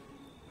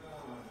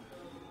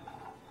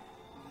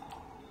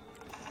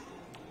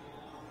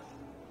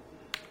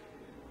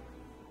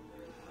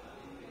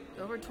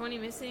 Over 20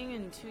 missing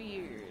in 2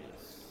 years.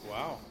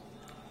 Wow.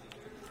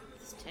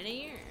 It's 10 a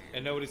year,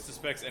 And nobody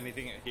suspects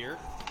anything here?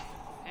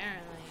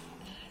 apparently.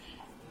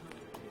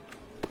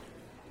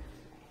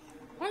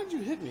 Why did you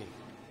hit me?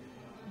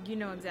 You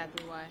know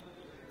exactly why.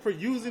 For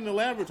using the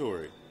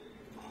laboratory.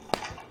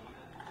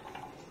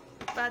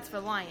 That's for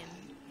lying.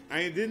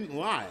 I didn't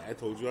lie. I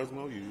told you I was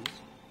going to use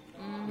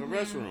the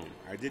restroom.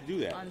 I did do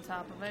that. On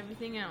top of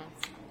everything else.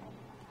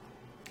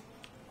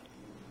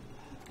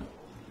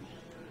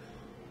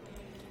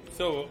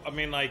 So, I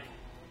mean, like,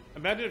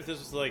 imagine if this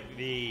was like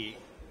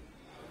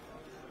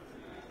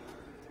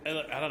I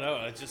don't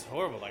know, it's just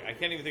horrible. Like, I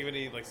can't even think of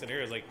any, like,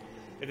 scenarios. Like,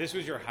 if this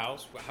was your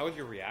house, how would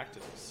you react to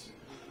this?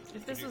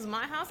 If this was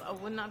my house, I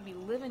would not be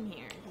living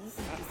here. This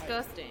is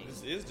disgusting.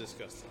 This is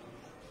disgusting.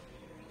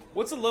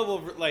 What's the level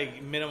of,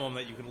 like, minimum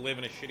that you can live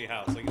in a shitty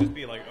house? Like, just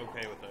be, like,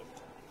 okay with it.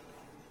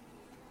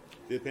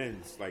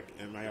 Depends. Like,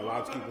 am I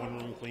allowed to keep one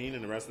room clean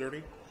and the rest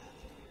dirty?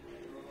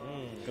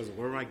 Because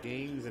where my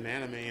games and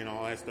anime and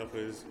all that stuff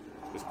is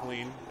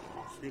clean.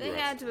 Screw the They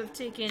rest. had to have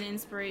taken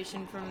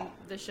inspiration from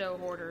the show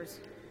Hoarders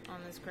on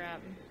this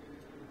crap.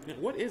 Yeah,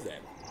 what is that?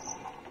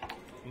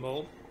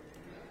 Mold?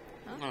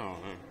 Oh,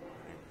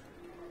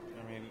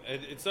 I mean,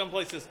 it's some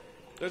places.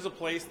 There's a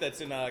place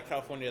that's in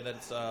California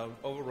that's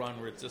overrun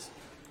where it's just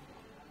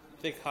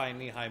thick, high,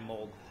 knee-high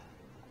mold.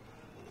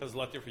 Because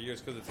left there for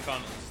years because it's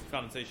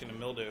condensation and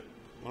mildew,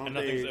 Why don't and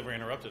nothing's they- ever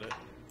interrupted it.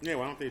 yeah.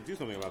 Why don't they do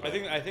something about that?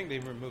 I think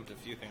they've removed a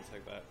few things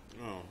like that.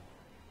 Oh,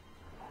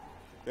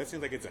 that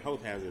seems like it's a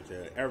health hazard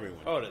to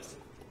everyone. Oh, it is.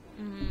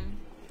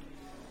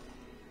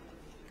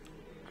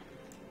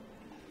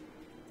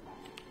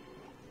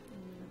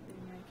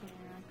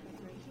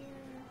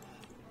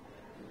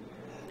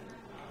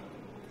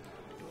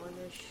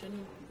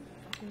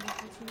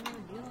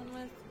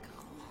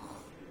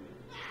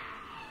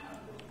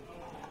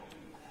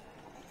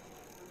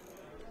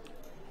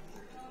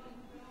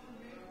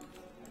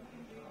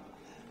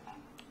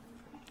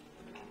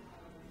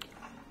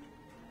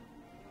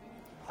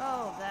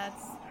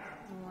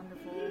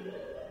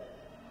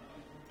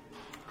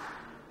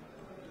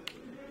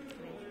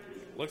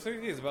 Looks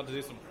like he's about to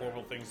do some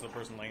horrible things to the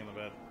person laying in the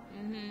bed.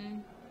 Mm-hmm.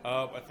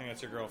 Oh, I think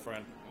that's your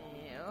girlfriend.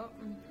 Yep.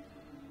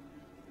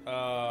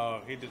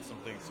 Oh, he did some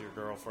things to your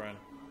girlfriend.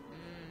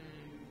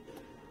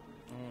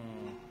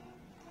 Mm.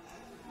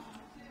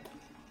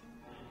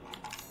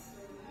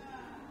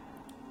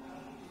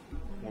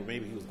 Or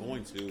maybe he was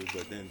going to,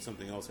 but then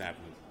something else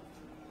happened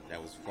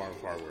that was far,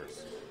 far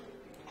worse.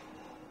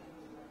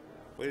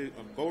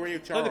 Go over your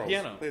Charles. Play the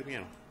piano. Play the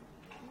piano.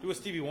 Do a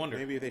Stevie Wonder.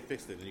 Maybe if they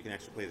fixed it, then you can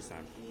actually play this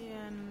time.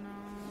 Yeah,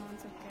 no,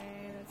 it's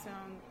okay. That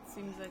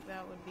seems like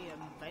that would be a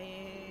bad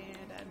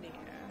idea.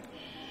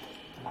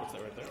 What's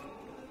that right there?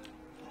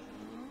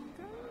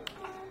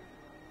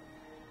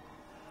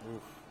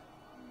 Oof.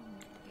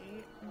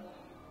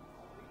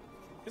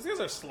 These guys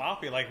are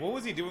sloppy. Like, what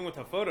was he doing with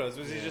the photos?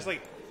 Was he just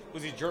like,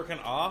 was he jerking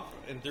off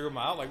and threw them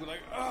out? Like,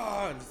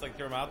 and just like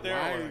threw them out there?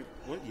 Why,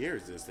 what year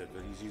is this that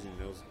he's using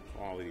those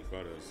quality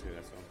photos? Yeah,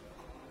 that's all.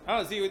 I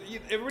don't see.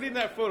 Everybody in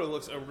that photo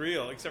looks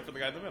real, except for the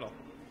guy in the middle.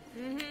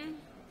 Mm-hmm.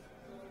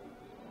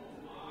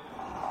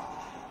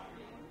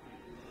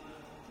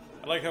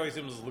 I like how he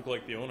seems to look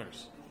like the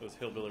owners, those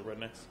hillbilly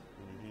rednecks.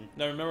 Mm-hmm.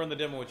 Now, remember in the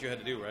demo what you had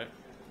to do, right?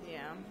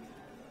 Yeah.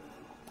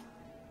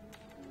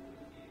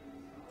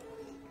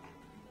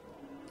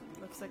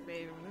 Looks like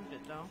they removed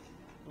it though.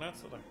 No, it's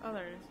still there. Oh,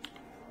 there it is.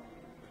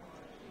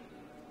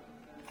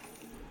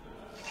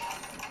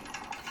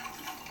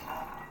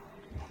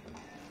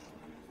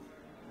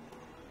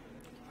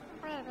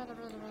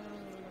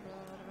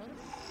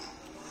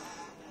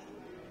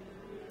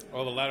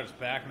 Oh, the ladder's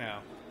back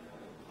now.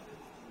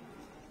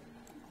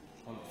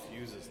 Oh, the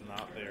fuse is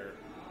not there.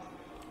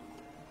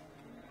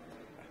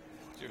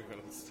 Dude, go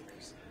to the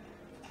stairs.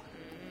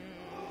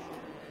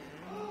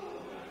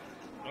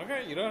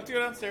 Okay, you don't have to go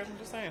downstairs, I'm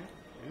just saying.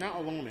 You're not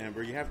alone,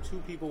 Amber. You have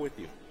 2 people with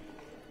you.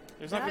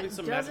 There's not going to be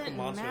some doesn't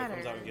magical monster that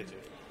comes matter. out and gets you.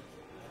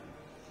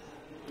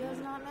 Does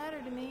not matter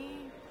to me.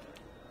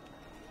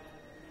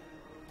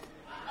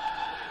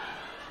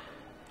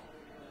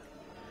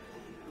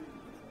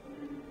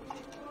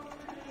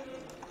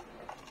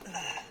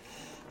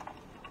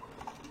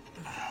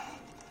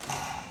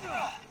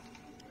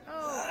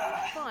 Oh,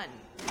 fun.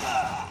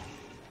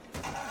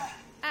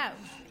 Ouch.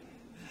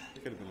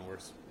 It could have been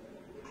worse.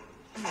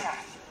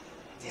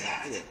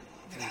 Yeah.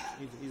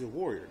 He's a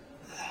warrior.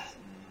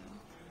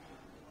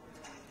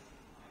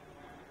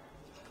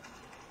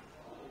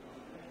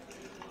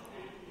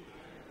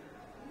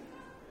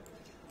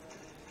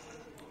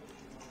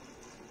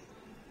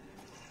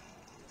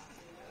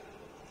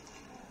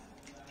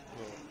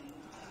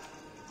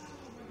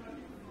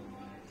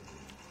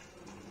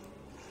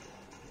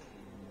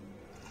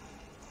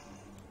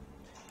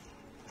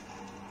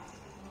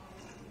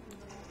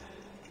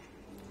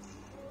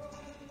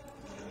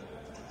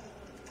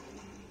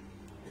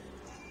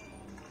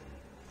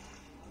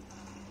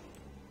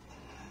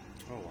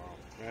 Oh wow,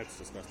 that's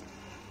disgusting.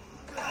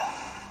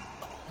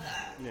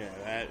 Yeah,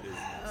 that is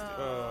nasty.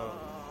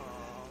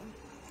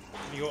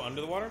 Can you go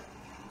under the water?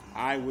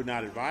 I would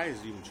not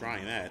advise even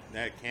trying that.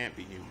 That can't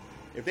be you.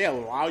 If they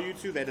allow you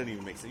to, that doesn't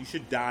even make sense. You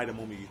should die the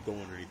moment you go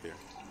underneath there.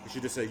 You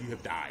should just say you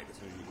have died as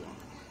soon as you go under.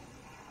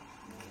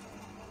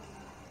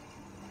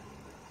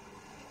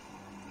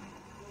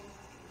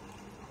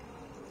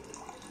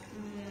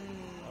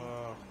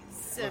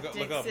 Septic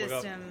look up.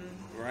 system.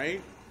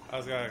 Right? I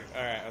was going,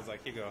 alright, I was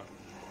like, keep going.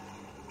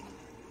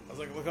 I was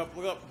like, look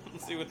up,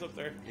 and see what's up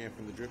there. Yeah,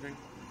 from the dripping.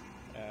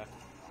 Yeah.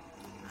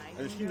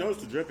 And she knows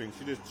the dripping.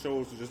 She just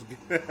chose to just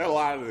get the hell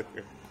out of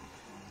there.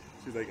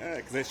 She's like,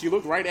 because then she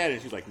looked right at it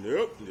and she's like,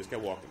 nope, and just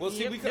kept walking. Well,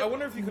 see, I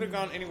wonder if you could have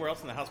gone anywhere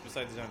else in the house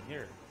besides down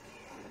here.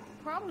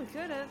 Probably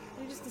could have.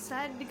 We just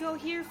decided to go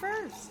here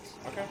first.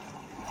 Okay.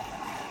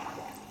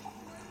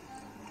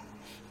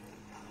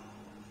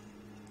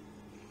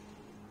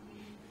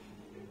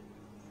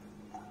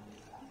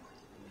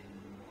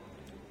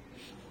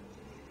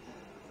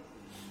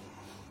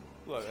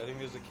 Look, I think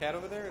there's a cat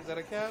over there. Is that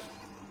a cat?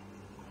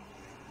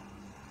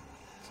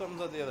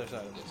 Something's on the other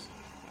side of this.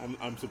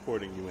 I'm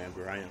supporting you,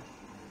 Amber. I am.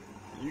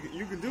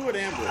 You can do it,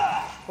 Amber.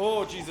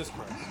 Oh, Jesus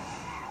Christ.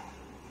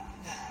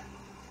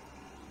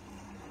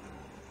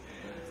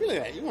 Look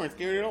at that. You weren't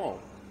scared at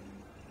all.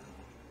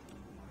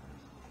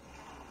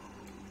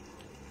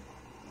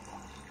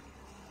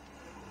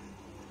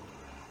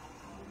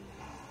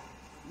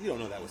 You don't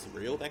know that was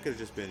real. That could have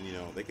just been,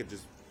 they could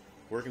just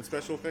work in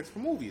special effects for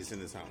movies in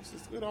this house.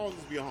 It could all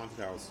just be a haunted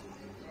house,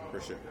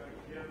 for sure.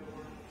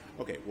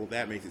 Okay, well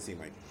that makes it seem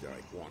like they're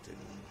like wanted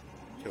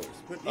killers.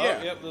 But yeah.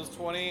 Oh, yep, those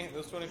 20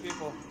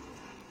 people.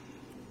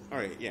 All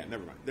right, yeah,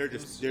 never mind. They're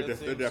That seems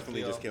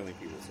definitely to just kill. killing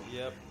people. So.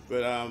 Yep.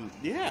 But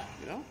yeah,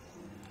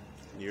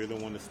 you're the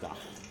one to stop.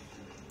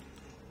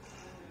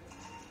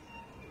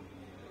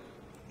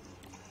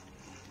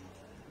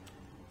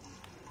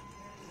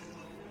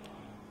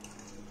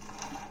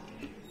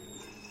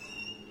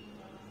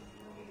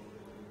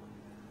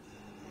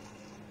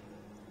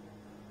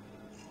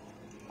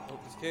 Oh,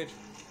 this cage.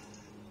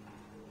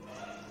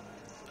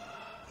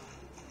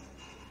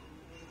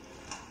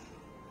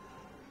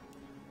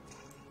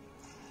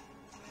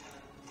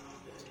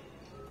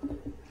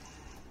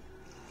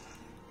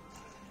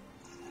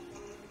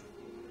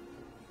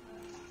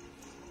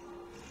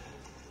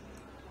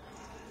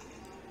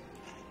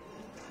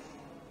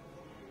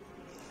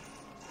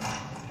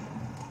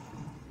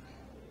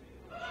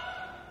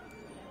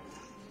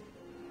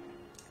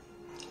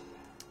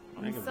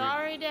 I'm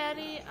sorry,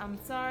 Daddy. I'm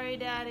sorry,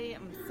 Daddy.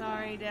 I'm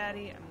sorry,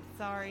 Daddy. I'm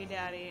sorry,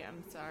 Daddy.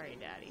 I'm sorry,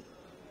 Daddy.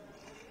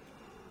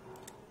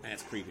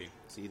 That's creepy.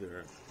 It's either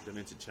a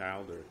demented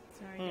child or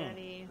Sorry,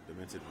 Daddy. a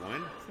demented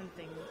one.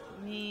 Something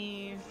with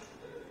me.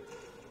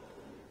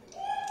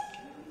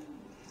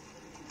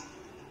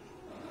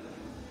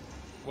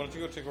 Why don't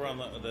you go check around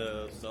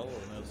the cell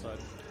on the other side?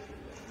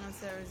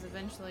 Unless I was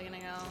eventually gonna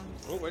go.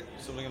 Oh, wait.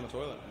 Something in the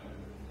toilet.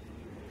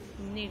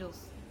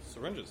 Needles.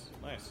 Syringes.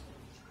 Nice.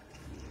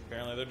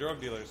 Apparently they're drug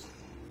dealers.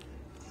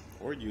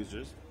 Or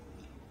users.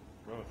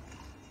 Both.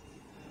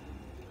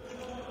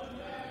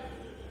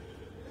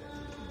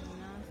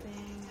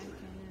 Nothing I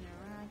can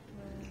interact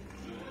with.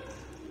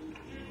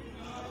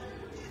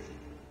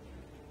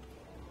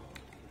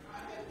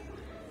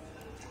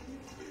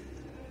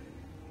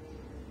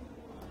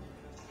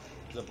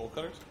 Is that bolt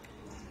cutters?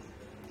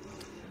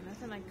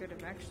 Nothing I could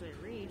have actually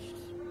reached.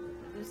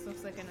 This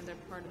looks like another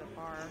part of the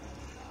bar.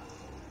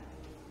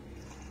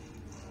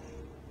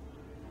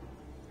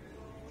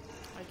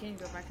 I can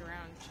go back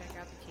around and check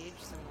out the cage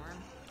some more.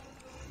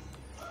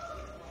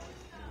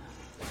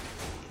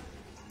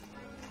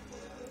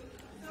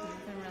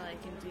 Nothing really I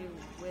can do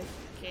with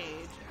the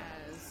cage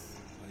as...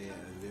 Oh, yeah,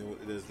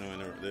 there's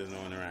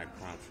no interact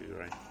prompt for you,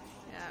 right?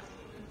 Yeah.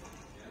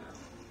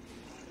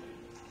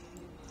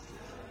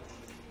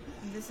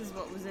 And this is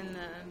what was in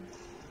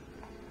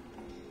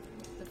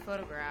the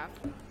photograph.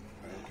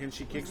 Can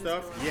she kick Is this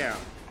stuff? the one? Yeah.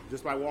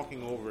 Just by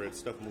walking over it,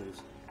 stuff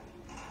moves.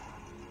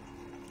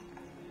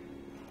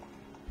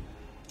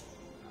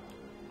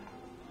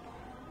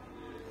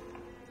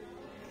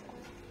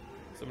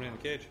 Somebody in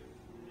the cage.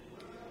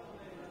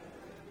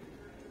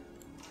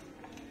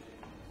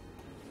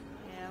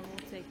 Yeah,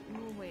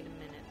 we'll wait a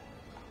minute.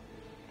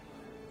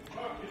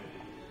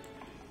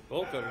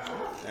 Bolt cutters.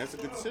 That's a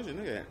good decision.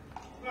 Look at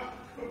that.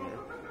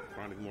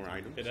 Finding more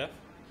items. Hit F.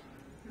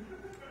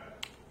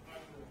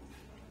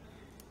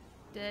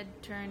 Dead,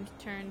 turned,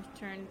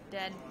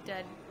 dead,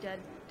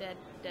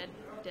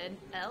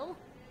 L?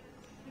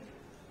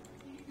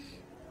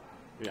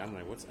 Yeah, I'm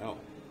like, what's L?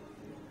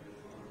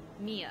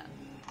 Mia.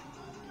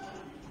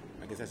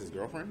 I guess that's his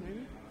girlfriend,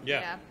 maybe?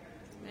 Yeah.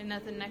 And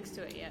nothing next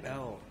to it yet.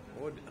 L.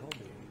 What would L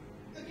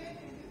be?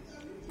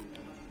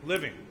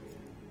 Living.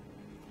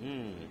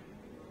 Hmm.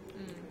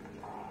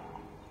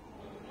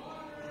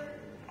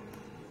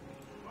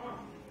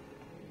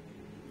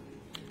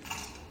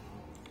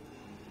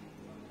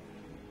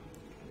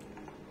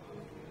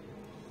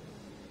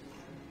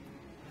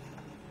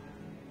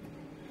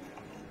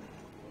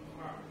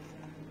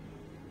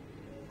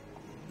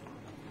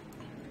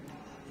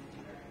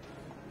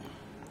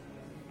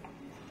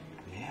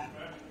 Yeah.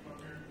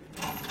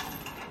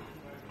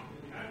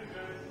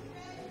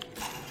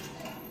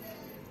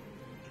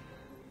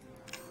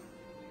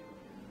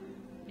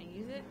 Can I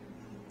use it?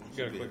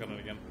 You gotta click on it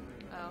again.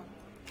 Oh.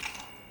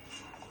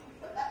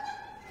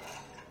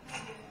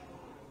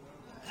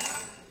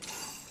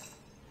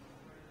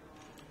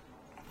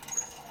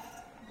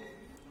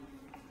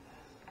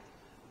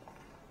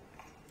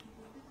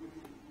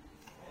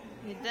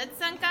 You dead,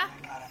 Sanka?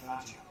 I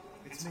found you.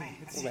 It's me.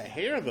 It's Well, that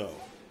hair, though.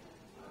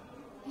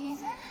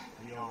 Ethan,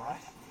 Are you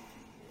alright?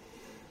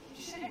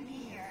 you shouldn't be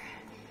here.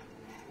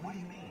 What do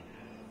you mean?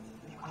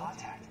 You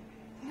contact.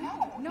 No,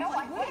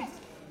 I wouldn't.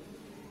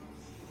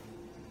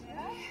 Did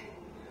I?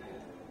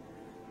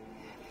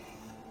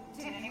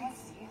 Did anyone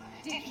see you?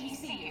 Did he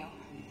see you?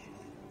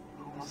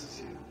 Who else is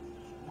here?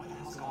 What the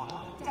hell's going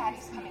on?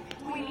 Daddy's coming.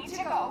 We need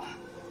to go.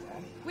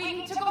 Daddy? We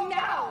need to go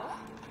now.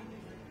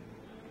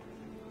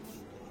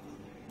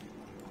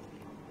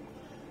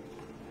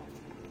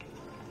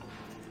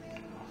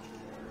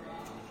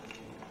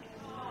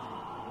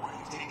 Where are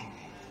you taking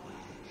me?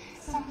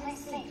 Someplace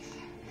safe.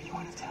 Are you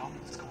going to tell me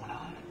what's going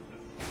on?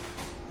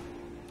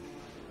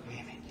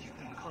 Baby, you've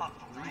been gone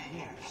for 3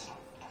 years.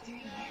 3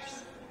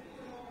 years.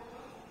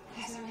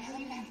 Has it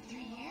really been 3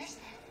 years?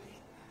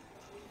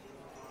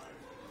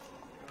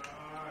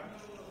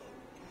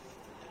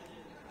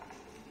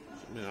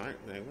 I mean,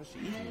 like, what's she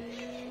eating?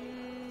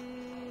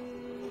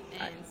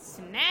 And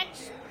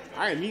snatch.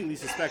 I immediately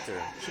suspect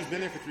her. She's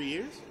been there for 3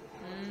 years?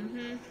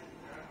 Mm-hmm.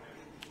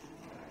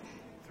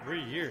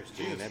 3 years.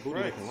 Yeah, Jesus that booty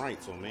Christ. looking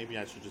right, so maybe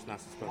I should just not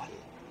suspect her.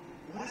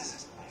 What is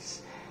this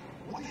place?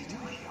 What do they do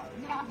here?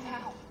 Not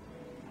now.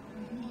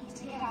 We need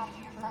to get out of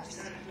here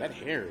first. That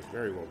hair is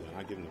very well done.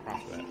 I give him the I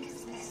props for that. think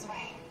it's this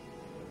way.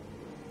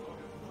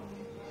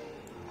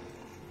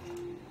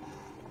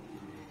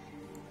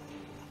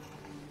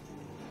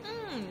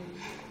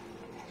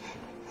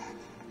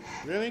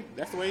 Really?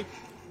 That's the way?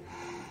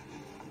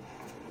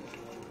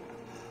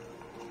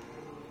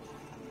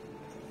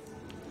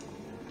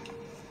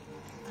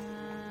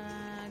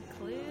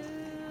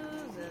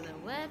 Clues of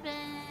the weapons.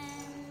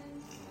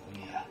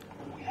 Mia,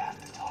 we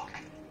have to talk.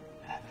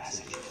 That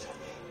message you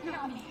took.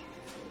 Not me.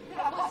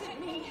 That wasn't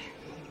me.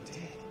 You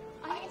did.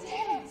 I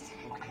didn't.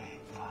 Okay,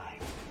 fine.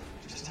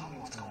 Just tell me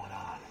what's going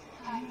on.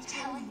 I'm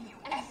telling you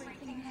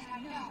everything that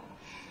I know.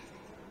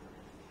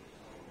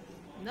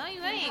 No,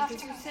 you ain't,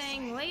 because you're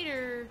saying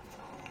later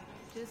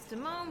just a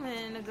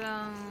moment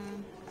ago.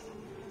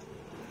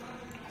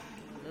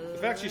 The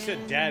fact she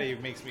said daddy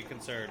makes me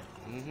concerned.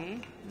 I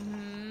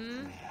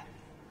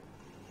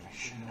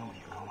should know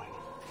you're going.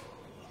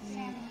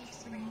 Sammy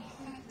used to bring me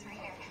food through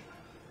here.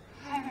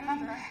 I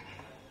remember.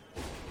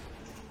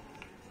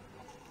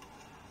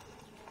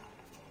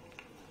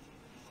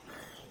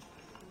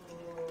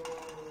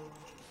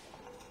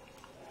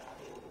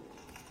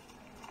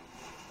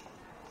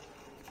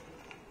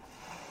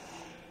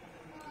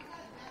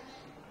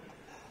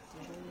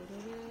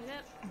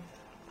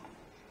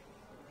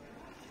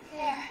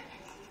 There.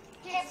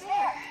 It's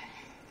there.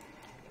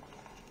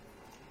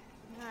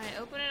 Alright,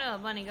 open it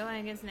up, bunny. Go ahead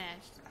and get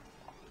snatched.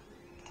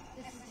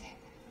 This is it.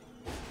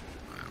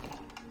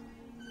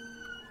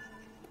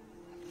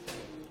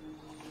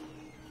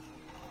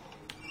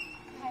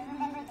 I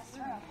remember this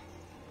room.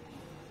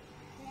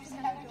 There's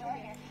another door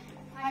here.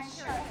 I'm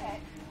sure of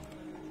it.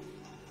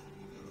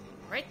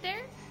 Right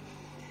there?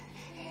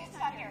 It's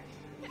not here.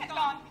 It's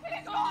gone.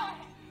 It's gone.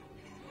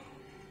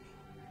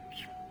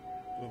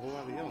 A whole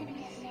lot of yelling.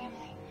 Maybe his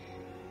family.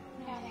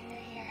 Now that you're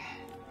here.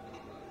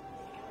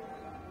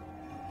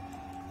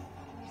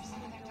 There's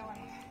another door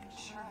here. I'm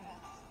sure of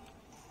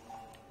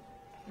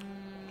it.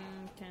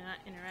 Cannot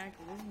interact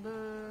with this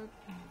book.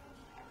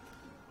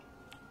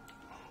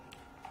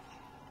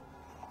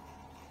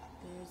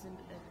 There's a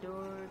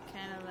door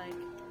kind of like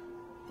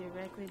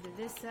directly to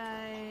this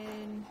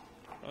side.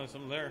 Oh, there's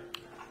something there.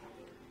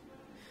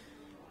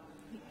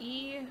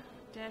 E-00.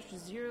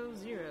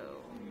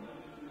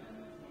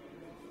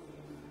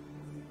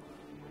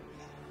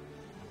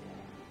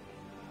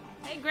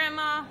 Hey,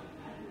 Grandma.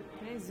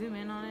 Can I zoom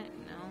in on it?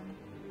 No.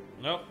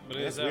 Nope, but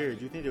it That's is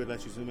weird. You think they would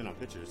let you zoom in on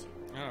pictures?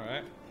 All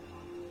right.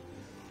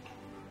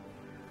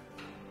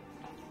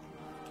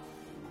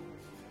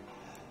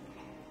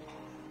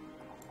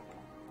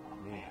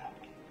 Man.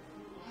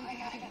 I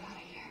gotta get out of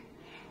here.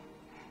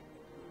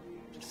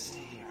 Just stay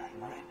here,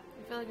 right?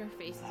 I feel like her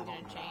face is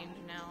gonna change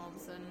now all of a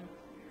sudden.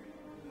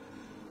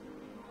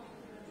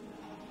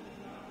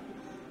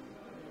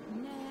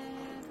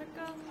 Never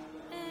go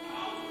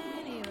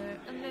anywhere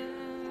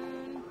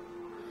alone.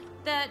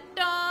 That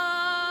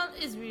doll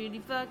is really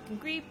fucking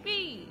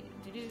creepy.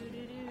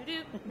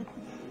 Do-do-do-do-do.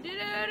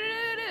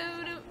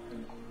 Do-do-do-do-do.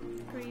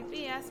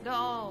 Creepy ass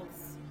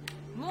dolls.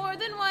 More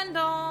than one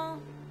doll.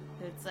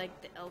 It's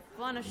like the elf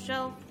on a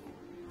shelf.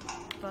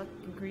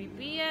 Fucking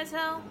creepy as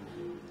hell.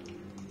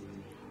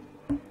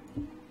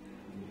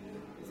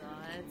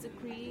 It's a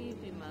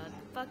creepy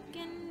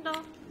motherfucking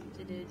doll.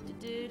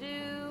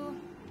 Do-do-do-do-do.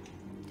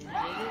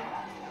 Do-do-do-do.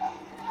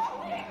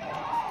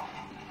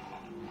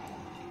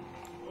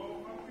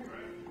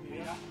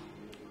 Yep.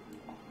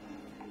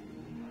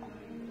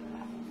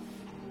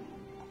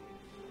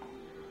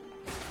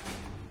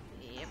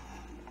 Yep.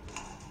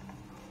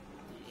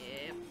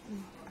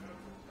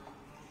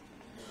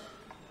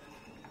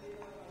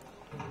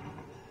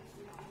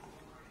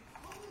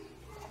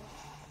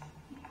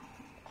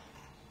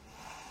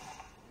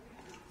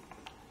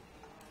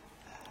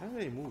 How do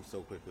they move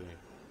so quickly?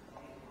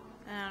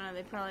 I don't know,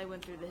 they probably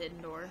went through the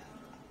hidden door.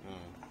 Oh.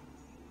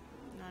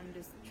 And I'm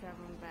just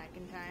traveling back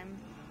in time.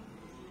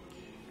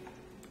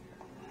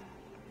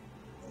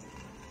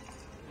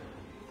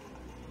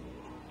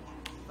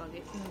 Fuck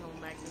it, I'm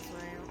going back this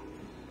way.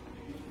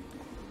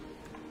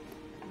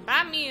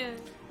 Bye, Mia!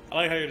 I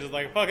like how you're just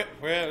like, fuck it.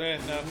 We're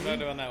not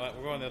doing that way.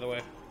 We're going the other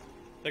way.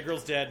 That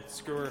girl's dead.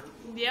 Screw her.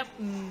 Yep.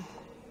 Shouldn't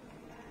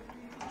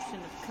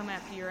have come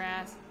after your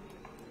ass.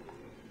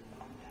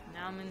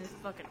 Now I'm in this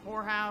fucking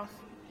whorehouse.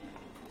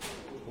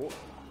 You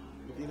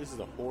think this is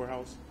a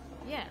whorehouse?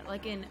 Yeah,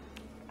 like in,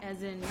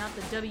 as in not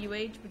the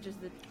WH, but just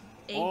the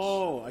H.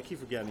 Oh, I keep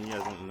forgetting you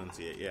guys don't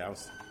enunciate. Yeah, I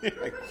was.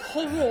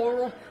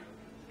 Horror.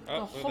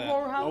 Oh, The look at that.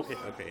 horror house.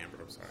 Okay, Amber,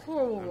 I'm sorry.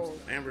 Horror.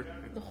 Amber.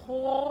 The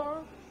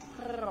horror.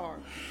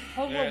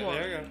 Horror.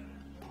 There you go.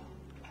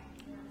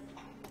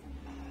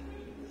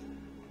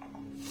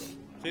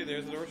 See,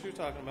 there's the door she was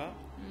talking about.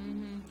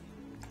 Mm-hmm.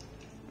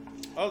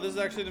 Oh, this is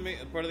actually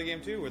part of the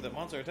game too, where the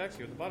monster attacks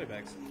you with the body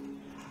bags.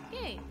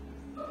 Yay.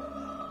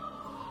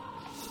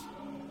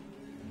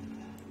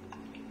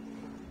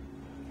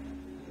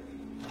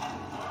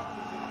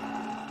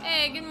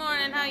 Hey, good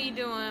morning. How you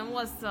doing?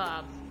 What's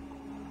up?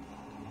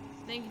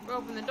 Thank you for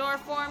opening the door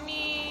for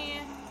me.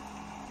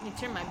 Let me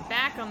turn my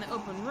back on the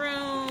open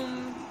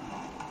room.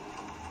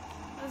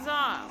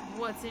 Huzzah!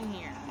 What's in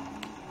here?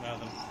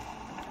 Nothing.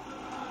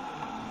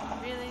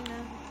 Really?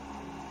 No.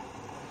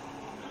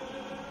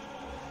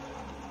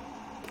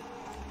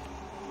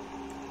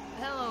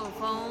 Hello,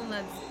 phone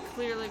that's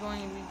clearly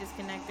going to be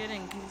disconnected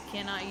and you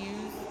cannot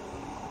use.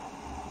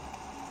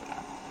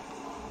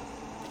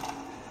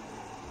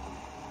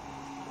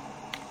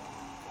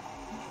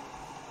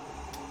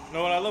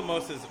 No, what I love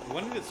most is,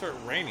 when did it start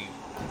raining?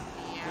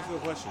 Yeah. That's a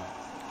good question.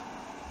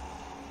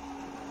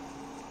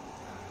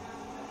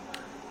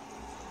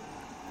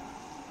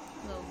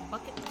 Little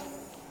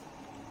buckets.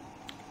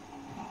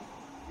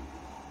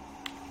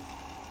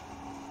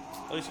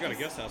 At least you got a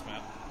guest house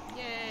map.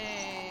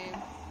 Yay.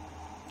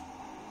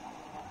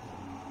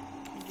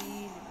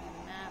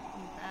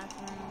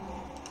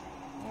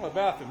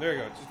 bathroom. There you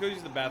go. Just go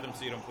use the bathroom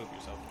so you don't poop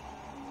yourself.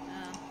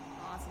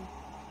 Awesome.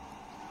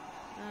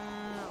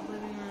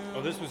 Living room.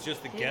 Oh, this was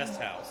just the guest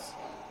house.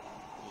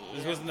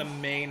 This wasn't the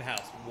main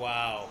house.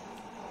 Wow.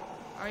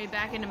 Are you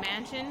back in the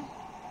mansion?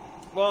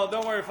 Well,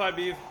 don't worry, Five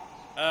Beef.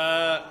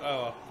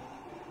 Oh.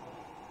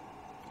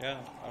 Yeah,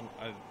 I don't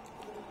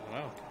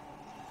know.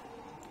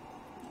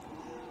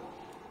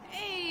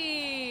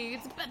 Hey,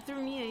 it's a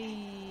bathroom,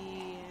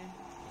 yay.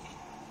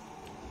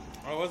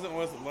 Oh, it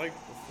wasn't like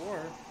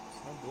before.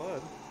 It's no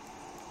blood.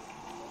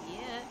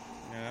 Yeah.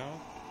 You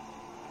know?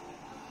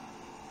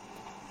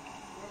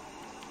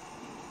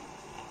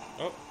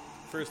 Oh,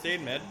 first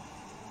aid med.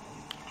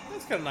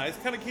 That's kind of nice.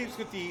 Kind of keeps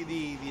with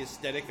the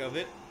aesthetic of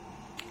it.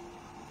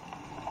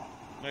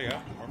 There you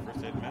go. More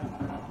first aid med.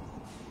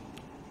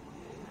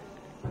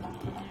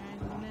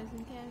 There's the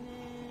medicine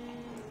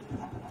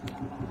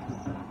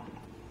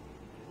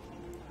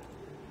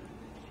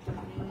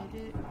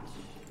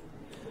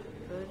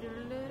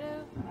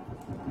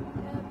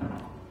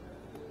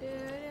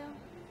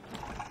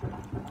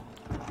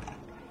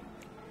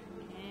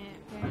And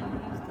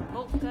apparently use the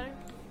bolt cutter.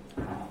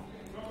 There's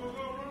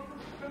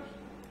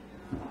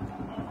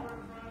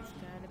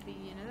gotta be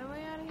another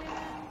way out of here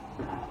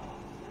now.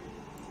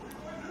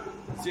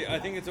 See, I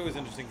think it's always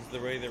interesting because the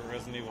way that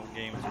Resident Evil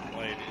games are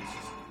played is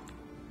just...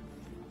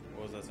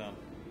 What was that sound?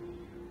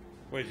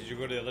 Wait, did you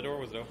go to the other door?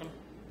 Was it open?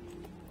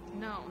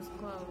 No, it was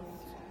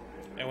closed.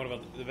 And what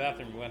about the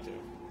bathroom you went to?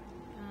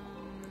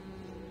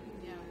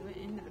 Yeah, we went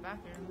into the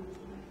bathroom.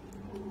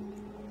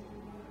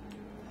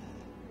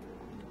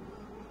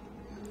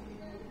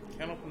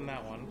 Can't open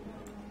that one.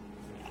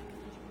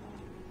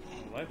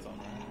 The light's on,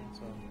 right?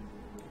 So...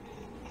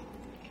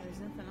 There's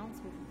nothing else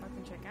we can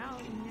fucking check out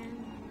in here.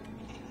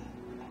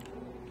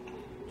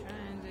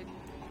 Trying to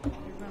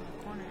get around the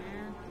corner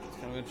here. It's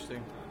kind of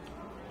interesting.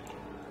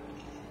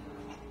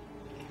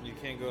 You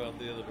can't go out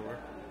the other door.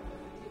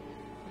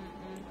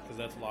 Because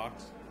that's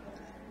locked.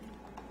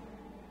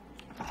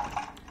 So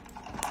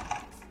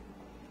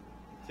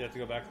you have to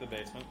go back to the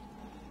basement.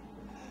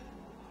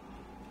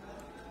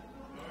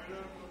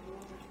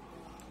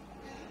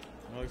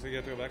 It looks like you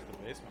have to go back to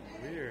the basement.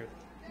 Weird.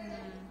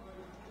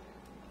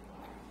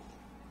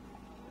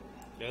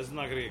 Yeah, this is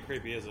not gonna get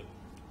creepy, is it?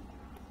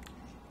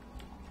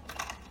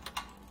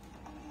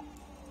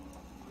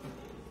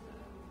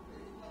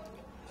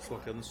 Just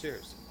walk down the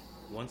stairs.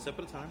 One step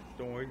at a time.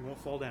 Don't worry, you won't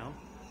fall down.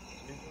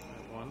 Okay,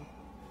 one.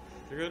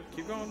 You're good.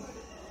 Keep going.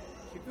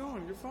 Keep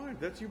going. You're fine.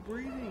 That's you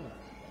breathing.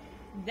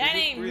 That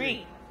You're ain't breathing.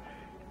 me.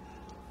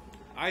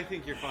 I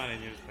think you're fine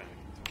and you're just panicking.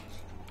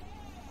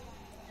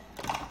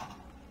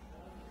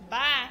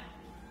 Bye.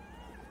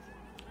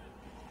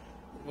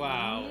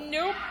 Wow.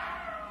 Nope.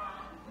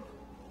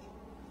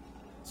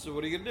 So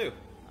what are you gonna do?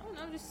 I don't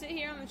know, just sit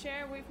here on the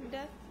chair, wait for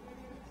death.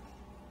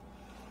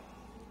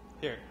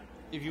 Here.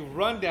 If you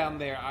run down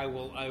there, I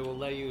will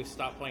let you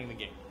stop playing the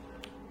game.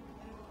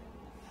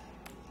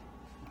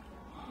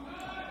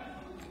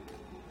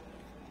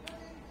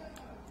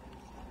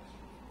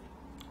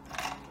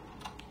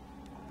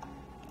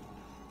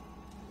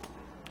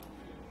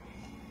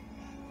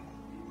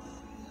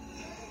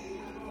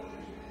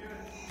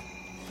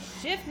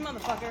 Shift,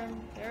 motherfucker.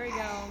 There we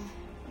go.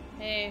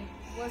 Hey,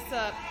 what's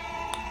up,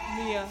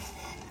 Mia?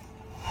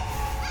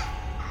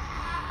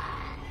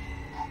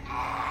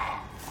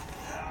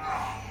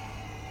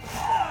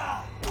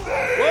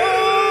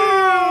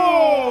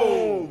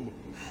 Boom!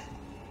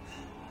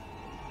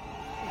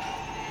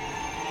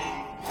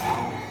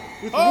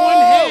 With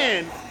one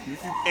hand,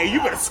 hey, you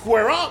better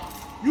square up.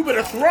 You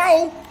better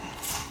throw.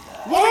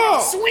 Whoa!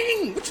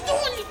 Swing! What you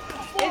doing?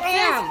 It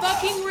says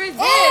fucking resist.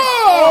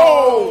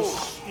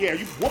 Oh! Yeah,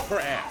 you whoop her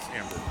ass,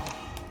 Amber.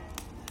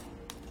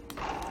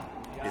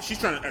 Yeah, she's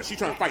trying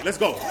to fight. Let's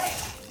go.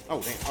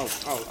 Oh damn! Oh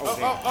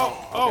damn!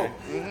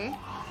 Okay.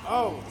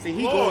 Oh, see,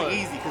 he's going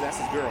easy because that's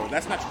his girl.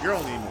 That's not your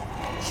girl anymore.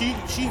 She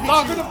hit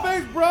Knock you. in the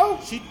face, bro.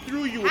 She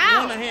threw you with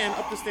How? one hand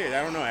up the stairs.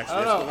 I don't know actually.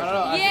 I don't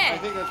know. Yeah. I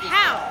think that's just,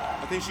 How?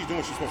 I think she's doing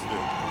what she's supposed to do.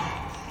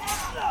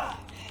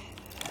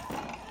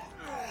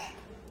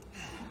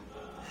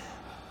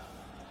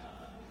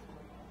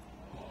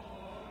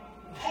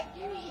 I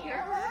can hear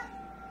her.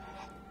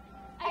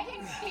 I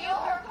can feel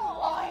her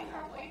clawing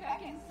her way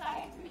back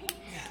inside me.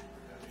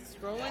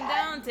 Scrolling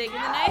down, taking the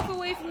knife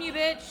away from you,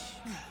 bitch.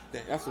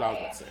 That's what I was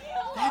about to say.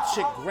 That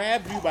chick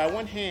grabbed you by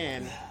one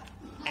hand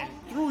and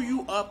threw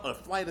you up a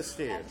flight of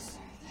stairs.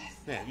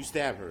 Yeah, you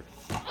stabbed her.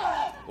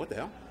 What the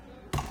hell?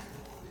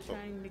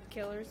 Trying to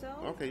kill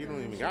herself? Okay, you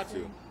don't even got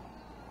to.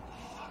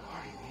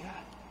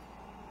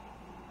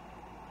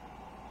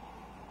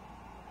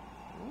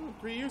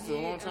 3 years is a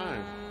long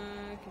time.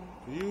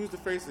 You use the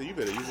face, you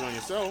better use it on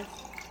yourself.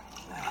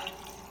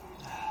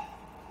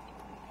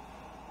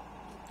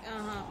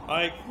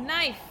 Like,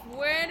 Knife.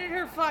 Where did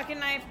her fucking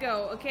knife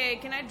go? Okay,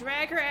 can I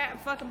drag her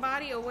fucking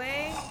body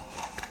away?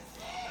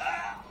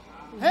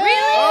 Really?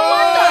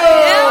 What the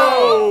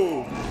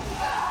hell?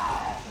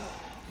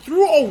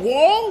 Through a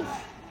wall?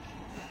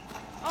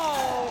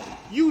 Oh.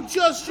 You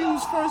just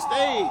used first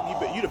aid.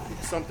 You'd have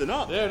picked something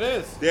up. there it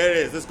is. There it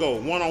is. Let's go.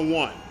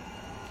 One-on-one.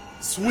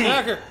 Sweet.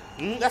 Attack her.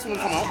 That's when it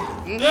come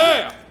out.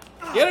 Yeah.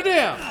 Get her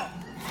down.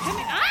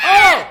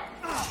 Oh!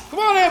 Come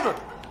on, Amber.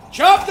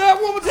 Chop that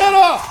woman's head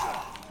off.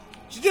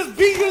 She just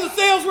beat you to the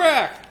sales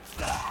rack.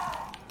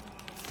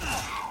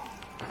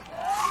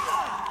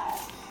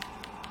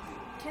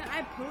 Can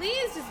I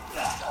please just...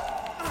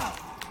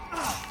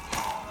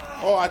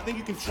 Oh, I think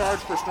you can charge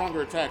for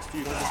stronger attacks too.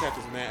 You don't just have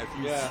to mad. If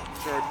you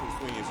charge for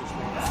swinging, it's just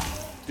stronger.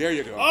 There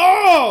you go.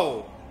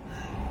 Oh!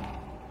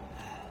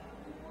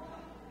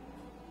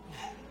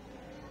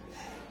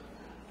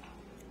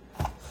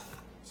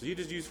 So you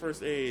just use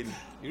first aid.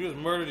 You just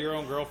murdered your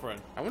own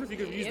girlfriend. I wonder if you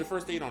could have used the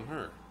first aid on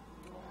her.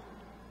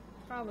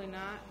 Probably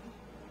not.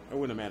 It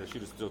wouldn't have mattered.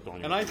 She'd have still thrown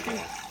you. And I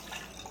think...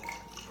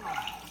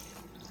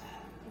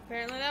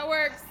 Apparently that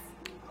works.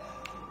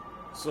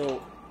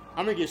 So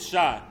I'm gonna get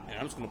shot, and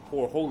I'm just gonna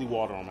pour holy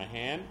water on my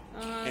hand,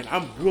 and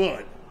I'm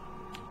good.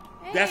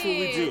 Hey, That's what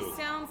we do.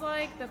 Sounds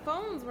like the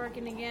phone's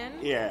working again.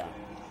 Yeah.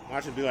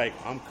 Watch it be like,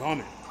 I'm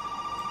coming.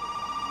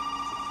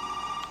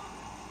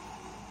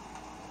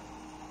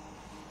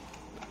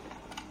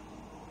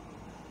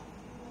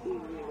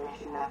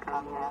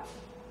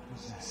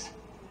 What's this?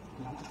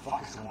 What the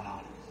fuck is going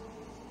on?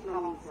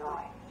 No need to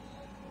worry.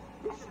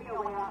 There should be a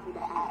way out through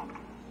the attic.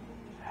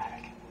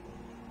 Attic.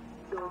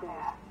 Go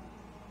there.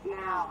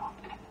 Now.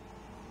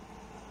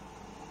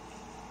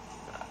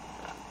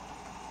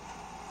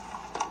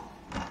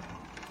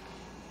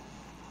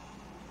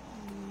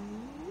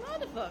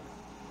 Motherfucker.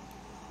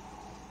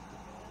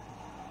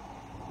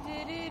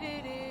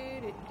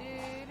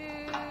 Do-do-do-do-do-do-do.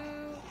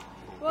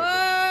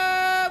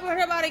 Whoa! Where'd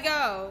her body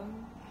go?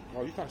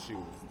 Oh, you thought she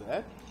was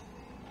dead?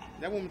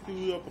 That woman threw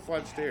you up a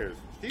flight of stairs.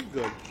 She's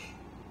good.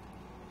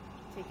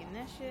 Taking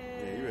that shit.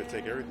 Yeah, you better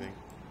take everything.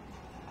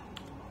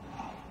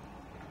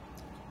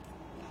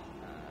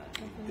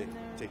 Nothing in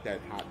there. Take that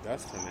hot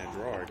dust from that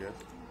drawer, I guess.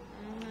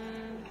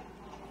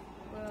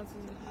 What else is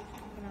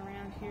looking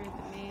around here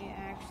that may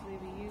actually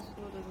be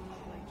useful? Doesn't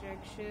look like jack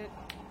shit.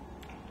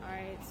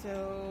 Alright,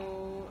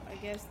 so I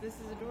guess this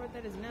is a door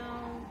that is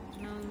no.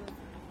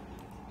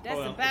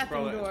 That's the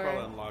bathroom It's door.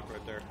 probably unlocked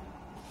right there.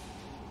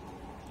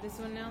 This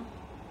one now?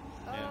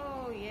 Yeah.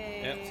 Oh,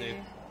 yay. Yep, see.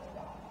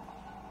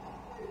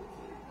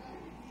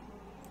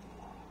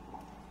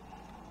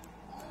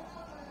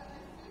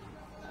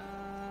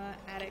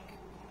 Attic.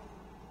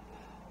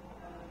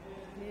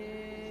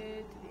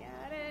 Head to the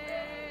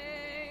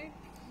attic.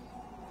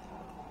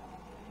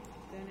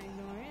 Gonna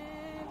ignore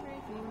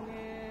everything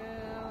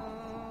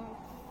else.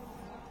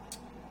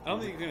 I don't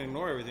think you can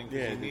ignore everything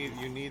because Yeah,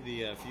 you need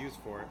the fuse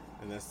for it.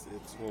 And it's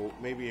well,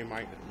 maybe she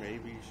might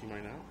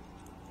not.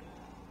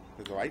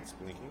 Because the light's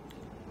blinking.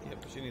 Yeah,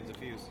 but she needs a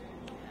fuse.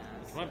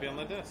 It might be on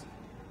that desk.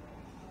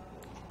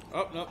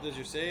 Oh, nope, there's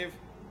your save.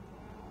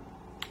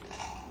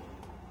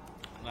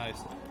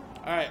 Nice.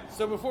 Alright,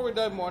 so before we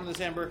dive more into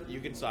this, Amber, you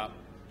can stop.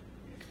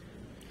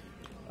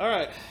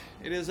 Alright,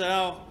 it is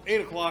now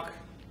 8 o'clock.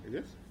 It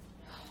is?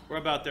 We're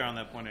about there on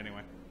that point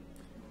anyway.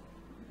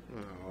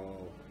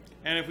 Oh.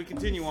 And if we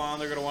continue on,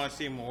 they're going to want to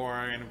see more,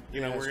 and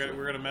you Yeah, know that's true.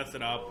 we're gonna mess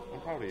it up.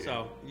 I'm proud of you.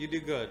 So, you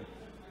did good.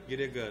 You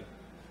did good.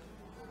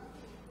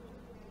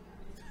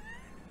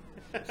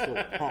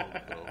 So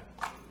pumped, though.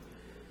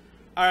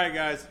 Alright,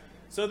 guys.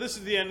 So this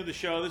is the end of the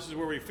show. This is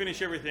where we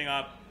finish everything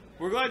up.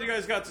 We're glad you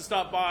guys got to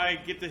stop by,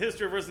 get the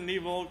history of Resident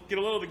Evil, get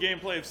a little of the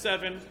gameplay of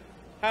 7,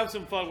 have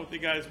some fun with you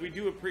guys. We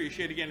do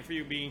appreciate, again, for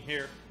you being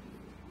here.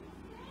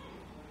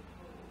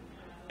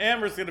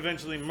 Amber's going to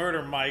eventually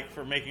murder Mike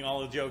for making all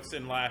the jokes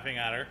and laughing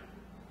at her.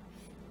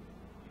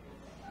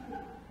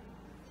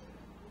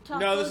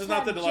 No, this is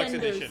not the deluxe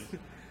edition.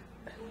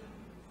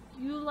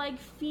 You like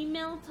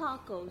female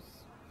tacos.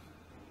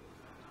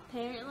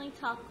 Apparently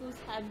tacos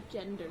have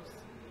genders.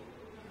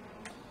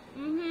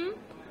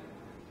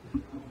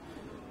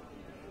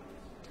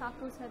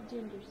 Tacos have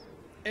genders.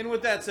 And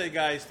with that said,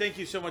 guys, thank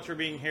you so much for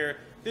being here.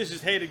 This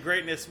is Hated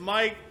Greatness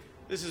Mike.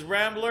 This is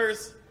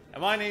Ramblers.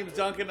 And my name's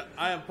Duncan.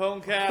 I am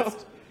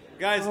Ponecast.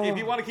 Guys, if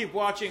you want to keep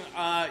watching,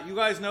 you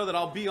guys know that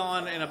I'll be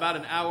on in about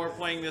an hour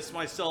playing this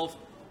myself.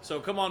 So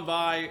come on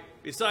by.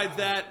 Besides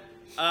that,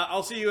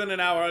 I'll see you in an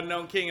hour,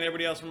 Unknown King and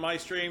everybody else from my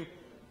stream.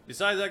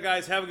 Besides that,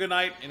 guys, have a good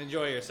night and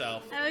enjoy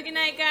yourself. Have a good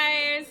night,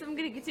 guys. I'm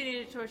going to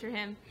continue to torture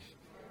him.